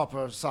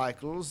proper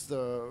cycles,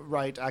 the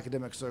right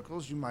academic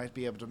circles, you might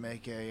be able to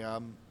make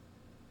a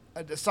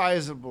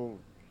sizable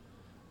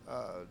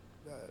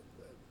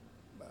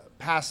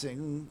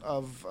passing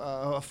of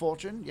a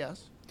fortune.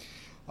 Yes.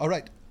 All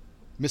right,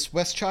 Miss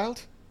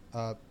Westchild,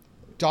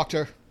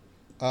 Doctor,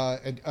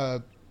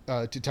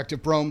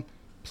 Detective Brome,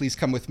 please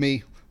come with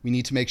me. We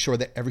need to make sure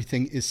that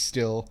everything is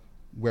still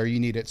where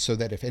you need it, so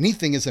that if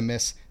anything is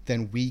amiss,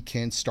 then we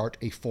can start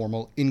a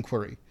formal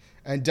inquiry.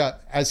 And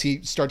as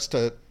he starts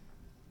to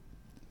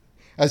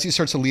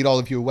lead all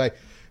of you away,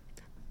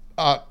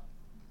 Mr.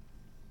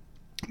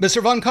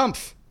 Von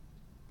Kampf,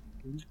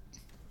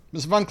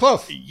 Mr. Von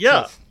Kloof.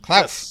 Yeah.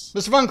 Yes.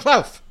 Mr. Von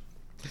Kloof.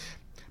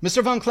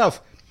 Mr. Von Kloof,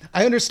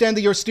 I understand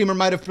that your steamer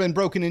might have been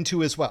broken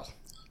into as well.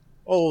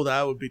 Oh,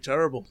 that would be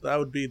terrible. That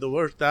would be the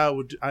worst. I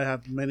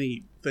have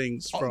many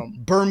things from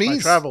Burmese, my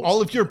travels.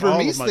 all of your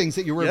Burmese things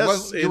that you were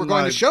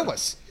going to show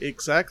us.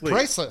 Exactly.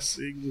 Priceless.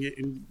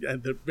 And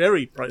they're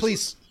very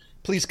priceless.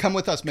 Please come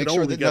with us. Make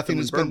sure that nothing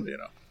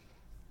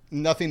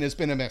has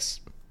been amiss.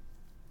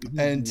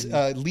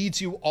 And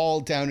leads you all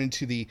down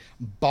into the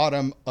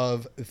bottom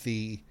of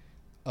the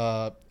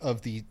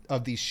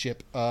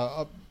ship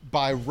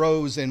by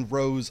rows and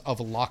rows of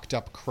locked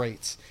up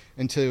crates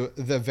into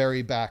the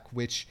very back,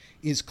 which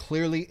is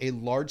clearly a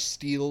large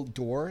steel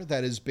door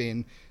that has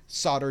been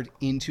soldered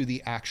into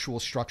the actual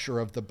structure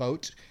of the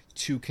boat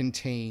to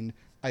contain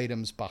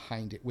items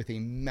behind it, with a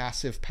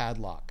massive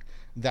padlock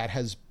that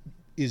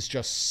is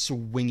just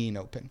swinging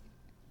open.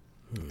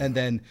 And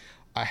then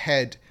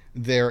ahead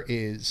there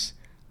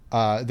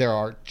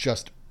are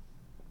just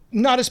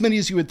not as many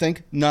as you would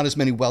think, not as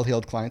many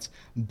well-heeled clients,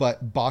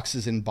 but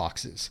boxes and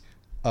boxes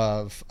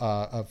of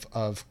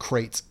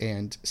crates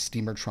and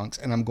steamer trunks.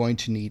 And I'm going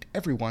to need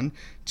everyone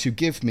to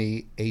give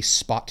me a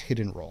spot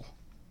hidden roll.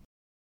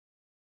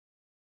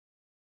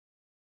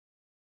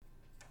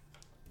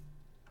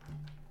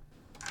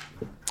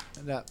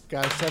 That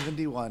got a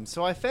 71.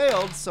 So I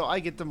failed, so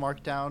I get to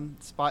mark down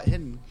spot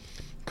hidden.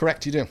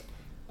 Correct, you do.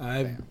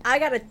 I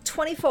got a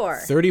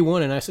 24.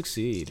 31 and I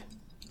succeed.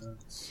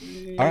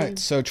 All right,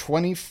 so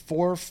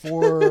 24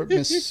 for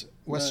Miss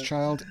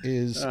Westchild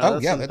is...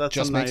 that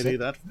just makes it.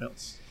 That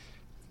fails.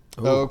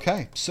 Ooh.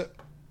 Okay, so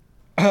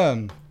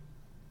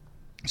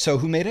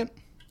who made it?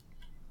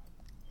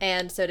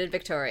 And so did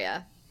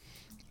Victoria.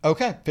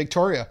 Okay,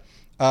 Victoria.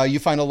 You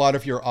find a lot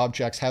of your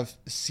objects have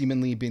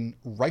seemingly been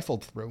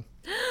rifled through.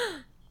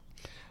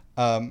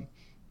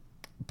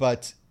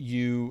 But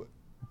you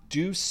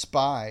do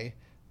spy...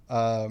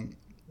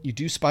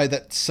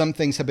 that some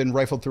things have been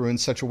rifled through in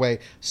such a way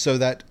so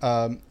that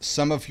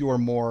some of your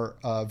more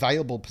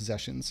valuable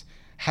possessions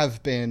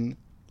have been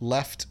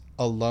left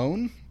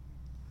alone.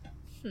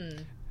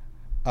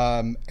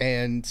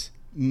 And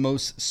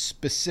most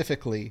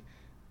specifically,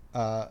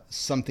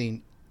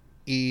 something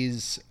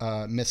is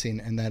missing,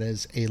 and that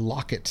is a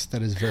locket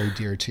that is very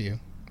dear to you.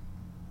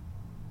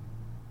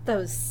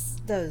 Those...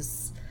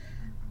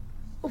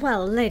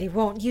 Well, lady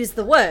won't use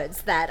the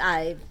words that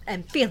I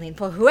am feeling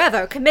for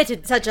whoever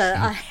committed such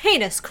a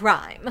heinous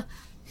crime.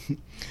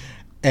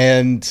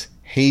 And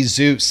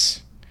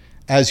Jesus,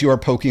 as you are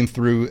poking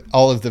through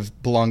all of the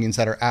belongings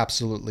that are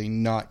absolutely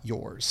not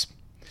yours,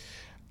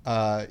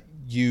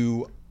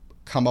 you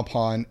come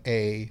upon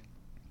a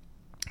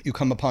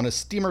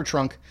steamer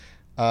trunk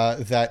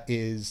that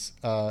is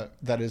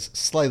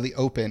slightly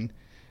open.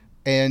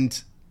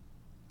 And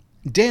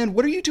Dan,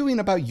 what are you doing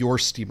about your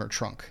steamer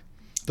trunk?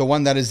 The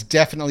one that is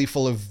definitely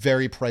full of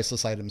very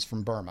priceless items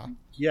from Burma.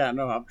 Yeah,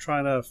 no, I'm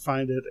trying to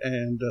find it,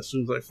 and as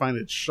soon as I find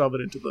it, shove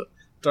it into the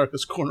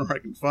darkest corner I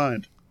can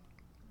find.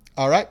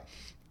 All right.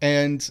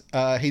 And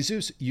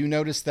Jesus, you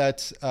notice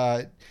that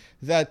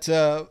Mr.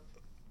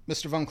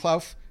 Von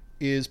Kloof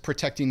is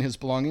protecting his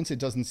belongings. It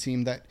doesn't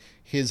seem that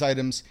his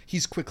items,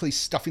 he's quickly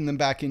stuffing them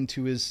back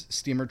into his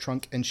steamer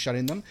trunk and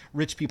shutting them.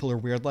 Rich people are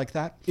weird like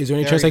that. Is there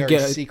any chance I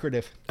get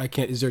secretive?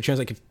 Is there a chance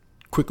I could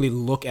quickly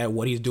look at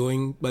what he's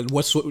doing, like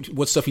what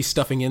stuff he's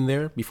stuffing in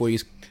there before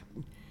he's...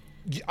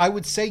 I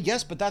would say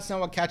yes, but that's not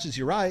what catches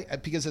your eye,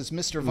 because as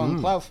Mr. Von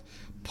Kloof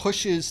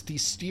pushes the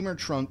steamer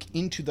trunk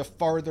into the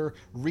farther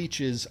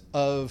reaches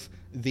of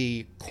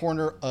the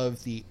corner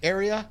of the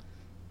area.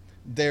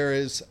 There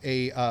is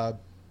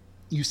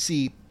you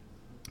see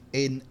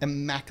an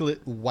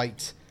immaculate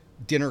white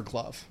dinner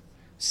glove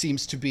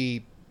seems to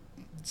be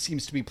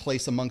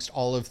placed amongst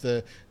all of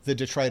the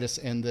detritus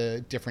and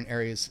the different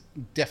areas,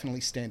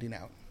 definitely standing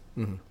out.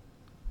 All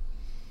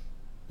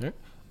right.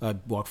 I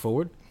walk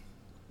forward.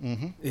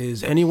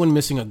 Is anyone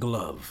missing a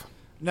glove?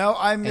 No,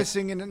 I'm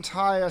missing an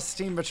entire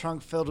steamer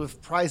trunk filled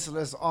with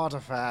priceless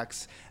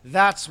artifacts.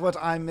 That's what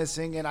I'm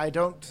missing, and I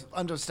don't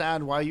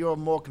understand why you're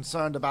more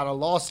concerned about a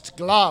lost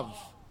glove.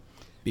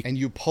 And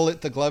you pull at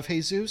the glove,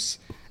 Jesus,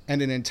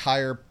 and an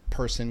entire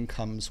person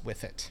comes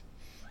with it.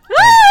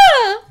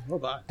 Oh,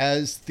 bye.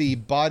 As the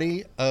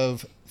body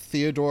of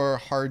Theodore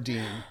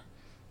Hardeen,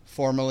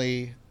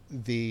 formerly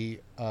the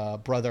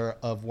brother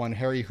of one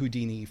Harry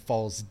Houdini,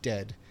 falls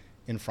dead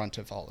in front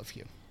of all of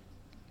you.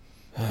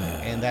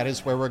 And that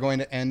is where we're going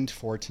to end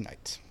for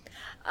tonight.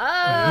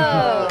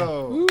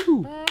 Oh.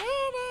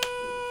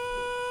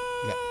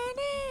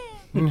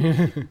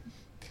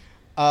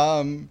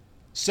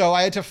 So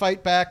I had to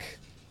fight back.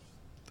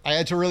 I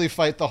had to really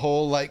fight the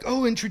whole, like,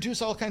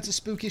 introduce all kinds of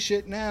spooky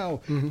shit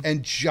now,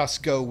 and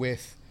just go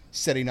with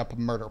setting up a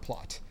murder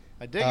plot.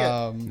 I dig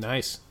it.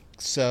 Nice.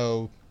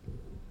 So,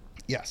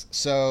 yes.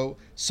 So,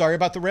 sorry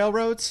about the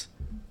railroads,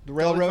 the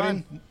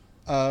railroading.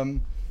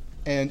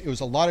 And it was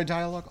a lot of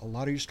dialogue, a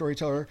lot of your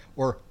storyteller,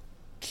 or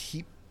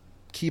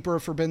Keeper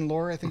of Forbidden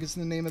Lore, I think is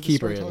the name of the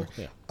Keeper,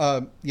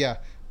 storyteller.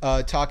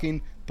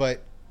 Talking,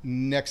 but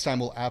next time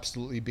will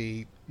absolutely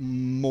be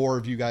more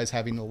of you guys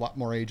having a lot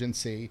more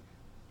agency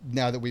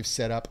now that we've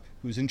set up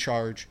who's in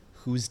charge,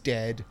 who's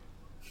dead,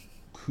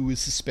 who is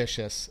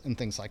suspicious, and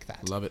things like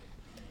that. Love it.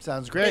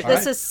 Sounds great.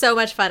 This is so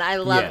much fun. I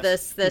love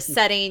Yes. this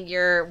setting.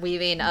 You're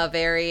weaving a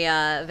very,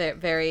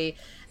 very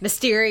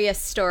mysterious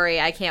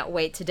story. I can't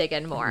wait to dig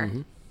in more.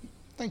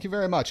 Thank you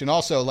very much. And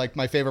also, like,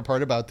 my favorite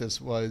part about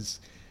this was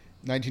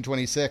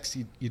 1926,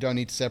 you don't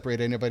need to separate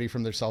anybody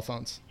from their cell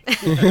phones.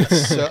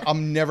 So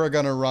I'm never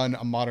going to run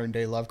a modern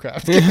day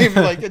Lovecraft game.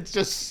 Like, it's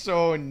just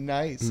so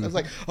nice. I was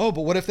like, but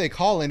what if they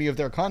call any of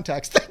their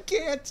contacts? They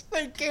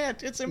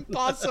can't. It's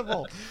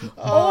impossible.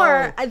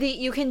 Or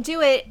you can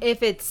do it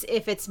if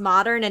it's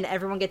modern and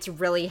everyone gets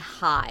really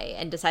high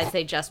and decides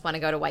they just want to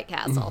go to White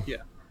Castle. Yeah.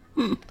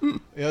 Yeah,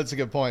 that's a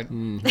good point.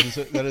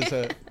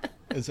 That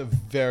is a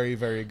very,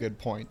 very good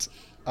point.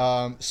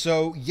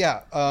 So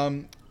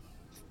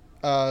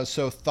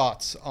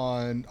thoughts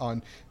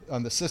on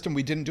the system.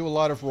 We didn't do a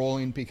lot of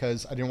rolling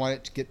because I didn't want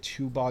it to get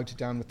too bogged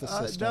down with the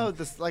system.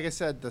 No, like I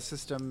said, the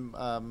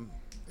system,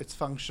 it's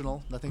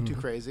functional, nothing too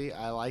crazy.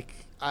 I like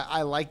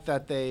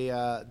that they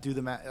do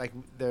the math. Like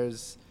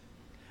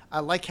I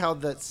like how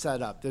that's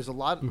set up. There's a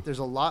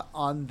lot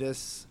on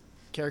this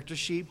character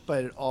sheet,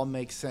 but it all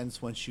makes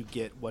sense once you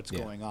get what's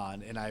going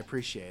on, and I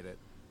appreciate it.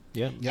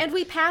 Yeah. And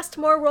we passed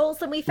more rolls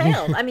than we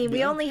failed. I mean,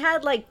 we only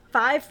had like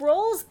 5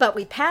 rolls, but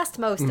we passed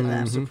most of them.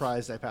 I'm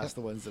surprised I passed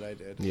the ones that I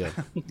did. Yeah.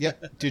 Yeah.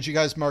 Did you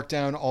guys mark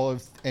down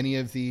any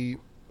of the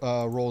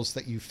rolls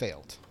that you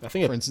failed? I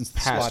think for instance, the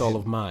passed SWAT all hit.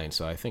 of mine,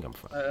 so I think I'm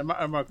fine.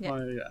 I marked my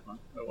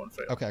one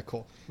fail. Okay,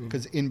 cool.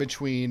 Because in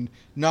between,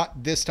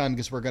 not this time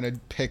because we're going to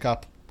pick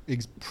up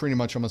pretty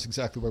much almost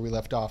exactly where we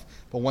left off,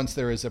 but once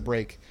there is a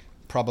break,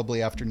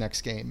 probably after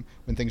next game,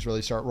 when things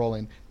really start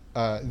rolling,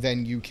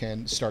 then you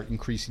can start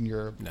increasing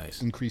your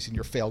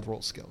failed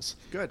roll skills.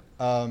 Good.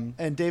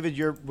 And David,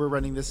 we're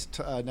running this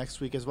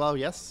next week as well,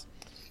 yes?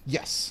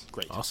 Yes.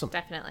 Great. Awesome.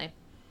 Definitely.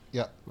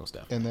 Yeah. Most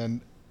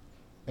definitely.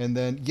 And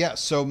then yeah.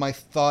 So my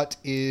thought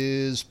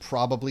is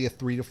probably a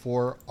 3 to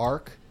 4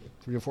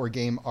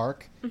 game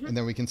arc, and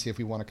then we can see if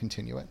we want to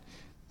continue it.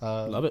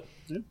 Love it.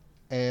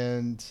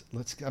 And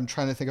I'm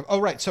trying to think of. Oh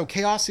right. So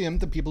Chaosium,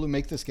 the people who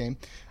make this game,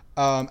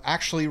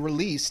 actually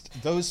released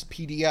those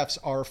PDFs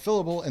are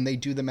fillable and they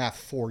do the math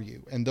for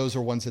you, and those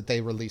are ones that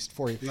they released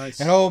for you. Nice.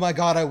 And oh my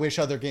god, I wish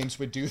other games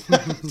would do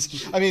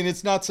that. I mean,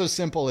 it's not so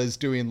simple as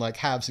doing like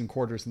halves and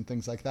quarters and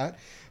things like that,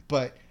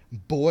 but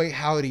boy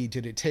howdy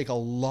did it take a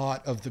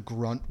lot of the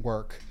grunt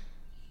work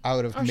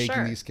out of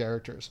making these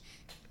characters.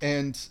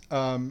 And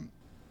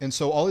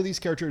so all of these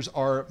characters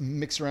are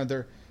mixed around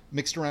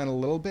a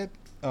little bit.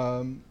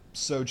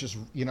 So just,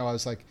 I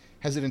was like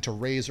hesitant to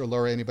raise or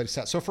lower anybody's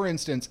stats. So for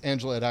instance,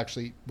 Angela, it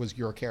actually was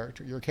your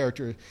character. Your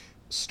character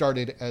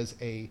started as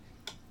a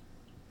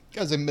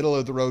middle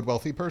of the road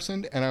wealthy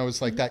person. And I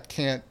was like,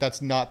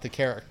 that's not the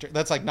character.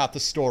 That's like not the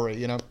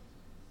story,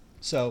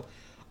 So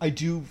I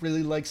do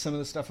really like some of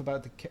the stuff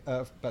about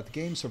the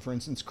game. So for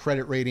instance,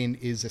 credit rating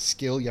is a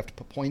skill you have to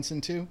put points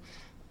into.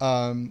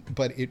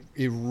 But it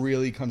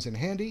really comes in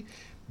handy.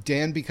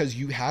 Dan, because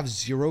you have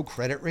 0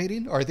 credit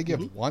rating, or I think you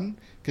have 1,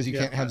 because you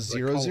can't have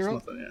 0.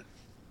 Nothing,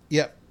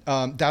 yeah.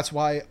 That's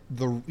why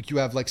you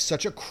have like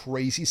such a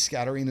crazy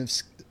smattering of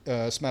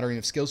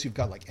skills. You've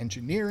got like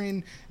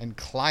engineering and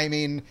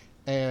climbing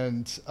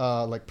and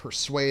like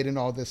persuade and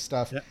all this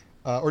stuff.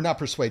 Or not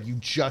persuade. You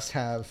just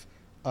have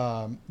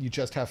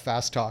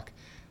fast talk.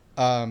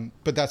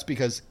 But that's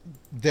because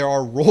there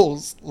are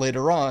roles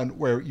later on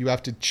where you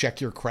have to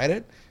check your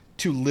credit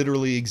to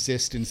literally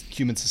exist in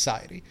human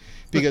society.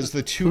 Because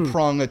the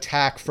two-prong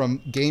attack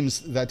from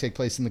games that take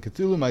place in the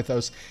Cthulhu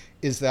mythos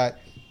is that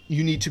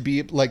you need to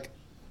be like,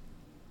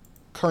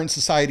 current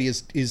society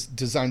is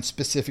designed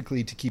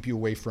specifically to keep you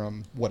away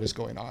from what is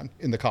going on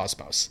in the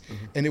cosmos.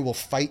 And it will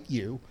fight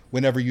you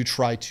whenever you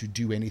try to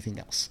do anything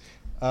else.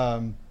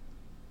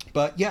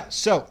 But yeah,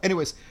 so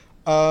anyways,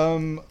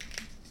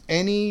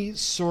 any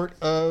sort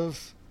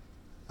of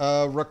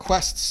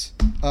requests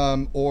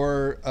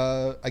or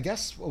I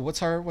guess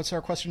what's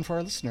our question for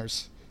our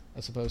listeners, I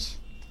suppose?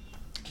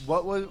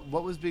 What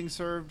was being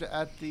served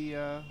at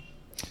the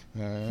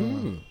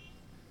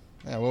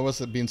Yeah, what was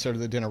it being served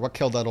at the dinner? What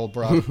killed that old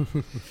broad?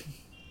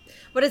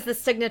 What is the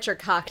signature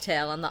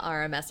cocktail on the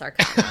RMS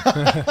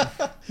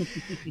archive?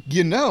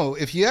 You know,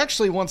 if you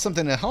actually want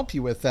something to help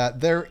you with that,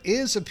 there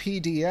is a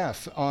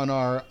PDF on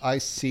our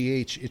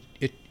ICH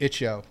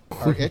itch-o.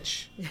 Our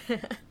itch?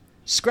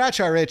 Scratch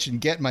our itch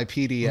and get my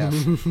PDF.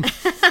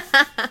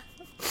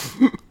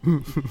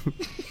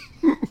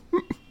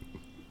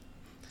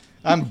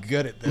 I'm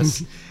good at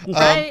this.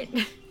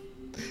 Right?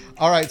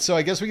 All right, so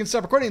I guess we can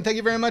stop recording. Thank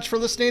you very much for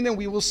listening, and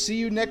we will see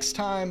you next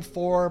time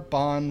for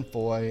Bon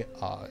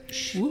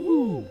Voyage.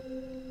 Woo!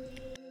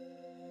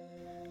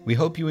 We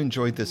hope you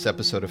enjoyed this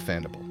episode of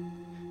Fandible.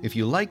 If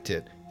you liked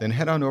it, then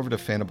head on over to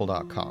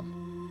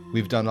fandible.com.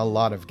 We've done a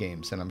lot of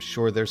games, and I'm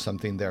sure there's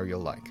something there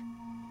you'll like.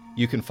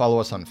 You can follow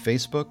us on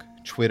Facebook,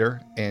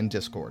 Twitter, and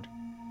Discord.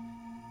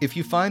 If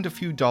you find a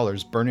few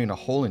dollars burning a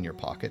hole in your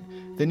pocket,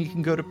 then you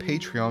can go to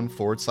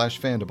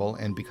Patreon/Fandible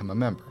and become a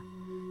member.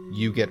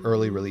 You get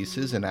early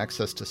releases and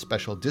access to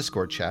special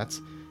Discord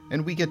chats,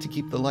 and we get to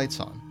keep the lights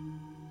on.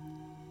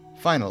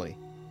 Finally,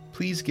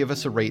 please give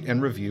us a rate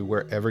and review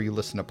wherever you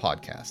listen to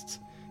podcasts.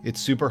 It's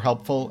super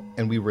helpful,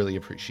 and we really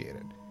appreciate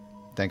it.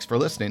 Thanks for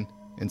listening,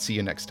 and see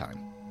you next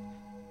time.